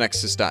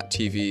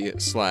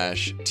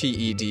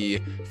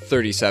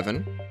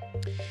thenexus.tv/TED37.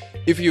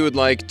 If you would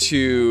like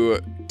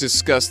to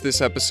discuss this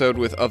episode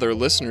with other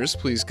listeners,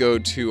 please go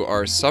to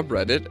our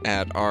subreddit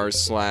at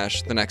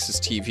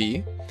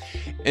r/thenexustv.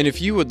 And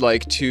if you would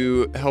like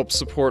to help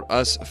support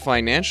us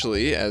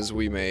financially as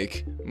we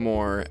make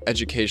more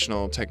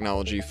educational,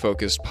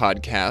 technology-focused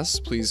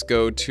podcasts, please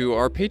go to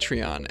our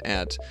Patreon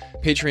at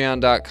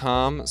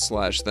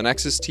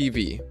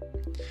patreon.com/thenexustv.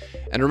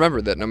 And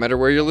remember that no matter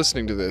where you're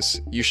listening to this,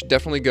 you should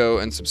definitely go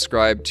and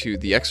subscribe to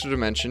The Extra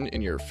Dimension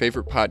in your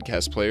favorite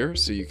podcast player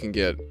so you can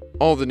get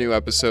all the new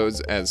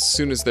episodes as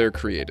soon as they're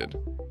created.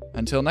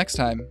 Until next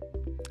time,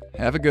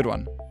 have a good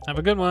one. Have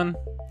a good one.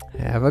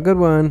 Have a good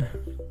one.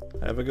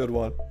 Have a good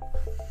one.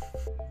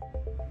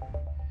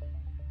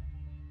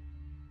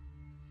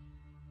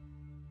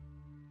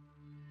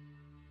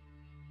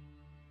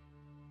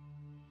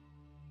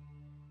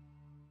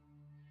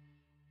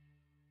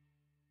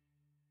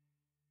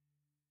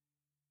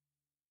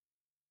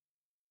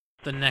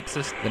 The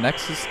Nexus The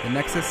Nexus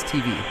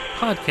TV.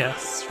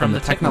 podcasts From the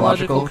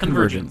Technological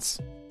Convergence.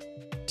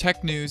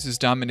 Tech news is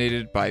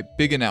dominated by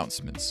big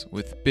announcements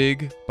with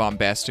big,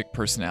 bombastic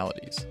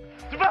personalities.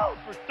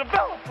 Developers!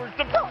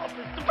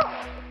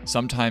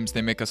 Sometimes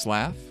they make us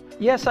laugh.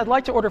 Yes, I'd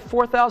like to order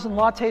 4,000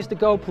 lattes to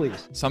go,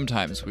 please.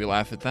 Sometimes we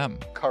laugh at them.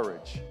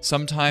 Courage.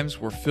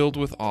 Sometimes we're filled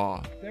with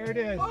awe. There it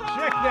is.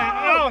 Check that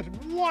out.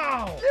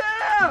 Wow.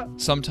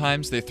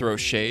 Sometimes they throw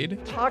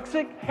shade.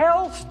 Toxic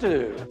hell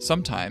stew.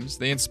 Sometimes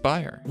they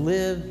inspire.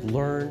 Live,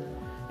 learn,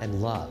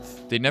 and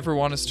love. They never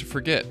want us to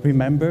forget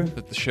Remember?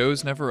 that the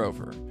show's never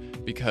over,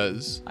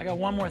 because... I got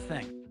one more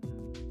thing.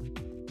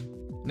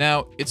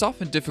 Now, it's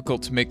often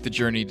difficult to make the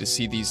journey to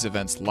see these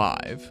events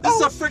live. This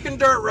is a freaking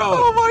dirt road!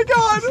 Oh my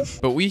god!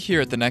 But we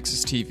here at the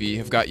Nexus TV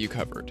have got you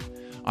covered.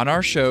 On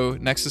our show,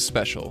 Nexus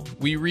Special,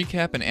 we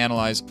recap and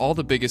analyze all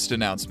the biggest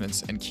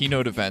announcements and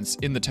keynote events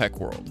in the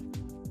tech world.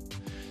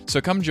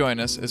 So come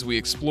join us as we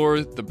explore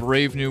the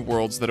brave new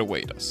worlds that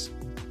await us.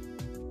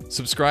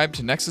 Subscribe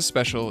to Nexus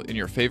Special in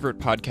your favorite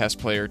podcast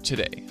player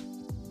today.